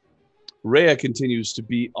 so Rhea continues to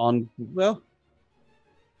be on. Well,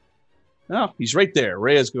 no, he's right there.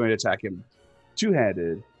 Rhea's going to attack him,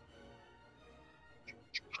 two-handed.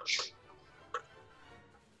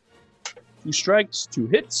 2 strikes, 2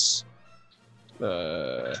 hits.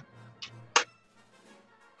 Okay.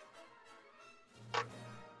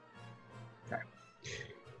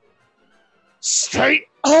 Straight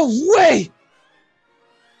away.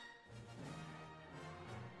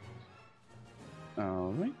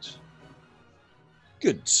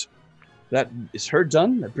 Good. That is her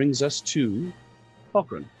done. That brings us to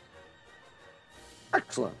Falkrunn.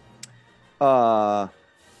 Excellent. All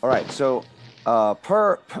right. So,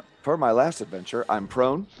 per my last adventure, I'm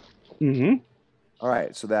prone. Mm-hmm. All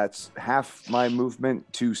right. So that's half my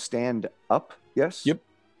movement to stand up. Yes. Yep.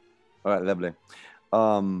 All right. Lovely.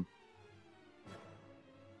 I'm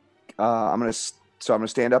gonna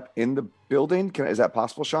stand up in the building. Is that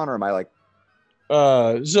possible, Sean, or am I like?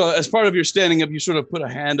 So as part of your standing up, you sort of put a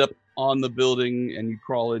hand up on the building and you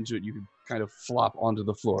crawl into it. You can kind of flop onto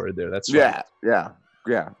the floor right there. That's fine.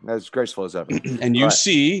 Yeah. As graceful as ever. And you Right.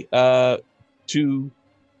 see two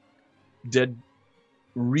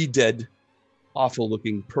re-dead,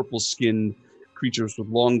 awful-looking, purple-skinned creatures with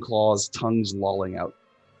long claws, tongues lolling out.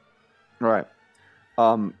 All right.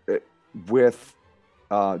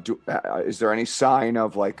 Is there any sign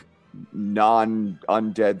of like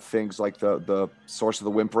non-undead things like the source of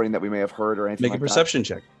the whimpering that we may have heard or anything Make like a perception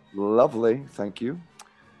check. that? Lovely. Thank you.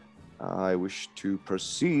 I wish to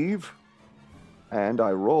perceive, and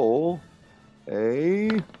I roll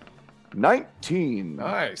a 19.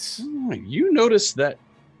 Nice. You notice that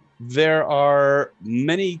there are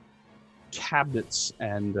many cabinets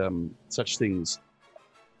and such things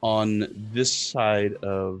on this side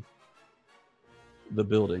of the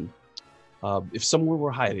building. If someone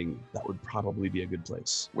were hiding, that would probably be a good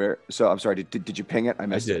place. Where? So I'm sorry. Did you ping it? I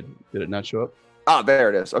missed it. Did it not show up? Ah, there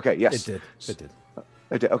it is. Okay. Yes. It did.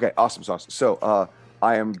 It did. Okay. Awesome. So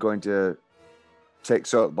I am going to take.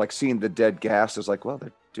 So like seeing the dead gas is like, well,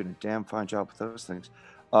 they're doing a damn fine job with those things.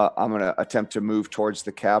 I'm going to attempt to move towards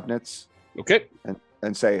the cabinets. Okay.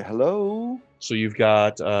 And say hello. So you've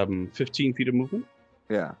got 15 feet of movement.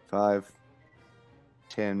 Yeah. 5,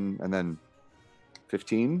 10, and then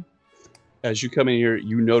 15. As you come in here,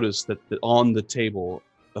 you notice that on the table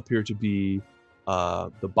appear to be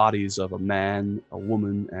the bodies of a man, a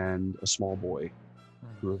woman, and a small boy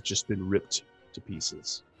who have just been ripped to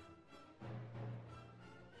pieces.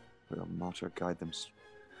 Will Malta guide them?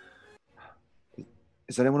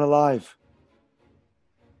 Is anyone alive?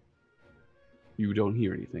 You don't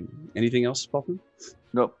hear anything. Anything else, Falkrunn?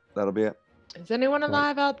 Nope. That'll be it. Is anyone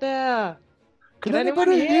alive out there? Can Can anyone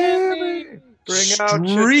anybody hear me? Bring out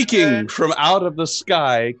Streaking from out of the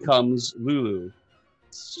sky comes Lulu.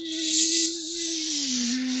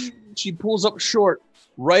 She pulls up short,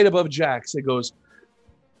 right above Jax. It goes,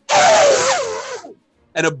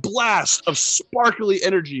 and a blast of sparkly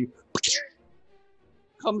energy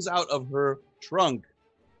comes out of her trunk.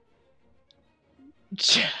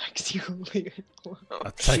 Jax, you leave it alone.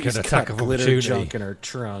 I take an She's attack got of glitter opportunity. junk in her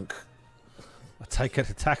trunk. I take an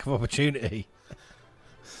attack of opportunity.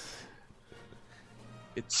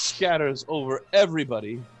 It scatters over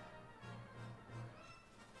everybody.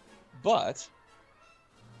 But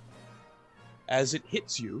as it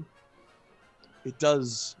hits you, it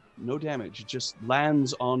does no damage. It just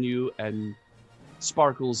lands on you and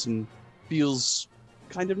sparkles and feels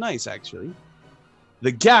kind of nice, actually.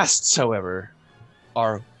 The ghasts, however,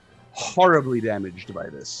 are horribly damaged by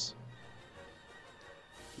this.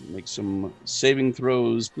 Make some saving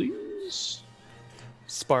throws, please.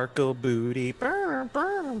 Sparkle booty, burr,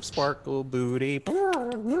 burr, sparkle booty.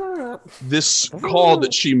 Burr, burr. This call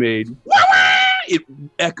that she made, it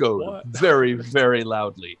echoed very, very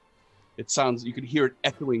loudly. It sounds, you can hear it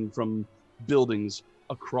echoing from buildings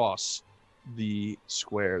across the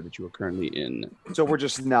square that you are currently in. So we're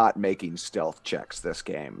just not making stealth checks this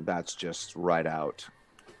game. That's just right out.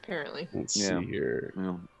 Apparently. Let's Yeah. see here.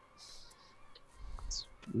 Yeah.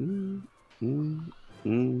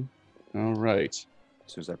 All right.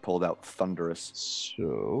 As soon as I pulled out Thunderous.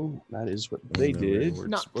 So that is what they did.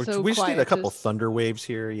 Not so We just need a couple quiet. thunder waves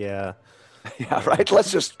here. Yeah. Yeah, right.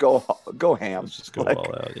 Let's just go ham. Let's just go Like-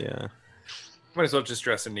 all out. Yeah. Might as well just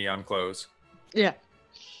dress in neon clothes. Yeah.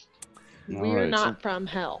 All We're right, not from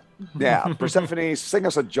hell. Yeah, Persephone, sing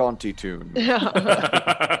us a jaunty tune.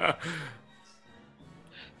 Yeah.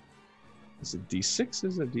 Is it D6?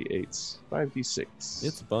 Is it D8s? 5D6.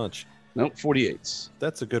 It's a bunch. Nope, 48s.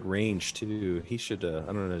 That's a good range too. He should. I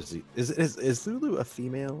don't know. Is Lulu a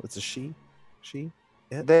female? It's a she. She.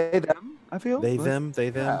 It? They, them, I feel. They them. They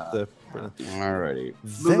them. Yeah. Alrighty.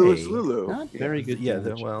 Lulu They. is Lulu. Not very good. Yeah.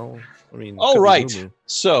 damage. Well, I mean. All could be right. Lulu.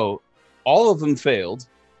 So all of them failed.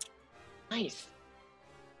 Nice.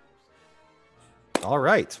 All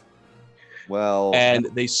right. Well, And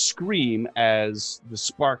they scream as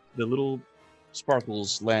the little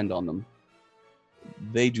sparkles land on them.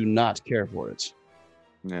 They do not care for it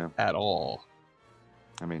yeah, at all.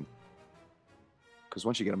 I mean, because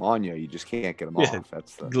once you get them on you, you just can't get them Yeah. off.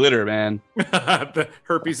 That's the. Glitter, man. The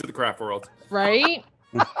herpes of the craft world. Right?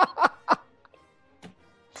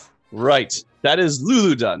 Right. That is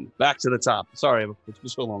Lulu done. Back to the top. Sorry, it took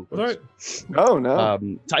so long. All right. Oh no.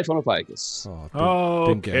 Typhon Ophiacus.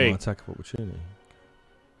 Didn't get my Okay. attack of opportunity.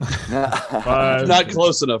 5, Not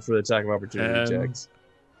close enough for the attack of opportunity, 10. Jax.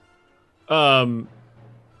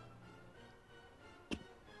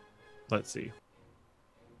 Let's see.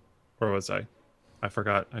 Where was I? I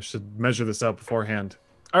forgot. I should measure this out beforehand.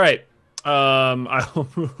 All right. I'll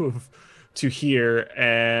move to here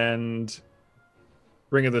and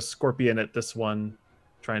Ring of the Scorpion at this one.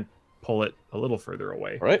 Try and pull it a little further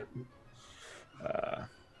away. All right.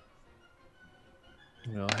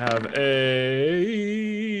 We'll have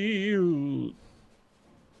a.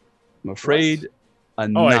 I'm afraid a I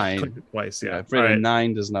 9. clicked it twice. Yeah. I'm afraid All a right.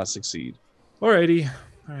 9 does not succeed. Alrighty.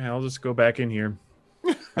 All right. I'll just go back in here.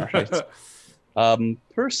 All right.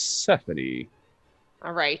 Persephone.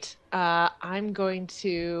 All right. I'm going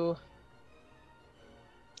to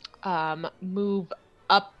move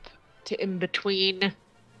up to in between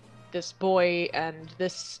this boy and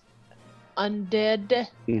this undead.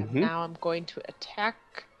 And Mhm. now I'm going to attack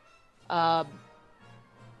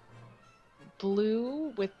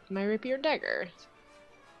blue with my rapier and dagger.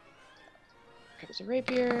 There's a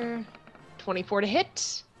rapier. 24 to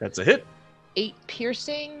hit. That's a hit. 8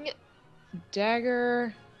 piercing.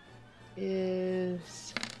 Dagger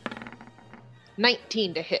is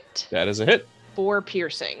 19 to hit. That is a hit. 4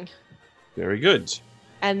 piercing. Very good.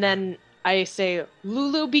 And then I say,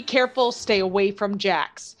 Lulu, be careful. Stay away from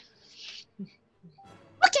Jax.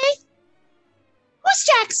 Okay. Who's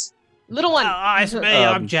Jax? Little one. Oh, it's me.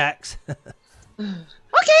 I'm Jax.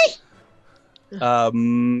 Okay.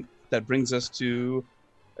 That brings us to,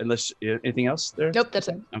 unless anything else there? Nope, that's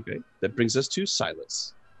it. Okay. That brings us to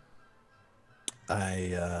Silas.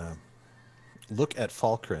 I look at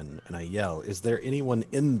Falkrunn and I yell, "Is there anyone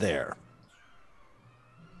in there?"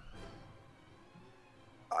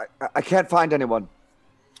 I can't find anyone.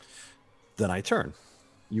 Then I turn.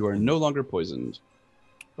 You are no longer poisoned.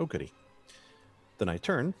 Oh, goody. Then I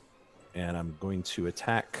turn, and I'm going to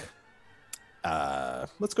attack.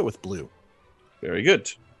 Let's go with blue. Very good.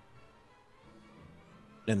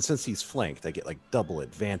 And since he's flanked, I get like double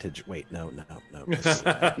advantage. Wait, no.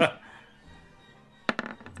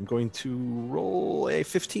 I'm going to roll a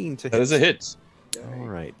 15 to hit. That is a hit. All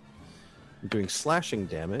right. I'm doing slashing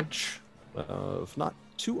damage of not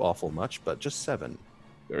too awful much, but just 7.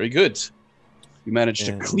 Very good. You managed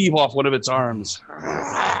to And- cleave off one of its arms.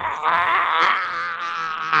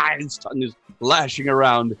 Its tongue is lashing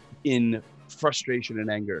around in frustration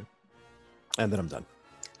and anger. And then I'm done.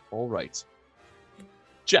 All right.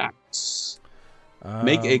 Jax,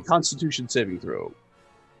 make a Constitution saving throw.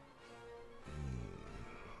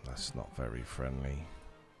 That's not very friendly.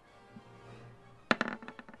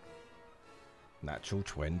 Natural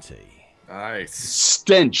 20. Nice.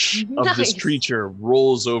 Stench of this Nice. creature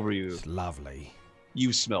rolls over you. It's lovely.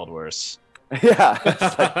 You smelled worse.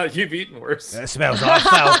 Yeah. You've eaten worse. It smells like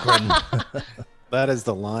Falkrunn. That is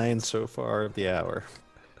the line so far of the hour.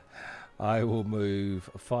 I will move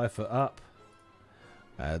 5 foot up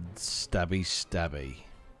and stabby.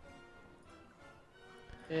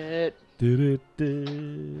 It, Come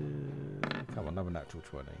on, another natural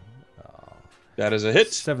 20. Oh, That is a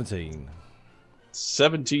hit. 17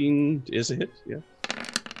 17 is a hit. Yeah.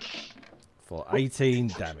 for 18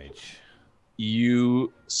 damage.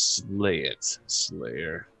 You slay it,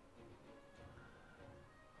 Slayer.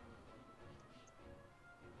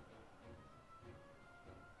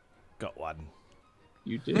 Got one.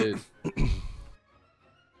 You did.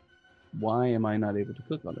 Why am I not able to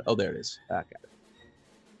click on it? Oh, there it is. I got it.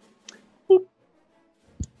 Boop.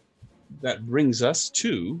 That brings us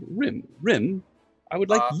to Rhimb. Rhimb, I would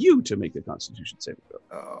like you to make a Constitution saving throw.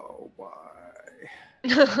 Oh, why?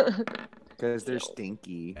 Because they're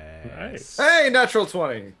stinky. Nice. Hey, natural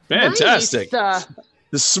 20. Fantastic. Nice.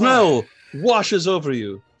 The smell washes over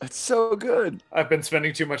you. That's so good. I've been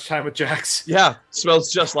spending too much time with Jax. Yeah,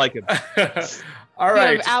 smells just like him. All You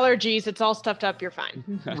right. have allergies. It's all stuffed up. You're fine.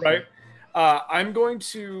 Right. I'm going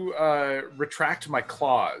to retract my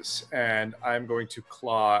claws, and I'm going to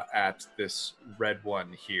claw at this red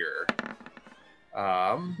one here.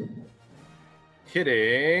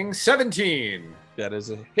 Hitting 17. That is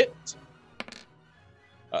a hit.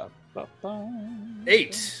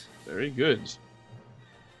 8. Very good.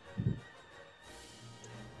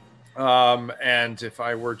 And if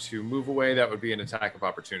I were to move away, that would be an attack of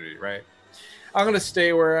opportunity, right? I'm going to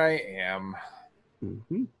stay where I am.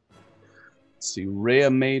 Mm-hmm. Let's see, Rhea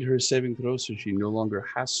made her saving throw, so she no longer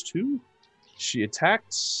has to. She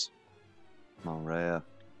attacks. Maria.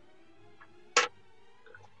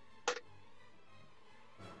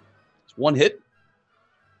 It's one hit.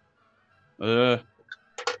 Got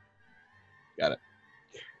it.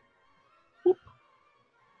 Whoop.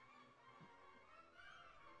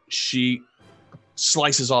 She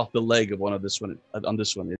slices off the leg of one of this one on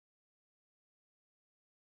this one.